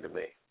exciting to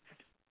me.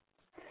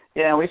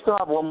 Yeah, and we still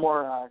have one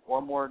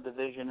more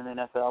division in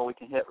the NFL we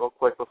can hit real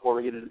quick before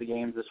we get into the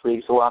games this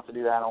week. So we'll have to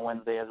do that on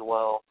Wednesday as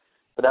well.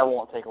 But that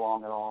won't take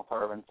long at all,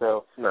 Tarvin.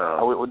 So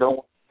no. We don't.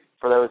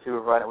 For those who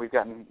have read it, we've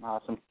gotten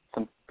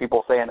some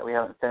people saying that we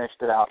haven't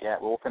finished it out yet.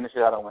 We'll finish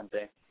it out on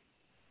Wednesday.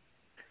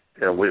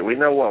 Yeah, we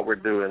know what we're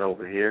doing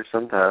over here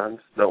sometimes,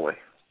 don't we?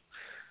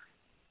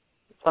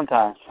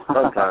 Sometimes.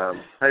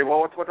 Hey, well,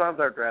 what time's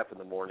our draft in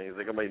the morning? Is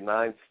it going to be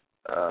 9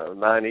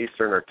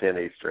 Eastern or 10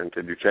 Eastern?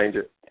 Did you change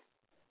it?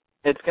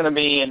 It's going to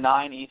be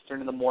 9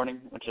 Eastern in the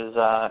morning, which is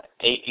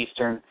 8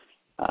 Eastern.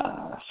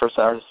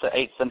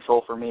 8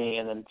 Central for me,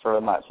 and then for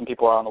some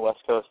people out on the West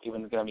Coast,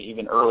 even going to be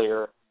even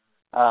earlier.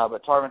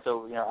 But Tarvin,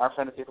 so our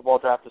fantasy football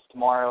draft is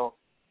tomorrow.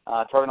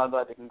 Tarvin, I'd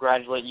like to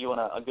congratulate you on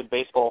a good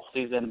baseball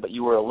season, but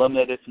you were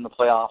eliminated from the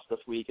playoffs this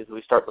week as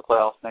we start the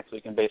playoffs next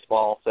week in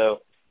baseball. So,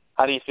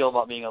 how do you feel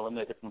about being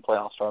eliminated from the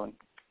playoffs, Tarvin?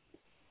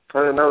 I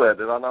didn't know that.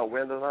 Did I not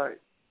win tonight?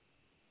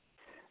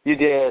 You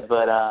did,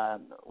 but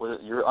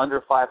you're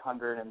under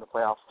 500 in the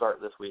playoff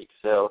start this week,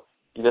 so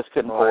you just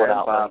couldn't pull it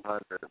out.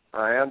 500.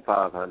 I am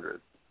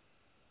 500.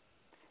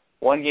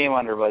 One game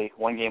under, buddy.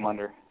 One game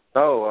under.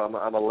 Oh,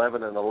 I'm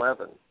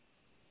 11-11.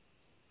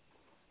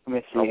 Let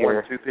me see I here.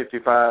 won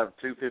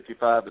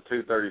 255 to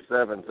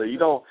 237. So you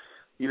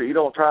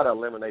don't try to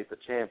eliminate the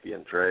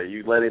champion, Trey.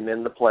 You let him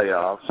in the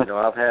playoffs.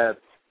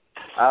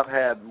 I've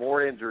had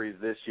more injuries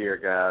this year,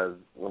 guys,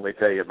 let me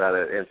tell you about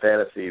it, in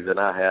fantasy than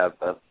I have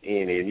of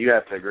any. And you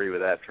have to agree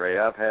with that, Trey.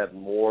 I've had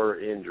more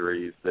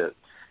injuries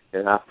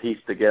and I've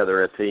pieced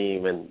together a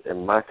team,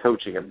 and my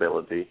coaching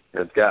ability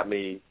has got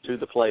me to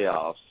the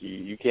playoffs.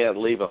 You can't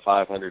leave a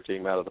 500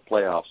 team out of the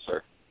playoffs,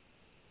 sir.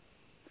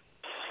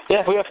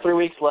 Yeah, we have 3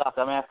 weeks left.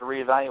 I'm going to have to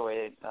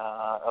reevaluate.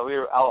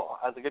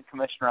 As a good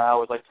commissioner, I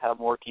always like to have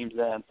more teams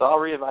in. So I'll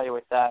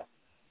reevaluate that,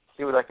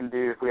 see what I can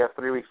do. If we have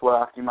 3 weeks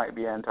left, you might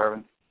be in,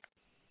 Tarvin.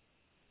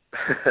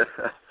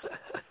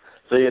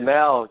 See,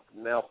 now,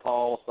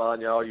 Paul,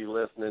 Sonia, all you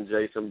listening,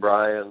 Jason,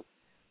 Brian,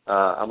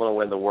 I'm going to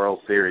win the World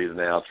Series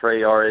now.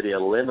 Trey already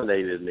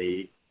eliminated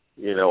me,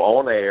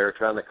 on air,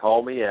 trying to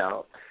call me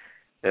out,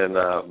 and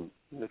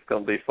it's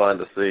going to be fun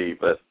to see.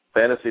 But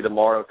fantasy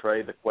tomorrow,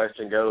 Trey, the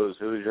question goes,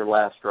 who's your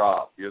last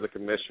drop? You're the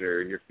commissioner,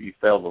 and you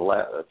failed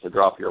to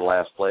drop your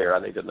last player. I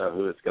need to know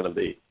who it's going to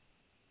be.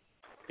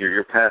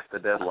 You're past the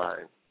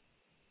deadline.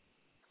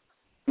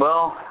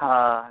 Well,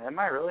 am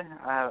I really?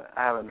 I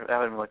haven't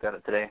even looked at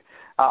it today.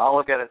 I'll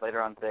look at it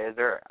later on today. Is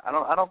there?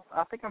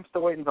 I think I'm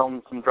still waiting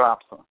on some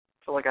drops. I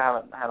feel like I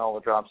haven't had all the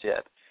drops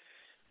yet.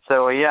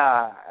 So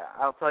yeah,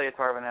 I'll tell you,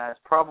 Tarvin, it's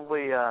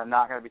probably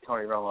not going to be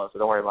Tony Romo. So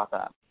don't worry about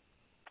that.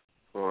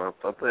 Well,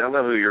 I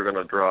know who you're going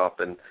to drop,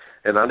 and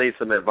I need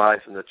some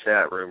advice in the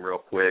chat room real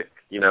quick.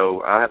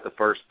 I have the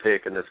first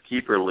pick in this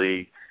keeper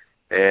league,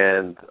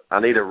 and I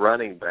need a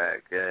running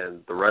back,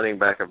 and the running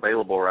back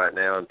available right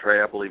now, and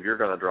Trey, I believe you're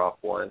going to drop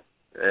one.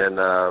 And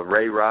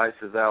Ray Rice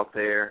is out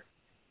there.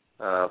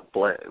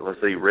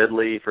 Let's see,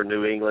 Ridley for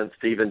New England,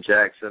 Steven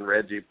Jackson,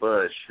 Reggie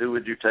Bush. Who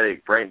would you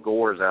take? Frank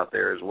Gore's out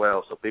there as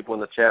well. So people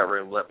in the chat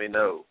room, let me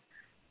know.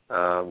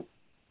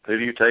 Who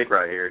do you take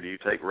right here? Do you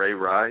take Ray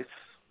Rice?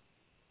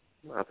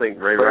 I think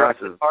Ray Rice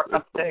is hard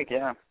to take,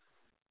 yeah.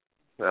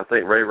 I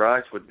think Ray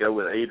Rice would go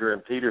with Adrian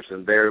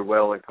Peterson very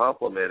well in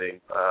complimenting.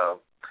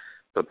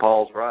 But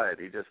Paul's right.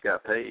 He just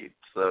got paid,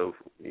 so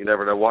you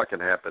never know what can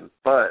happen.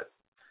 But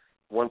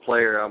one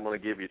player I'm going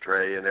to give you,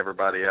 Trey, and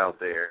everybody out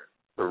there,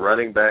 the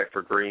running back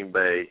for Green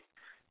Bay,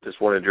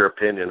 just wanted your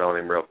opinion on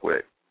him real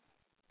quick.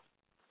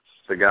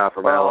 The guy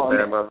from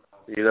Alabama.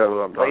 You know who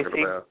I'm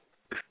talking about.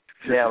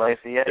 Yeah,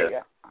 Lacey.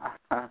 Yeah.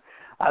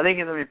 I think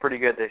he's going to be pretty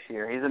good this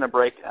year. He's going to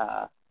break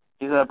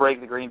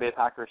the Green Bay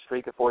Packers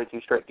streak of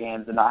 42 straight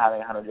games and not having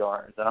 100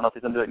 yards. I don't know if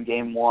he's going to do it in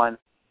game one,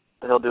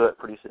 but he'll do it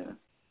pretty soon.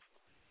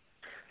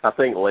 I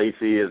think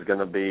Lacey is going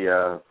to be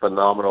a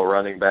phenomenal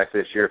running back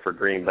this year for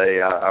Green Bay.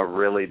 I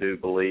really do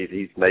believe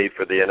he's made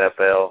for the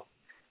NFL.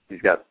 He's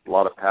got a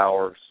lot of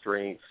power,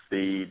 strength,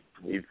 speed.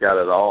 He's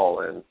got it all,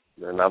 and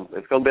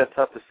it's going to be a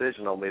tough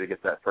decision on me to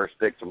get that first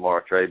pick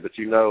tomorrow, Trey, but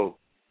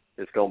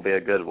it's going to be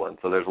a good one.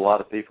 So there's a lot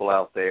of people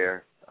out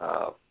there.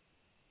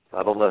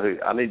 I don't know who.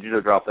 I need you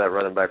to drop that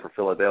running back for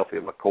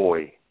Philadelphia,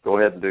 McCoy. Go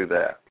ahead and do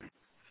that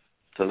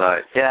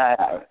tonight. Yeah.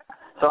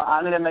 So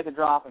I'm going to make a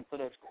drop, and so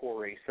does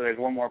Corey. So there's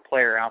one more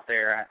player out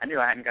there. I knew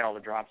I hadn't got all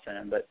the drops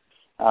in, but,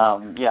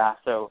 yeah,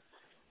 so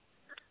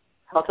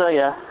I'll tell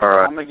you. All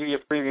right. I'm going to give you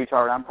a preview,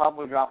 Tarvin. I'm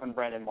probably dropping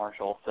Brandon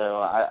Marshall. So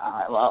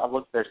I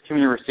look, there's too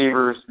many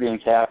receivers being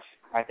kept.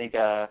 I think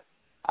I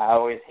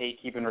always hate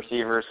keeping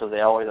receivers because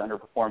they always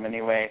underperform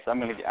anyway. So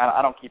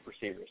I don't keep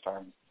receivers,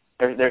 Tarvin.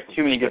 There's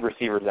too many good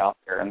receivers out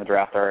there in the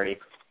draft already.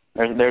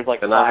 There's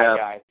like five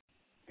guys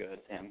good,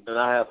 Tim. And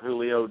I have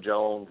Julio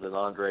Jones and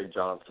Andre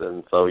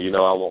Johnson, so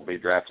I won't be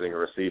drafting a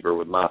receiver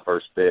with my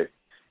first pick.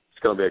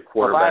 It's going to be a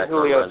quarterback. If I had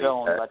Julio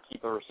Jones, I'd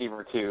keep a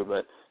receiver too,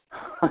 but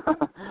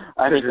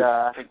I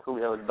think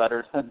Julio is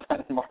better than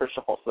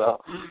Marshall. So.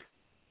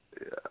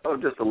 Yeah.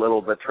 Just a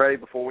little bit. Trey,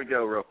 before we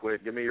go real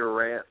quick, give me your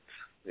rant.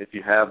 If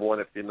you have one,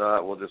 if you're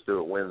not, we'll just do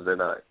it Wednesday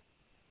night.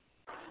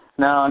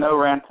 No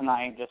rant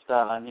tonight. Just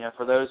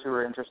for those who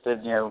are interested,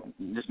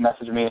 just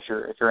message me if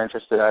you're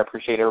interested. I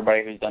appreciate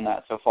everybody who's done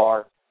that so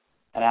far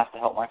and asked to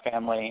help my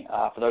family.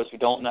 For those who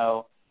don't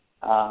know,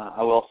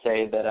 I will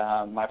say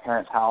that my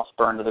parents' house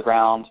burned to the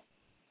ground.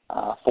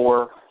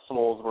 4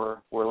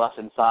 souls were left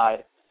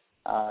inside,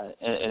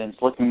 and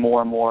it's looking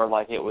more and more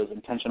like it was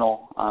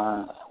intentional.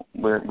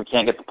 We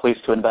can't get the police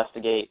to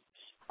investigate,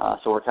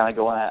 so we're kind of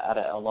going at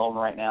it alone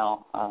right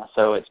now.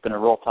 So it's been a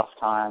real tough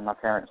time. My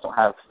parents don't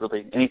have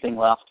really anything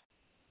left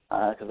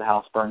because the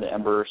house burned to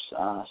embers.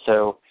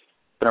 So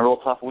it's been a real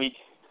tough week,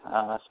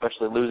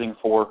 especially losing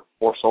 4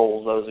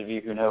 souls. Those of you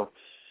who know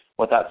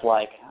what that's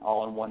like,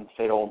 all in one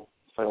fatal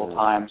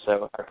time.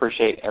 So I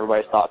appreciate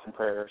everybody's thoughts and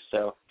prayers.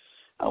 So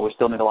we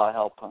still need a lot of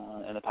help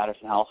in the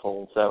Patterson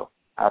household. So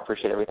I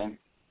appreciate everything.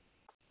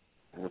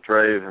 Well,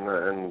 Trey,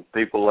 and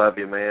people love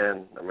you,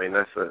 man. I mean,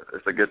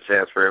 it's a good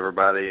chance for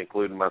everybody,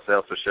 including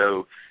myself, to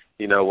show,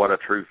 what a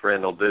true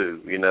friend will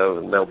do,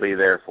 and they'll be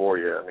there for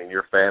you. I mean,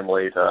 your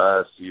family to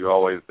us, you've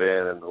always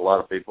been, and a lot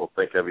of people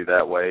think of you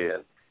that way.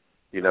 And,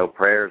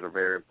 prayers are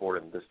very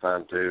important this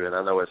time, too. And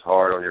I know it's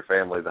hard on your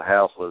family. The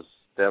house was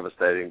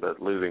devastating,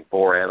 but losing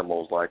 4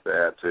 animals like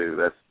that, too,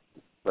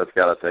 that's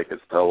got to take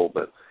its toll.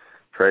 But,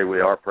 Trey, we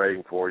are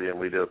praying for you, and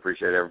we do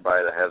appreciate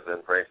everybody that has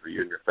been praying for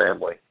you and your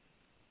family.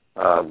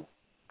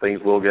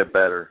 Things will get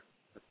better,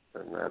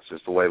 and that's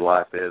just the way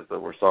life is,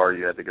 but we're sorry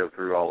you had to go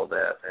through all of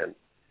that. And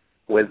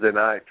Wednesday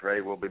night,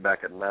 Trey, we'll be back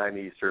at 9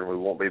 Eastern. We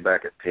won't be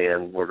back at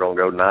 10. We're going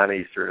to go 9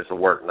 Eastern. It's a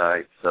work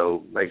night,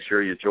 so make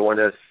sure you join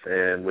us.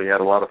 And we had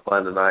a lot of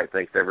fun tonight.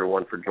 Thanks,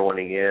 everyone, for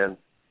joining in.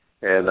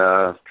 And,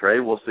 Trey,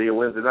 we'll see you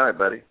Wednesday night,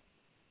 buddy.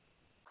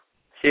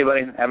 See you,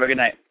 buddy. Have a good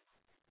night.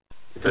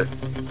 Okay.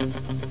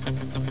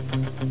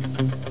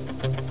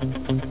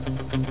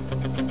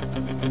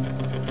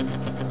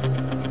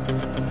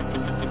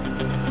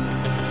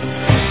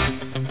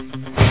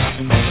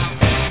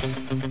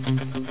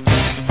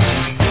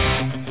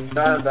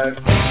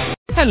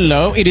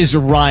 Hello, it is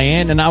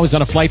Ryan, and I was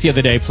on a flight the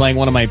other day playing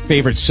one of my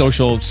favorite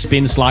social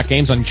spin slot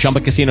games on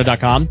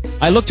ChumbaCasino.com.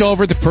 I looked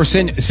over at the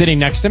person sitting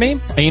next to me,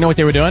 and you know what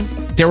they were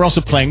doing? They were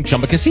also playing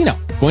Chumba Casino.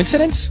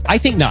 Coincidence? I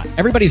think not.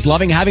 Everybody's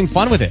loving having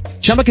fun with it.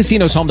 Chumba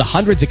Casino is home to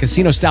hundreds of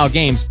casino-style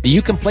games that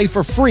you can play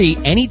for free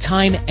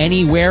anytime,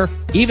 anywhere,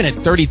 even at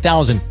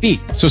 30,000 feet.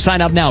 So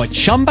sign up now at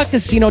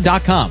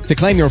ChumbaCasino.com to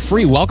claim your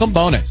free welcome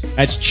bonus.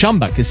 That's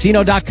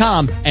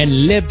ChumbaCasino.com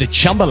and live the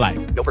Chumba life.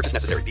 No purchase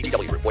necessary.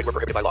 VGW. Void where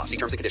prohibited by law. See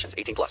terms and conditions.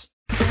 18+.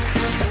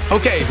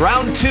 Okay,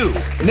 round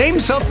 2. Name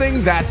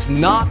something that's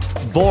not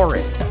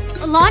boring.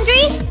 A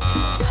laundry?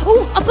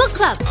 Ooh, a book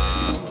club.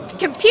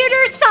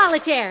 Computer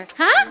solitaire,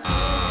 huh?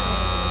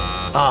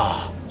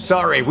 Ah,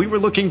 sorry, we were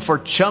looking for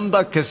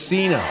Chumba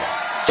Casino.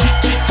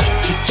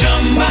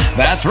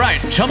 That's right,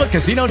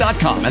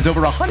 ChumbaCasino.com has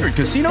over 100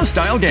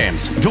 casino-style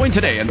games. Join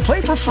today and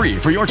play for free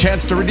for your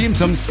chance to redeem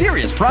some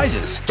serious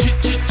prizes.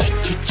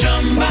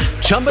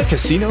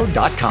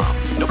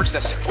 ChumbaCasino.com. No purchase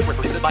necessary. Void where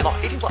prohibited by law.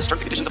 18+. Terms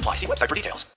and conditions apply. See website for details.